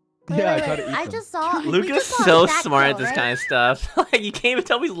 Yeah, I tried to eat I them. just saw. Luca's so smart at this kind of stuff. Like, you can't even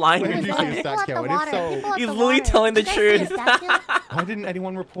tell me he's lying. When did you see a People stack at kill? the And if water. so, People at He's the literally water. telling the Did you guys see a truth. stack kill? why didn't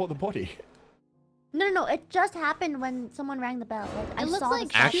anyone report the body? No. It just happened when someone rang the bell. Like, I It looks saw like the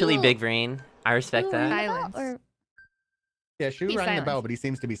stack Actually, kill. big brain. I respect Who that. rang the bell, Silence. or- Yeah, Shu He's rang the bell, silenced. but he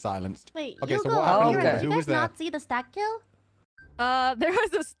seems to be silenced. Wait, Okay, so Yugo, what happened? Okay. Did you Who guys was there? not see the stack kill? There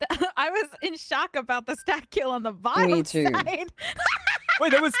was I was in shock about the stack kill on the bottom Me too. side. Wait,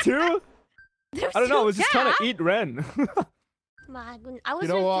 there was 2? I don't know. I was just trying to eat Ren. My goodness, I was You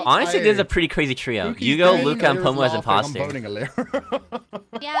know what? Honestly, I- this is a pretty crazy trio. Yuki's Yugo, dead, Luca, and Lyra's Pomo as laughing, imposter. I'm voting Alira.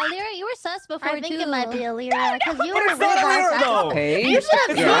 Yeah, Lyra, you were sus before I think too. it might be Alira because you were It's not Lyra, though. Hey, You should have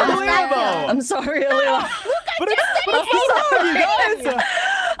It's seen not the Lyra, stack though. kill. I'm sorry, Alila. But it's not, you guys.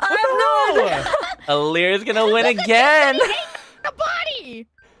 Alira's gonna win again. The body.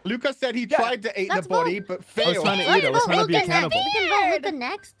 Luca said he tried to eat the let's body, vote. but I was failed. trying to eat it. I was trying to be a cannibal. We can vote Luca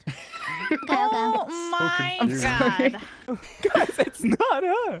next. Oh my confused. God. Guys, it's not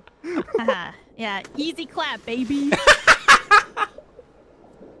her. Yeah, easy clap, baby.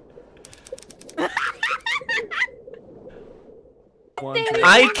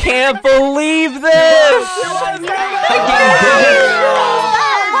 I can't believe this.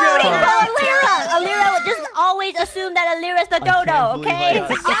 Alira would just always assume that Alira's the dodo, okay?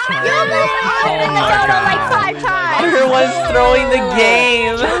 believe I You've been the dodo like 5 times. Everyone's throwing the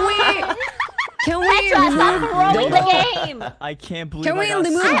game. Can we Petra, stop throwing the game. I can't believe Can I we got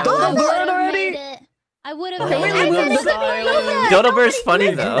remove silenced. Dodo Bird I already? would have Can we made it. remove the Dodo Bird's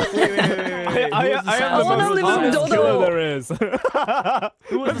funny though. I am the wanna most remove honest Dodo. killer there is. Who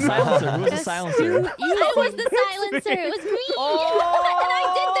was the silencer? Who was the silencer? I was the silencer. It was me. Oh, and I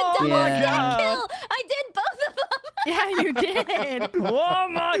did the double yeah. stack kill. I did both of them. Yeah, you did. Oh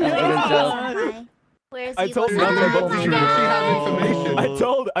my Good god. job. Where's I told nothing but the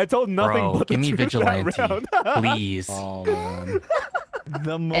truth. I told nothing Bro, but the give me truth that vigilante, round. please. Oh man.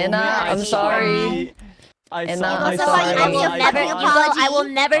 The moment Anna, I I'm saw sorry. me, I Anna, saw I'm I saw sorry. it, I will I never, saw it. I will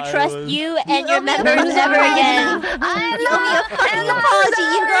never I trust was- you and your members ever again. You owe me a fucking apology,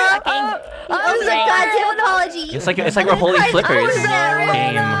 Hugo. You owe me a goddamn apology. It's like we're holding flippers. Game.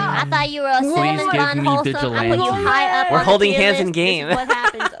 I thought you were a Please cinnamon give bun me wholesome. I put you vigilante. high up. We're on the holding tier hands in list. game. This is what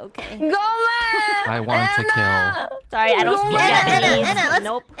happens. Okay. I want to kill. Sorry, I don't speak Japanese.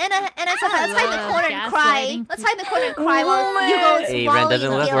 Nope. Anna, let's hide in the corner and cry. Let's hide in the corner and cry while Hugo's Hey, Ren, doesn't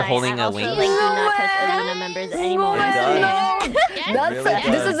it look like we're I holding a also wing? like do not trust ILUNA members anymore.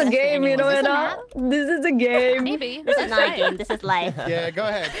 This is a game, you know, Anna. This is a game. Maybe. This is not a game. This is life. Yeah, go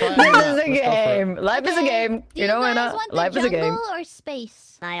ahead. This is a game. Life is a game. Do You know, guys Anna. want the Life is a game. jungle or space?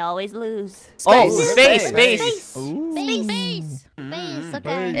 I always lose. Oh, space. Space.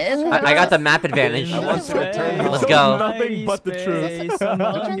 Okay. I got the map advantage. Let's go. Nothing but the truth.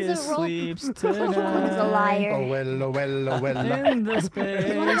 Sleeps Which one is a liar? Oh well, oh well, oh well. in the space.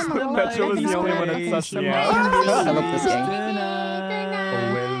 Petra was the only one that sussed me out. I love this game.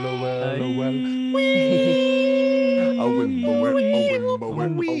 Oh well, oh well, oh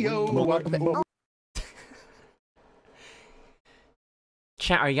well.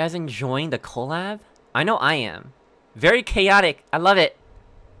 Chat, are you guys enjoying the collab? I know I am. Very chaotic. I love it.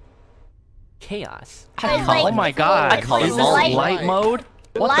 Chaos. Oh my god. I call it Is this light. light mode?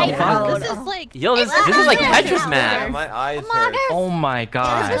 What the fuck? This is like. Yo, this is like Petra's Yeah, map. my eyes hurt. Oh my Yeah,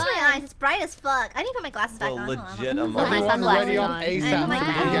 god. this is my eyes. It's bright as fuck. I need to put my glasses back on. Legit Hold among on. My sunglasses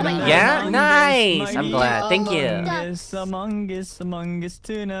on. Yeah? Nice. I'm glad. Thank you. Among us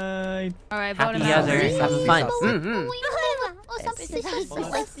tonight. All right, Happy vote him out. others. Having fun.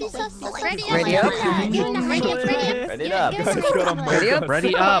 Ready up?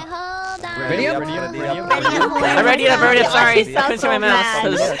 Ready up. Ready up? Ready up. Ready up? I ready it up, already. Sorry. I couldn't see my mouse.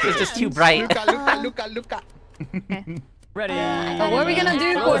 It's just too bright. Luca. Ready. What are we gonna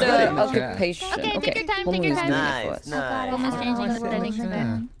do for the occupation? Okay, take your time, take your time. Nice, nice. Almost changing the settings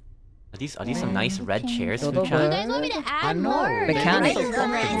again. Are these some nice red chairs, Dodo You guys Fuchan? want me to add more? Mechanic.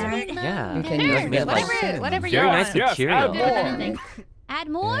 Yeah. You can They use made like Whatever you very want. nice material. Add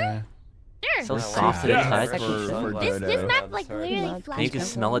more? Sure. So soft to the touch. This map like literally And flashed. you can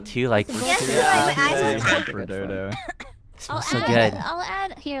smell it too, like For Dodo. smells so good. I'll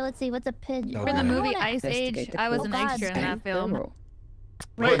add here. Let's see. What's a pigeon? For the movie Ice Age, Investigate the I was cool an God. extra in that film.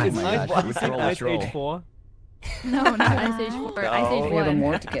 Wait, Oh is my Ice gosh, Ice roll, Ice roll. Age 4? No, not Ice Age 4. Ice Age We have a 1.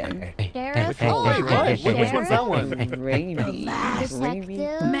 mort game. Sheriff. Hey, Oh, hey, what? hey, Which one's that one? Gravy. Detective.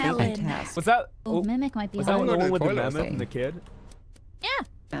 Fantastic. Was that? Oh, Mimic might be Was that hard. the one to with the the toilet. mammoth and the kid?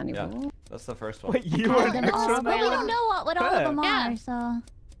 Manual. That's the first one. Wait, you were an Them extra all, on but we that don't one? know what all of them Yeah. are, so.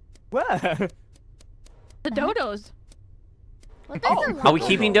 Where? The dodos. What does it look Are we like?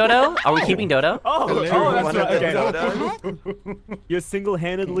 keeping Dodo? Are we keeping Dodo? Oh, that's One of right. the Okay. You're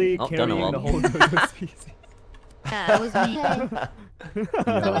single-handedly Oh, carrying Dodo. the whole Dodo species. Yeah, that was me.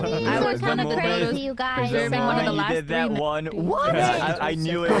 Some of these I are was kind one of of the crazy, dodos you guys. preserving one of the You last did that 3 one. What? Yeah, I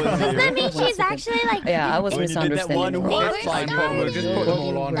knew it was Does that you. mean she's actually like? Yeah, I was When you did that one misunderstanding. horse They fight, were We'll just put them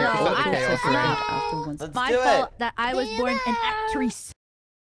all on. No, Let the chaos reign. Let's My do it. fault that I was born an actress.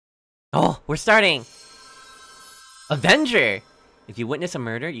 Oh, we're starting. Avenger. If you witness a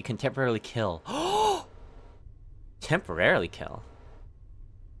murder, you can temporarily kill. Temporarily kill.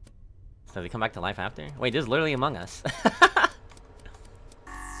 So they come back to life after? Wait, this is literally Among Us.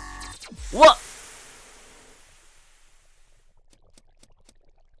 What?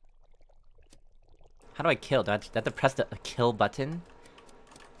 How do I kill? Do I have to press the kill button?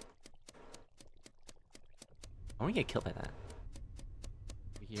 I want to get killed by that.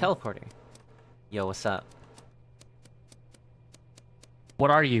 Teleporter. Yo, what's up?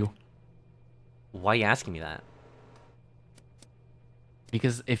 What are you? Why are you asking me that?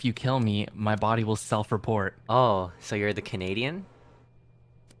 Because if you kill me, my body will self-report. Oh, so you're the Canadian?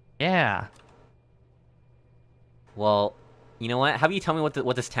 Yeah. Well, you know what? How about you tell me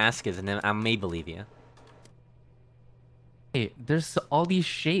what this task is, and then I may believe you. Hey, there's all these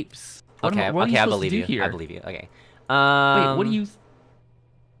shapes. What Okay, am I, what okay, are I you supposed believe to do you. here? I believe you. Okay. Wait, what do you?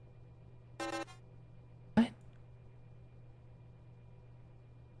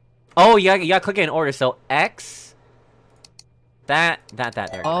 Oh, you gotta click it in order. So X. There.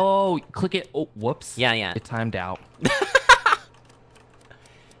 Oh, click it. Oh, whoops. Yeah, yeah. It timed out.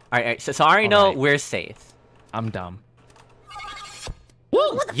 Alright, so I already know we're safe. I'm dumb.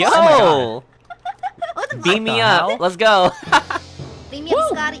 Yo! Oh Beam me up. Let's go. Beam me up,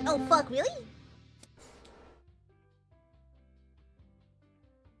 Scotty. Oh, fuck, really?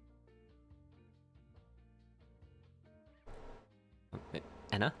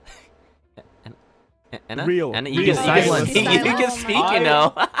 Anna? Anna? Real. Anna, real. you can speak, you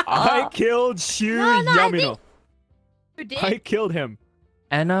know. I killed Shu Yamino. You did? I killed him.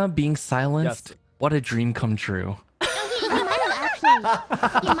 Anna being silenced. Yes. What a dream come true. He might have actually.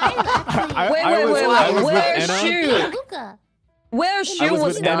 Wait, where's Shu? Luca. Where Shu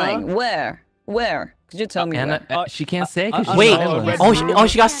was dying? Where? Could you tell me? Anna, where? she can't say because Wait. Oh,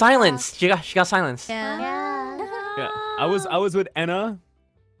 she got silenced. She got silenced. Yeah. I was with Anna.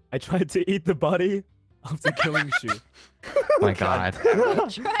 I tried to eat the body after killing Shu. Oh my god.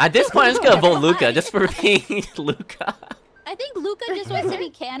 At this point, I'm just gonna vote Luca just for being Luca. I think Luca just wants to be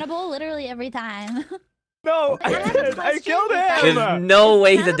cannibal literally every time. No, I did. I killed him. There's no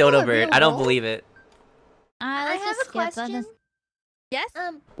way he's a dodo bird. I don't believe it. I have a question. Yes?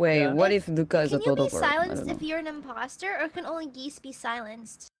 Wait, what if Luca is a Can you total be bird? I silenced don't know. if you're an imposter, or can only geese be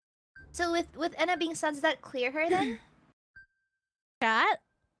silenced? So with Anna being silenced, does that clear her then? Chat?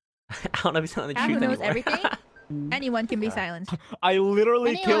 I don't know if he's telling the Chat truth who knows anymore. everything? Anyone can be silenced. I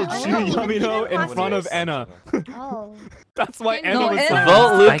literally killed Shu Yamino in front of Anna. Oh. That's why No, Anna was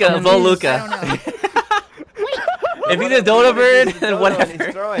Vote Luca. Vote Luca. If he's a dodo bird, then whatever.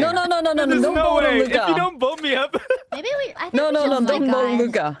 No, There's don't no vote way. on Luca. If you don't vote me up. Maybe we. I think No, we should don't vote vote guys.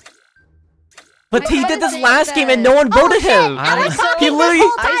 Luca. But he did this last game and no Oh, one voted him. I was talking He literally. this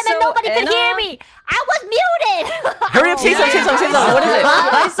whole time and nobody could hear me. I was muted. Hurry up, say something. What is it?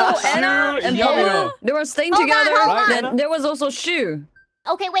 I saw Anna and Shu Yamino. Polo. They were staying Hold on, together. hold on. Then there was also Shu.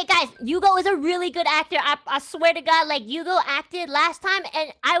 Okay, wait, guys. Yugo is a really good actor. I swear to God, like Yugo acted last time,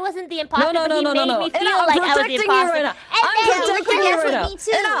 and I wasn't the imposter, but he made me feel Anna, like I'm I was the protecting you imposter. right now. And I'm then protecting you right now. Me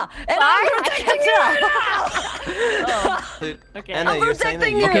too. Anna, I'm protecting you right now. Dude, Okay. Anna, you're saying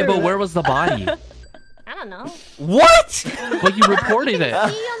that you... Okay, but where was the body? I don't know. What? But you reported it. No,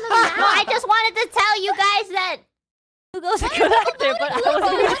 I just wanted to tell you guys that Yugo's a good actor, but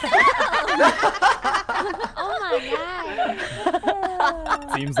Oh my god.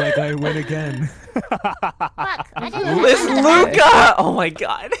 Seems like I win again. fuck. I didn't It's Luca. Oh my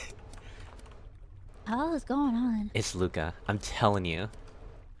god. What is going on? It's Luca. I'm telling you.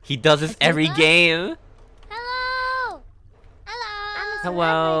 He does this every game. Hello.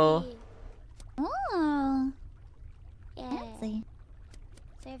 Hello. Oh. Yeah. Fancy.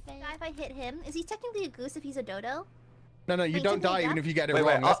 If I hit him, is he technically a goose if he's a dodo? No, you Wait, don't can die he even duck? if you get it Wait,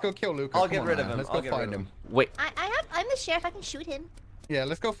 wrong. Let's I'll- go kill Luca. I'll Come get on, rid of man. him. Let's I'll go get rid find of him. Wait. I'm the sheriff. I can shoot him. Yeah,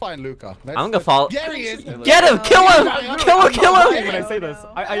 let's go find Luca. I'm gonna fall. There he is. Get him! Kill him! Kill him! When I say this,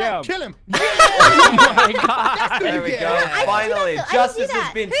 I am. Kill him. Oh my god. There we go. I Finally, didn't do that, though. I justice didn't do has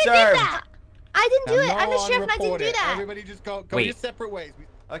that. been Who did served. that? I didn't do it. I'm the No sheriff and I didn't report do it. that. Everybody just go Wait. your separate ways.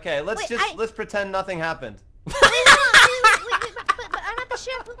 Okay, let's Wait, let's pretend nothing happened. Wait, but I'm not the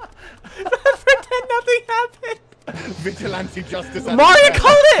sheriff. Pretend nothing happened. Vigilante justice. Mario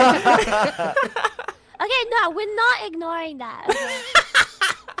called it! Okay, no, we're not ignoring that. Okay?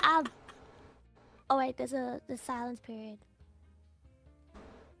 Oh wait, there's the silence period.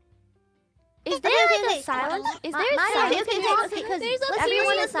 Is there like a silence? Is there a silence period? Okay, because There's a everyone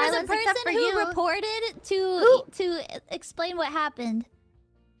period is for the silent except person for who you. reported to explain what happened.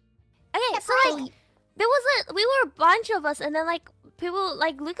 Okay, so like there was we were a bunch of us, and then like people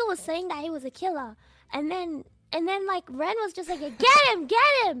like Luca was saying that he was a killer, and then like Ren was just like get him,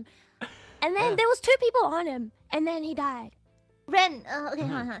 and then there was 2 people on him, and then he died. Ren, okay,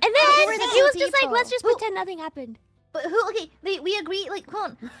 hold on. And then Who were the he was 2 just like, people? let's just pretend nothing happened. But who? Okay, we agree. Like,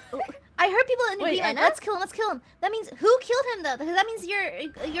 hold on. I heard people in Wait, agreement. Anna? Let's kill him. That means who killed him though? Because that means you're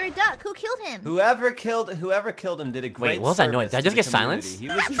a duck. Who killed him? Whoever killed him did a great Wait, what was that noise? service Did I to just the get community. silenced? He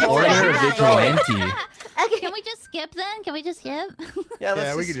was Or trolling. you're a vigilante. Okay. Can we just skip then? Can we just skip? Yeah,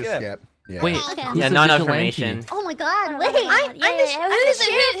 let's we just could just skip. skip. Yeah. Wait, Okay. who's Yeah, the not enough vigilante? information. Oh my God! Wait, I'm the sheriff. Who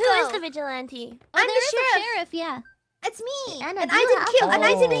is the vigilante? I'm There the is a sheriff. sheriff, yeah. It's me. Anna, And do I you didn't have kill. And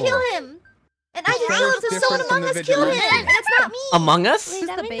I didn't Oh. kill him. And I didn't kill him. sheriff's So someone different from among the us killed him. vigilante. And that's not me. Among Us? Wait,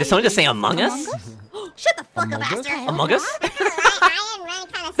 that the means- Did someone just say Among Us? Shut the fuck up, Among Us? Aster. Among Us? Ryan Ren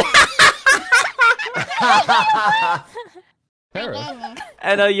kind of Sheriff.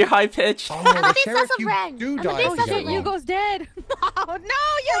 And you're high pitched. Oh, I'm a the bit sheriff, sus of you Ren. do I'm a die bit if you sus get of it Ren. wrong. Yugo's dead. Oh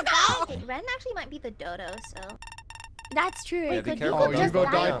no, Yugo! Okay, Ren actually might be the dodo, so. That's true. Yeah, It be could careful. Oh, Just you go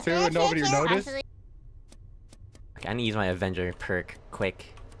die. die too and nobody noticed? Okay, I need to use my Avenger perk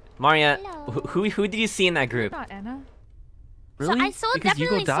quick. Maria, Hello. who did you see in that group? Not Anna. Really? So I saw Because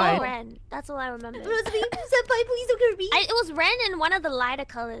definitely Yugo saw died. Ren. That's all I remember. Rosalie, senpai, please don't hurt me. It was Ren in one of the lighter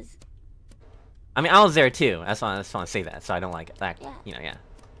colors. I mean, I was there too. That's why I just want to say that, so I don't like it. That, Yeah. you know, yeah.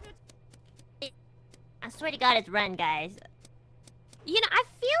 I swear to God, it's Ren, guys. You know, I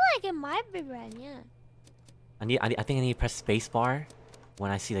feel like it might be Ren. Yeah. I think I need to press spacebar when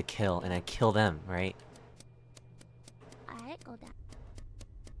I see the kill and I kill them, right? Alright, go down.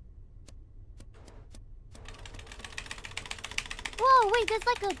 Whoa, wait, there's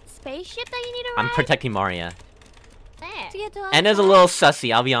like a spaceship that you need to ride? I'm protecting Maria. There. To get to Anna's a little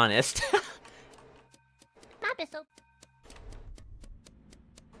sussy, I'll be honest. Map is so...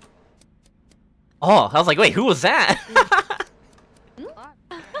 Oh, I was like, wait, who was that?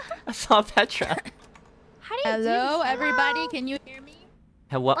 I saw Petra. How do you Hello, everybody, can you hear me?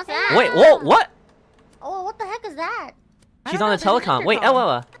 What? What's that? Wait, whoa, what? Oh, what the heck is that? She's on the telecom. Wait,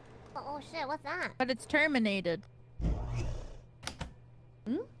 Ella. Oh shit, what's that? But it's terminated.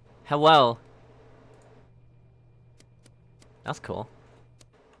 Hello. That's cool.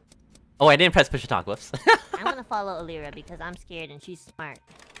 Oh, I didn't press push to talk. Whoops. I'm gonna follow Alira because I'm scared and she's smart.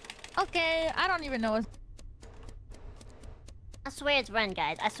 Okay, I don't even know what. I swear it's Ren,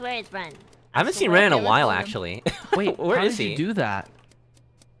 guys. I swear it's Ren. I haven't seen Ren in a while, actually. Wait, where how is did he? you do that?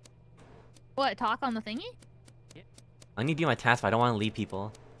 What, talk on the thingy? I need to do my task, but I don't want to leave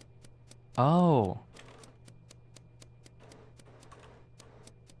people. Oh.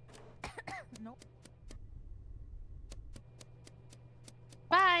 Nope.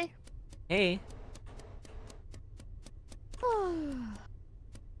 Bye. Hey.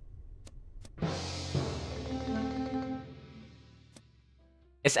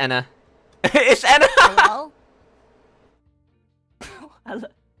 It's Anna. It's Anna! Hello?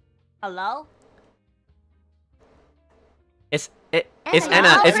 Hello? It's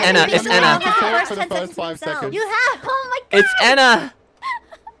Anna. It's Anna. It's Anna. For the first 5 seconds. You have? Oh my god! It's Anna!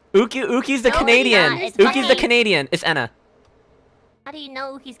 Uki's the No, Canadian. it's Uki's the funny. Canadian. It's Anna. How do you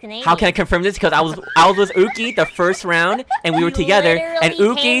know Uki's Canadian? How can I confirm this? Because I was with Uki the first round, and we were together, and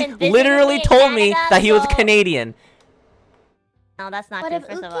literally came Uki and visited literally me in told me Canada, that he was so- Canadian. No, that's not But true. if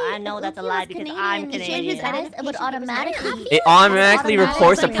First of Uki- all, I know if that's a Uki lie was because Canadian, I'm he changed Canadian. his identity, it would automatically. It automatically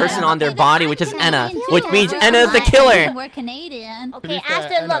reports a person on their body, which is Anna, which means Anna is the killer. We're Canadian. Okay, fair,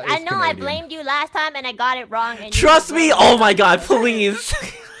 Aster, Anna look, I is know I Canadian. blamed you last time and I got it wrong. And you Trust me. Oh my God, please.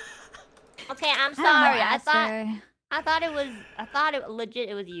 Okay, I'm I don't know, sorry. I thought it legit.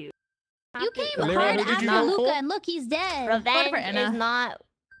 It was you. You came Alira, hard who did you after vote Luca, for? and look, he's dead. Revenge Anna. is not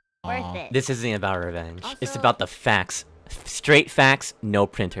worth it. This isn't about revenge. It's Also- about the facts. Straight facts, no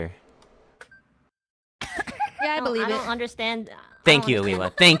printer. Yeah, I No, believe I it. don't understand. Thank you,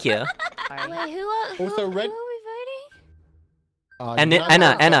 Aliwa. Thank you. Sorry. Wait, who Also, are Red- we voting? And you can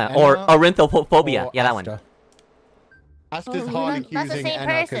either Anna, vote or for Anna ornithophobia. or Yeah, that one. Aster. Aster's Oh, hard that's the accusing same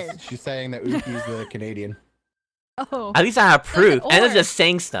Anna person. because she's saying that Uki's the Canadian. Oh. At least I have proof. or. Anna's just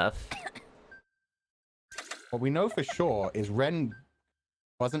saying stuff. What we know for sure is Ren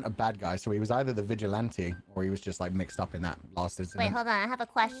wasn't a bad guy, so he was either the vigilante or he was just like mixed up in that last Wait, incident. hold on. I have a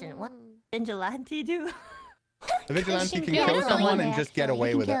question. What vigilante do? The vigilante can Yeah, kill that's someone what and we just get away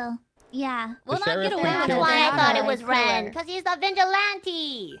can with it. kill. Yeah. Well, not sheriff get away can with That's it. kill why I but thought it not was a Ren, killer. because he's the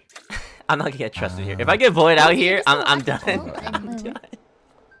vigilante. I'm not gonna get trusted here. If I get voted out here, I'm done. I'm done.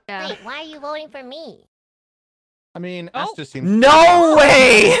 Yeah. Wait, why are you voting for me? I mean, Oh. Aster seems. No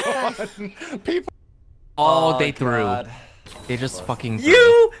way! People. Oh, they threw. God. They just fucking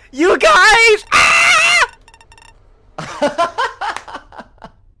threw. You guys! Ah!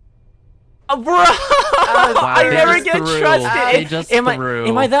 Bro, I they never just get threw. trusted. They just am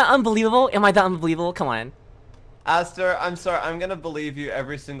threw. I that unbelievable? Am I that unbelievable? Come on. Aster, I'm sorry. I'm gonna believe you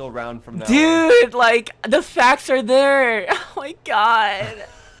every single round from now on. Dude, like, the facts are there. Oh my god.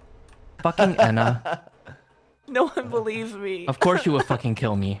 Fucking Anna. No one believes me. Of course you would fucking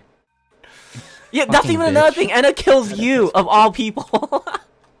kill me. Yeah, that's Fucking even another bitch. thing. Anna kills you, of all people.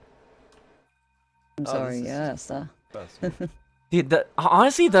 I'm sorry, this is- yes. Dude,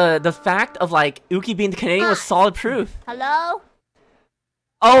 honestly, the fact of, like, Uki being the Canadian was solid proof. Hello?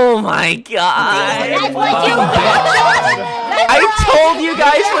 Oh my god. That's what you I told you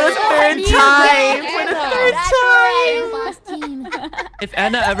guys for the third time. For the third time. Lost team. If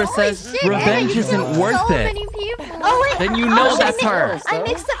Anna ever says shit, revenge Anna, you isn't killed worth so it, many people. Oh, wait. then you know that's shit, her. I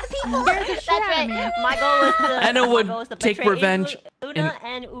mixed up people. That's right. My goal was to. Anna my would goal was to take betray revenge Luna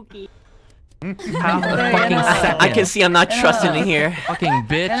and Uki. Half a fucking second. I can see I'm not trusted in here. Fucking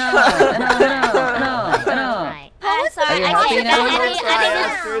bitch. Right. I'm sorry. you I happy didn't now?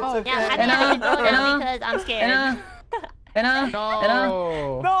 I didn't vote because I'm scared. Anna?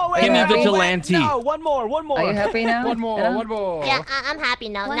 No, wait. Give me no, vigilante. No, one more. Are you happy now? One more. Yeah, I'm happy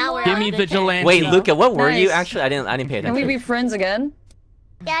now. One Now more. we're Give on me good terms. vigilante. Wait, Luca, what were you Nice. actually? I didn't pay Can we attention. be friends again?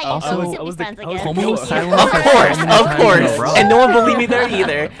 Yeah, you Also, can I be was friends the- I was again. Homo Of silence. Of course, and no one believed me there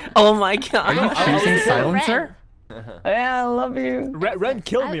either. Oh my Are you god. choosing silencer? Yeah, I love you. Ren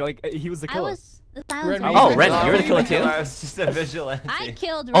killed me. Like he was the I killer. was The silence. Oh, Ren, you're the killer too? I was just a vigilante. I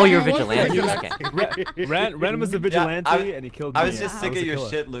killed Ren. Oh, you're a vigilante. Okay. Ren was a vigilante and he killed me. I was just sick of your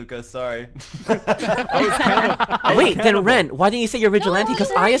shit, Luca. Sorry. Wait, then Ren, why didn't you say you're vigilante?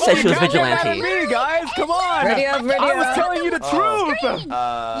 Because Aya said she was vigilante. Me, guys, come on! Ready up, ready I was up. telling you the truth!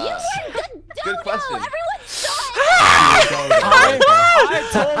 Good question. I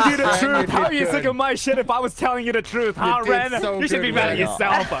told you the truth! How are you sick of my shit if I was telling you the truth, huh, Ren? You should be mad at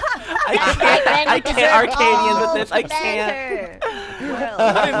yourself. I can't Arcadians with this. I can't.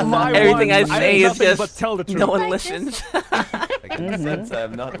 Everything I say is just no one listens. Since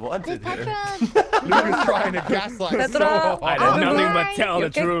I'm not wanted here. Luca's trying to gaslight us so hard. I did nothing but tell the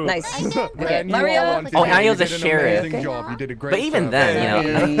truth. Nice. Ren, you Mario. are wanted. Oh, You Aya's a did an sheriff. amazing job. You did a great But even job.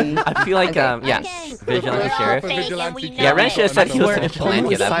 then, you know, I feel like, yes, vigilante sheriff. Yeah, Ren should have said he was a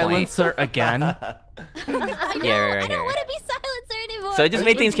vigilante at that point. Silencer again. Yeah, right I don't here. want to be silencer anymore. So it just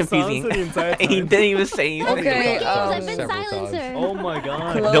made things confusing. He didn't even say anything. Okay, I've been silencer. Oh my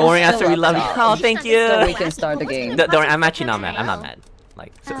god. Don't worry, Aster, we love you. Oh, thank you. So we can start the game. Don't worry, I'm actually not mad. I'm not mad.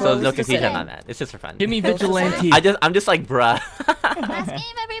 Like, so there's no confusion. I'm not mad. It's just for fun. Give me vigilante. I'm just like, bruh. Last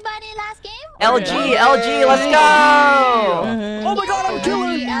game, everybody. Last game. LG, let's go! Oh my god, I'm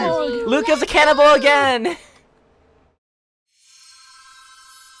killing you! Luca's a cannibal again!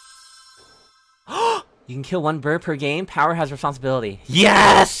 You can kill one bird per game. Power has responsibility.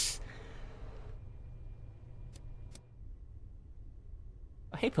 Yes!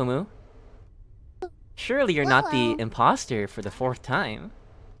 Oh, hey, Pumu. Surely you're not the imposter for the 4th time.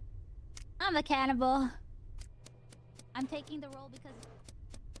 I'm a cannibal. I'm taking the role because...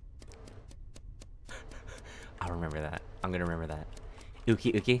 I'll remember that. I'm gonna remember that.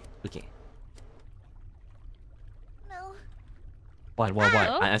 Uki. No. What?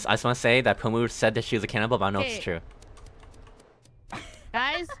 I just want to say that Pumu said that she was a cannibal, but I don't know if it's true.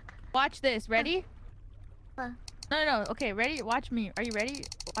 Guys, watch this. Ready? No. Okay, ready? Watch me. Are you ready?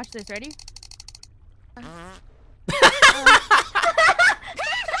 Watch this. Ready?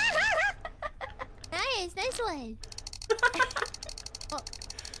 Nice one. Okay.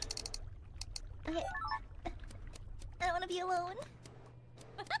 I don't want to be alone.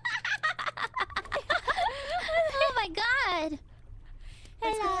 Oh my god.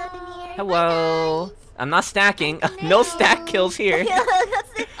 Hello. I'm not stacking. No stack kills here.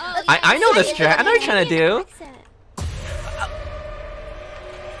 I know the strat. I know what you're trying to do.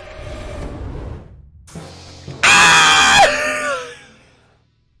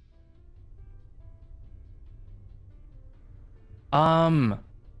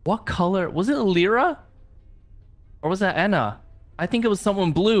 What color? Was it Lyra? Or was that Anna? I think it was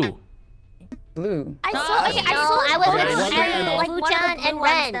someone blue. Blue. I was with Fuchan and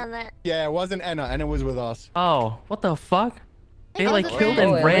Ren. Yeah, it wasn't Anna. Anna was with us. Oh, what the fuck? They like killed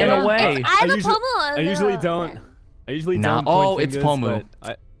and ran away. I usually don't. I usually don't. Oh, it's Pomu.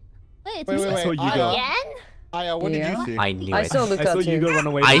 Wait, wait. So Yugo. Aya, what did you see? I knew I it. saw Luca too. Yugo run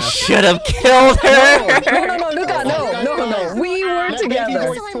away. I should have killed her. No, Luca, no. We were together.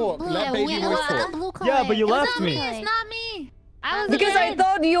 Let baby voice talk. Yeah, but you left me. It's not me. Because I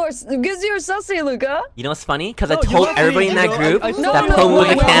thought because you're sussy, Luca. You know what's funny? Because I told everybody in that group that Pomu was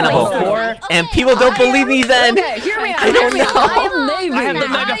a wait, cannibal. And people don't believe me then. Okay, hear me out. I don't know. I am Navy. I have the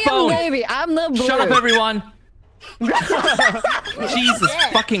megaphone. I am Navy. I'm the blue. Shut up, everyone. Jesus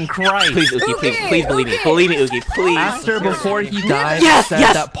fucking Christ. Please, Uki, please believe me. Believe me, Uki, please. Aster, before he died, said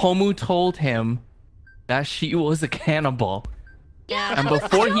that Pomu told him that she was a cannibal. Yeah. And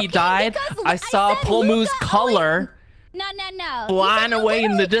before he died, I saw Pomu's color No. flying away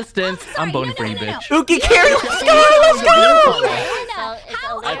in the distance. I'm voting for you, bitch. Uki, carry. Let's go.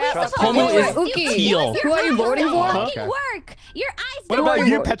 Pomu is teal. Who are you voting for? Fucking work. Your eyes. What about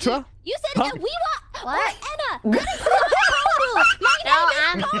you, Petra? You said that we want. What? Anna.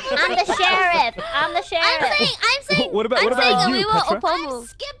 I'm the sheriff. I'm saying. What about you, Petra? I'm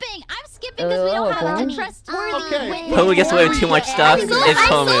skipping because we don't have a trustworthy way. Pomu gets away with too much stuff. It's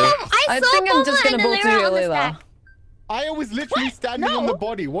Pomu. I think I'm just gonna vote to you, Leila. Aya was literally standing on the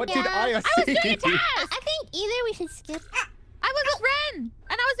body. What did Aya see? I was doing a task. I think either we should skip. I was with Ren,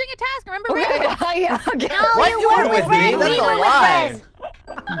 and I was doing a task. Remember Ren? What? You weren't with me? That's a lie.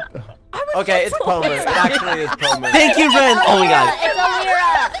 Okay, it's Pomu. Actually, it's Pomu. Thank you, Ren. Oh my god. It's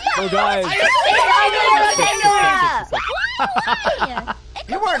Alira. Oh, guys.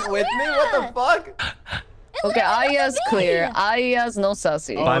 You weren't with me. What the fuck? Okay, Aya's clear. Aya's no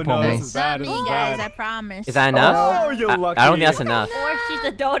sussy. Oh, no, this is bad. This is Guys, I bad. promise. Is that enough? Oh, you're lucky. I don't think that's enough. Or she's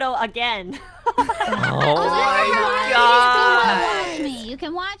a dodo again. Oh my god. You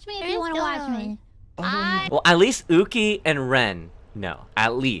can watch me if you want to watch me. Well, at least Uki and Ren No,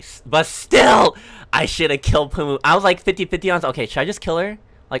 at least. But still, I should have killed Pumu. I was like 50-50 on, okay, should I just kill her?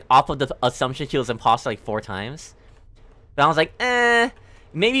 Like, off of the assumption she was imposter like 4 times? But I was like,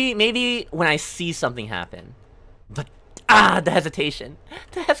 maybe when I see something happen. But, the hesitation.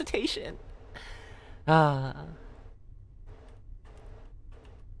 The hesitation.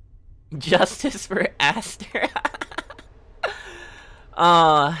 Justice for Aster.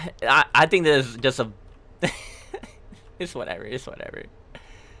 I think this is just a... It's whatever, it's whatever.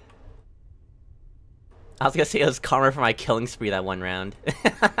 I was gonna say it was karma for my killing spree that one round.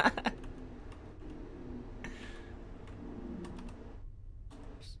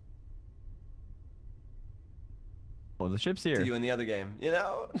 Oh, the ship's here. See you in the other game, you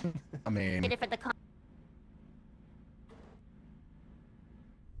know? I mean... The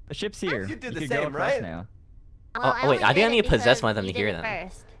ship's here. You did the could same, go across right? now. Oh, wait, I think I need to possess one of them to hear them.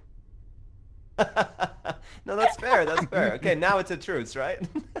 No, that's fair, that's fair. Okay, now it's a truce, right?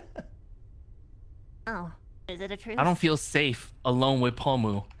 Oh, is it a truce? I don't feel safe alone with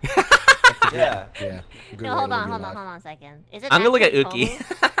Pomu. Yeah. Yeah. No, hold on a second. Is it I'm gonna look at actually Uki.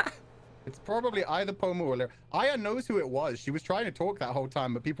 Pomu? It's probably either Pomu or Lyra. Aya knows who it was. She was trying to talk that whole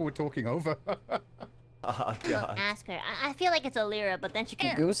time, but people were talking over her. Oh, God. Ask her. I feel like it's a Lyra, but then she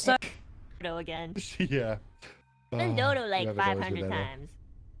can Goose. Dodo again. Yeah. Been Dodo like whoever knows who 500 they were. times.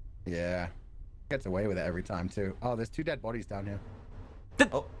 Yeah. Gets away with it every time, too. Oh, there's 2 dead bodies down here.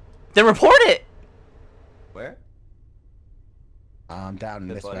 Then report it! Where? Down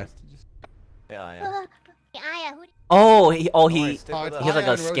this way. Yeah, yeah. Aya, who Oh, he Stick has with us. like Aya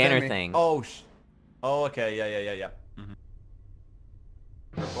a and scanner Rosemi. thing. Oh, okay, yeah.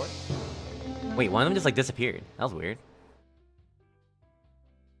 Report? Wait, one of them just like disappeared. That was weird.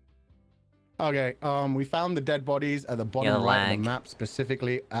 Okay, we found the dead bodies at the bottom Yeah, right of lag. the map,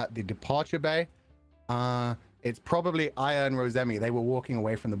 specifically at the departure bay. It's probably Aya and Rosemi. They were walking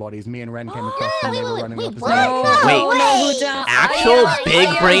away from the bodies. Me and Ren came across them. They were running up the Wait, actual big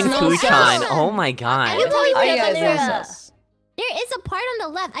brain Fuchan. Oh my god. There is a part on the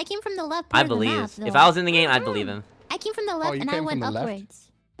left. I came from the left part I believe. of the map, If though. I was in the game, I'd believe him. I came from the left you and I came from went the left?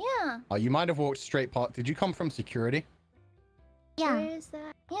 upwards. Yeah. Oh, you might have walked straight past. Did you come from security? Yeah. Where is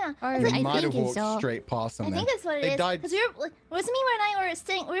that? Yeah. Or It's You like- might have think walked so. straight past them. I think that's what it They is. died. Because we were, like, Rosemi and I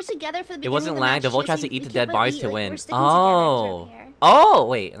were together for the beginning It wasn't of the lag. match. The Volt tries to chasing- eat the we dead kept, bodies like, to we're win. sticking together to repair. Oh,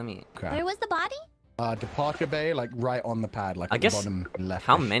 wait. Let me. Okay. Where was the body? Departure bay, like right on the pad, like I at guess. the bottom left.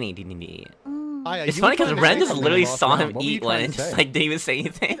 How many did he eat? Aya, It's you funny were because trying to Ren say just something literally last saw round. him What were you eat one trying and to just say? like didn't even say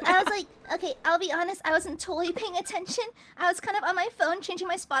anything. I was like, okay, I'll be honest, I wasn't totally paying attention. I was kind of on my phone changing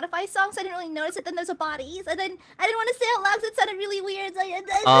my Spotify songs. I didn't really notice it. Then there's a bodies, and then I didn't want to say it out loud because it sounded really weird.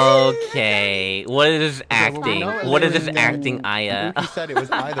 Okay, what is this acting? What is this acting, Aya? You said it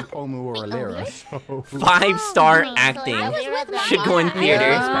was either Pomu or Alira. So... 5-star acting. Should go in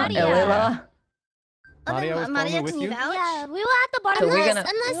theaters. Maria was Maria, Pomu with can you? you vouch? Yeah, we were at the bottom. So we're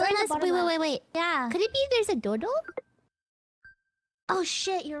Unless, gonna- wait. Yeah. Could it be there's a dodo? Oh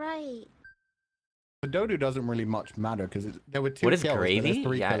shit, you're right. The Dodo doesn't really much matter because there were 2 What is kills, but there's gravy?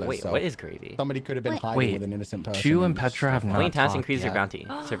 3 Yeah, killers, wait, so what is gravy? Somebody could have been hiding Wait, with an innocent person. Chu and Petra have Only not tasks talked increase your yet. bounty.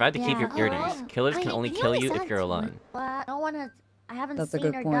 Survive to keep your earnings. Killers can only kill you if you're alone. Well, I don't want to. I haven't That's a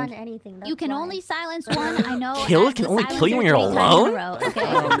seen good or point. done anything. You can only silence one. I know. Killers as can the only kill you when silencer you're 3 times in a alone? row, Okay.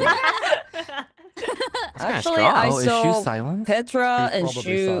 Actually, I Oh, is Shu saw silent? Petra She's and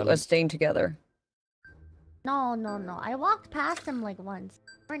probably Shu silent. staying together. No. I walked past him like once.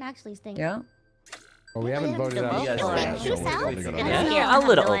 We weren't actually staying. Yeah. Well, we haven't voted out. Yes, so yes. we're probably gonna vote. Yeah, a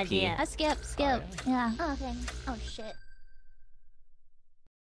little no OP. idea. I skip. Yeah. Oh, okay. Oh shit.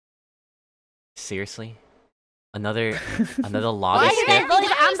 Seriously? Another Why lobby are you guys skip? voting?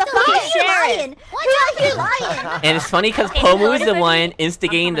 I'm the fucking sheriff. Why are you lying? And it's funny because Pomu is the one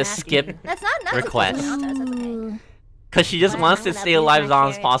instigating the skip That's not request. That's okay. Because she just wants to That stay means alive my as long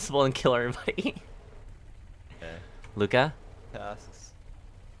as sheriff. possible and kill everybody. Okay. Luca? Tasks.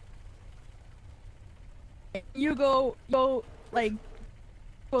 You go, like,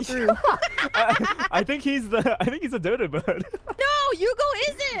 go through. I think he's a dodo bird. No, Yugo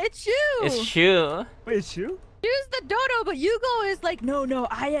isn't. It's Shu. It's Shu. Wait, it's you? Shu's the dodo, but Yugo is like, no,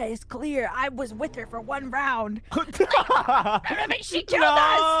 Aya is clear. I was with her for 1 round. She killed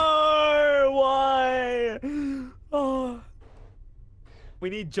us. No, why? Oh. We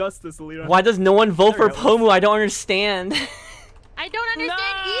need justice, Alira. Why does no one vote for Alright, Pomu? I don't understand. I don't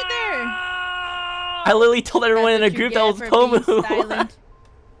understand either. I literally told everyone in That's a what you group that was get for being Pomu. silent.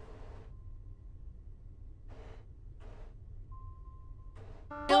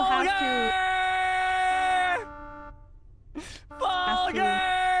 You'll have to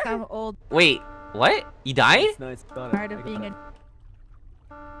come old. Wait, what? You died? Nice, done it. Tired of being a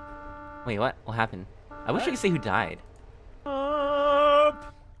Wait, what? What happened? I wish I could say who died.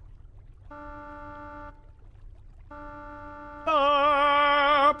 Up.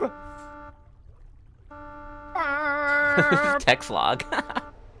 Up. Text log.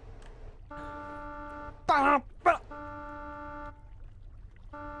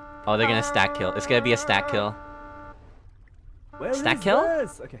 Oh, they're gonna stack kill. It's gonna be a stack kill. Where stack is kill?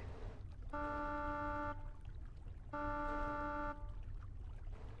 this? Okay.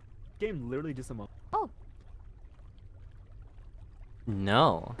 Game literally just a moment. Oh.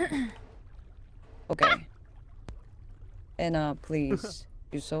 No. Okay. Anna, please.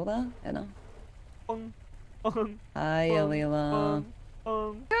 You saw that, Anna? Hi, Alila.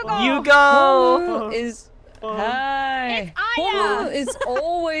 You go. Is hi. Pomu is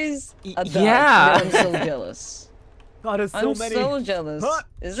always a dog. Yeah. I'm so jealous. God, there's so I'm many. so jealous.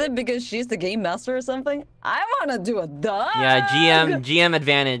 Is it because she's the game master or something? I wanna do a dog. Yeah, GM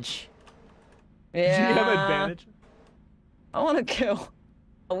advantage. Yeah. GM advantage. I wanna kill.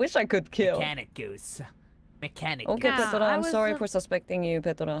 I wish I could kill. Mechanic Goose. Mechanic Okay, Goose. Petra, I'm sorry for suspecting you,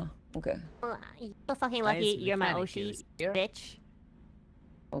 Petra. Okay. You're so fucking lucky. Nice You're my mechanic Oshi, Goose. bitch.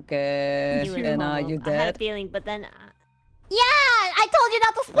 Okay. You And Momo. you I had a dead? feeling, but then. Yeah, I told you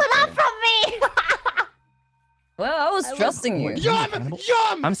not to split up from me. Well, I was trusting you.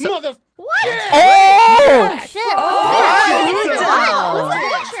 I'm so. What? Oh! Shit!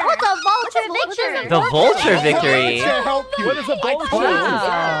 What's a vulture victory? The vulture victory. What is a vulture?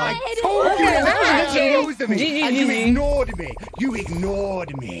 I told you it was to me, and you GG. ignored me. You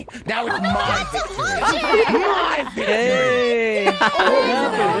ignored me. Now it's my victory. My victory. Hey. What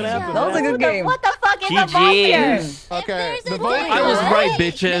happened? That was a good game. What the fuck is a vulture? GG. Okay, If there's a the dead I was body, right,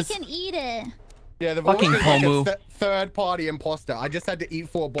 bitches. They can eat it. Yeah, the Fucking vulture is Pomu. like a third-party imposter. I just had to eat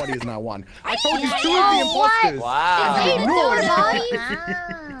 4 bodies and I won. I told you 2 of the what? imposters. Wow. They ate a dead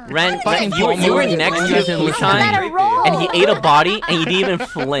body? Ren, Fucking you were next to Pomu. Fushan, and he ate a body, and you didn't even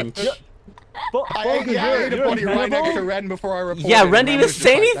flinch. I ate a body right next to Ren before I reported. Yeah, Ren didn't even was just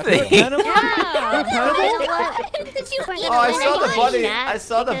say like, anything. Did you eat Oh, I it? saw the body. that I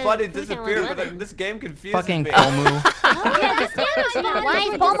saw the because body we can disappear, live but it. this game confuses Fucking me. Pomu. Why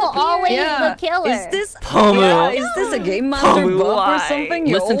is Pomo always the killer? Is this Pomu. Yeah, is this a game master Pomu, bug why? or something?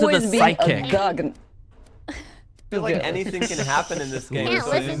 You're Listen to the always being psychic. a dog. I feel like anything can happen in this game. Can't so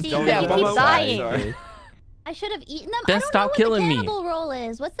listen just to don't you, even you keep try. dying. Sorry. I should have eaten them. Then I don't stop know killing what me. the cannibal role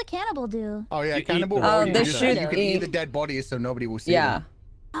is. What's the cannibal do? Oh yeah, You cannibal eat roll. them. You They can- should you can eat- eat the dead bodies so nobody will see Yeah. them.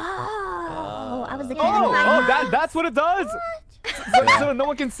 Oh, I was the Oh, cannibal. that's what it does. So no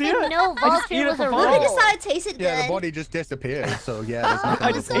one can see it. No, I just eat vulture it was for a fun. Let me role. decide it tasted Yeah, the good. body just disappears. So yeah, there's no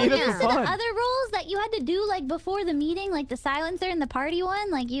I just So ate it you for said fun. other roles that you had to do like before the meeting, like the silencer and the party one,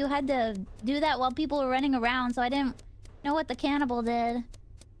 like you had to do that while people were running around. So I didn't know what the cannibal did.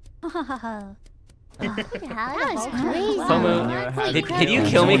 That was crazy. Pomu, did you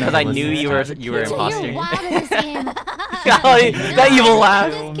kill me because I knew you were imposter? You're wild in this game. Golly, that evil I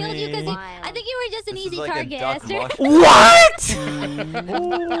laugh. just killed you because I think you were just an This is easy like a target, duck Aster. mush. What?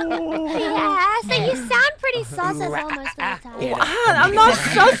 Yeah, so you sound pretty sus as almost all the time. What? I'm not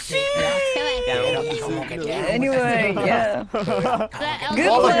sussy. Anyway, yeah. Good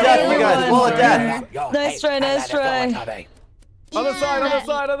Wall of play, death, you guys. everyone. Wall of death. Nice try, nice try. Other side, other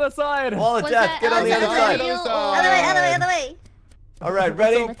side, other side. Wall of What's death. that? Get on the other side. Other way, other way, other way. All right,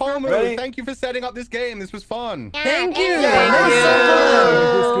 ready? So Pomu, Ready? thank you for setting up this game. This was fun. Thank you. Thank That was you. so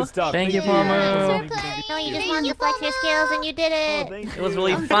fun. Good stuff. Thank you, Thanks Pomu. for playing. No, you just wanted to flex your skills and you did it. Thank It was you.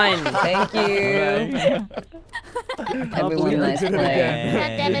 really fun. Thank you. Everyone, nice did it play. again.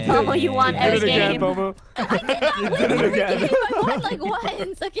 God damn it, Pomo, you won You did every it again, game. Pomu. You did it again. I won like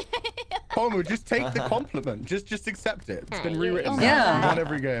once, okay? Pomu, just take the compliment. Just accept it. It's been rewritten. Yeah. Not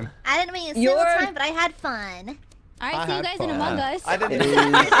every game. I didn't mean a single You're- time, but I had fun. Alright, I see you had guys in fun. Among Us. I didn't.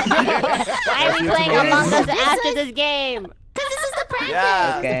 Why are we playing Among Us after this game? Because this is the practice. Yeah.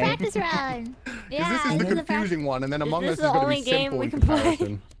 It's the Okay. practice run. Yeah, Because this is the confusing one, and then Among this Us the is going to only be game simple we in can play?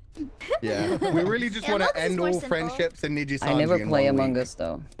 comparison. Yeah, we really just Yeah, want Among to Us is end more all simple. friendships in NIJISANJI I never in play 1 Among week. Us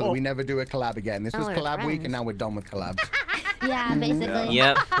though. But we never do a collab again. This Oh, was we're collab week, friends. and now we're done with collabs. Yeah, basically.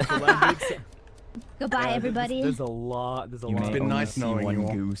 Yep. Goodbye, everybody. There's a lot. There's a You lot. may been only nice see knowing one you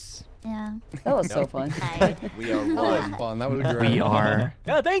all. goose. Yeah. That was so fun. We are That was one. fun. That was great. We are.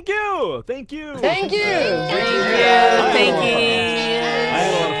 Yeah, thank you. Thank you. Thank you. Thank you.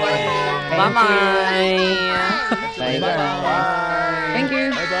 Bye bye. Bye bye. Thank you.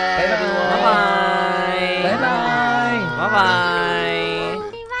 Bye bye, Bye everyone. bye. Bye bye.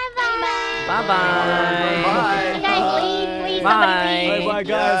 Bye bye. Bye bye. You guys leave, please. Bye. Somebody Bye leave. bye,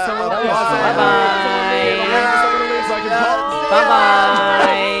 guys. Someone Bye. leave. Bye. Someone leave. Someone leave. Someone leave so I can call. Bye bye.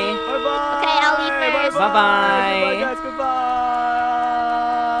 Bye bye. Bye-bye. Goodbye, guys. Goodbye.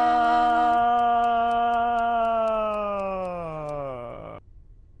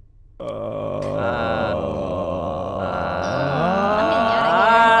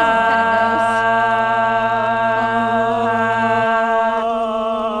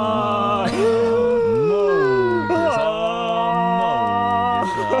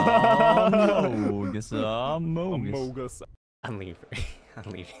 I'm leaving.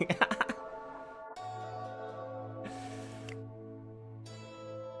 I'm leaving.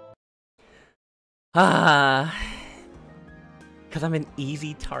 Because I'm an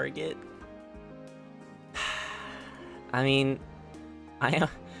easy target. I mean, I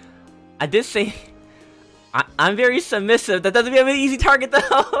did say I'm very submissive. That doesn't mean I'm an easy target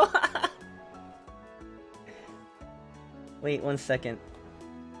though. Wait 1 second.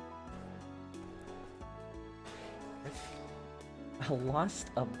 I lost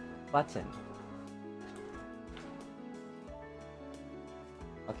a button.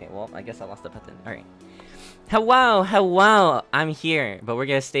 Okay, well, I guess I lost the button. Alright. Hello, hello! I'm here, but we're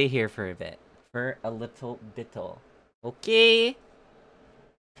gonna stay here for a bit. For a little bittle. Okay?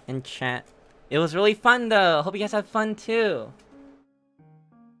 And chat. It was really fun though! Hope you guys had fun too!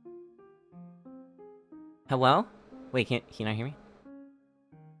 Hello? Wait, can you not hear me?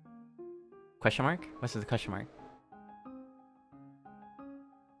 Question mark? What's the question mark?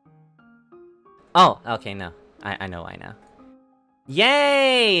 Oh, okay, no. I know why now.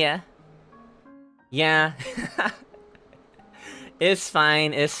 Yay! Yeah. It's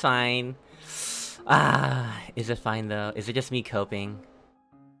fine, it's fine. Is it fine though? Is it just me coping?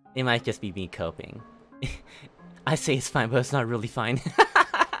 It might just be me coping. I say it's fine, but it's not really fine.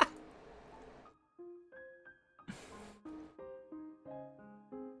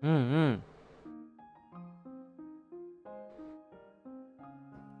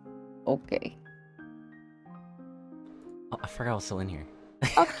 Okay. Oh, I forgot I was still in here.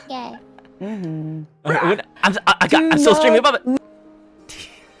 Okay. I'm still streaming above it.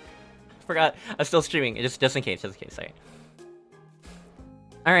 Forgot I'm still streaming. Just in case, sorry.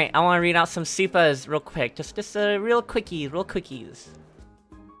 All right, I want to read out some supas real quick. Just real quickies.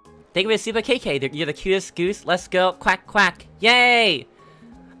 Thank you for Supa KK. You're the cutest goose. Let's go. Quack quack. Yay.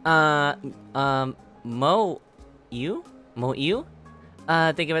 Mo you?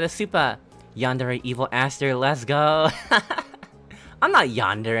 Thank you for the Supa. Yandere evil Aster, let's go. I'm not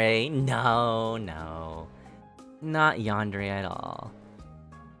Yandere. No. Not Yandere at all.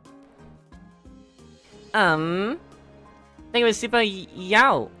 Thank you for Supa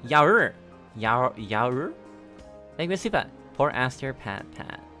Yaur. Thank you for Supa. Poor Aster, pat.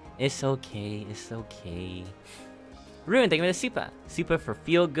 It's okay. Ruin, thank you for the Supa for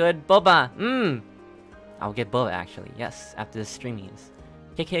feel good boba. I'll get boba actually. Yes, after the streamings.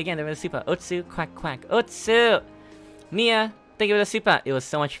 KK again, thank you for the Supa. Otsu, quack. Otsu! Mia, thank you for the Supa. It was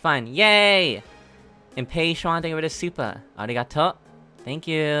so much fun. Yay! And Pei Shuan, thank you for the Supa. Arigato. Thank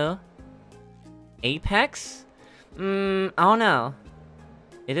you. Apex? I don't know.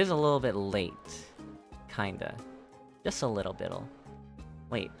 It is a little bit late. Kinda. Just a little bit.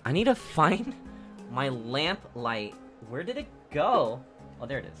 Wait, I need to find my lamp light. Where did it go? Oh,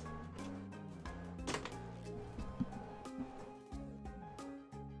 there it is.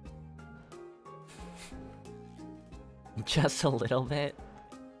 Just a little bit.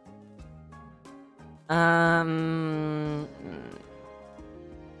 I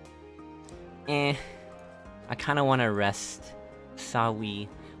kind of want to rest. Sawi.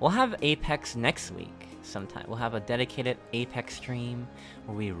 We'll have Apex next week sometime. We'll have a dedicated Apex stream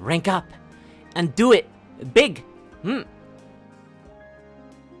where we rank up and do it big. How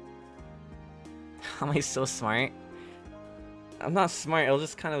am I so smart? I'm not smart. It was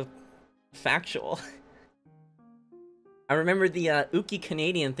just kind of factual. I remember the Uki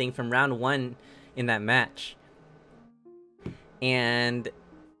Canadian thing from round 1 in that match. And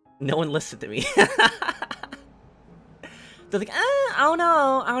no one listened to me. They're like, I don't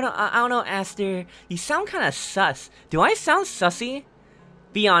know, Aster. You sound kind of sus. Do I sound sussy?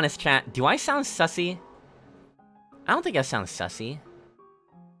 Be honest, chat. Do I sound sussy? I don't think I sound sussy.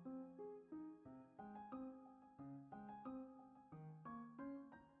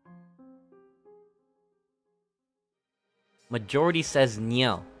 Majority says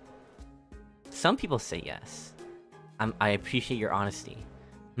no. Some people say yes. I appreciate your honesty.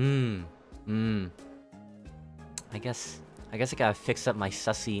 I guess I gotta fix up my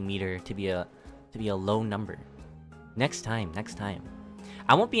sussy meter to be a low number. Next time.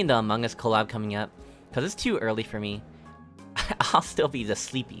 I won't be in the Among Us collab coming up because it's too early for me. I'll still be the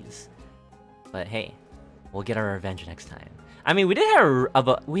sleepies. But hey, we'll get our revenge next time. I mean, we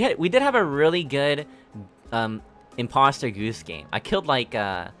did have a really good imposter goose game. I killed like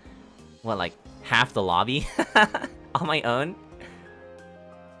what, like half the lobby on my own.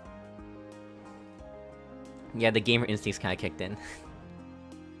 Yeah, the gamer instincts kind of kicked in.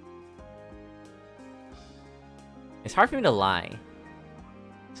 It's hard for me to lie.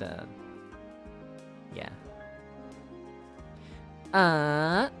 So yeah.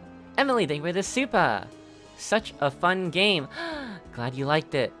 Emily, thank you for the super. Such a fun game. Glad you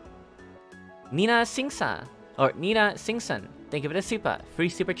liked it. Nina Singsa, or Nina Singson, thank you for the super. Free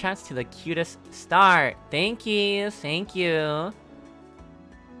super chats to the cutest star. Thank you, thank you.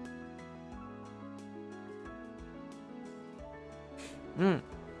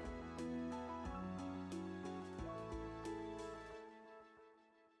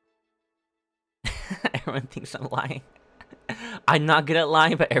 Everyone thinks I'm lying. I'm not good at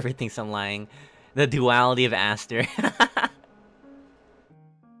lying, but everyone thinks I'm lying. The duality of Aster.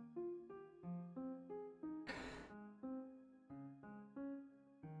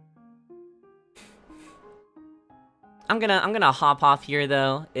 I'm gonna hop off here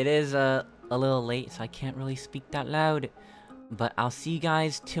though. It is a little late, so I can't really speak that loud. But I'll see you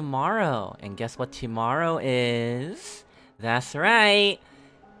guys tomorrow. And guess what tomorrow is? That's right.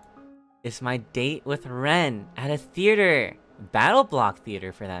 It's my date with Ren at a theater. Battle Block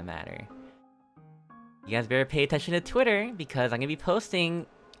Theater, for that matter. You guys better pay attention to Twitter, because I'm gonna be posting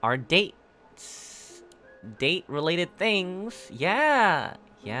our dates. Date-related things. Yeah,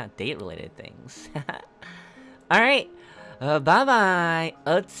 date-related things. Alright. Bye-bye.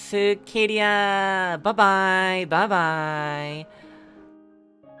 Otsukadia. Bye-bye. Bye-bye.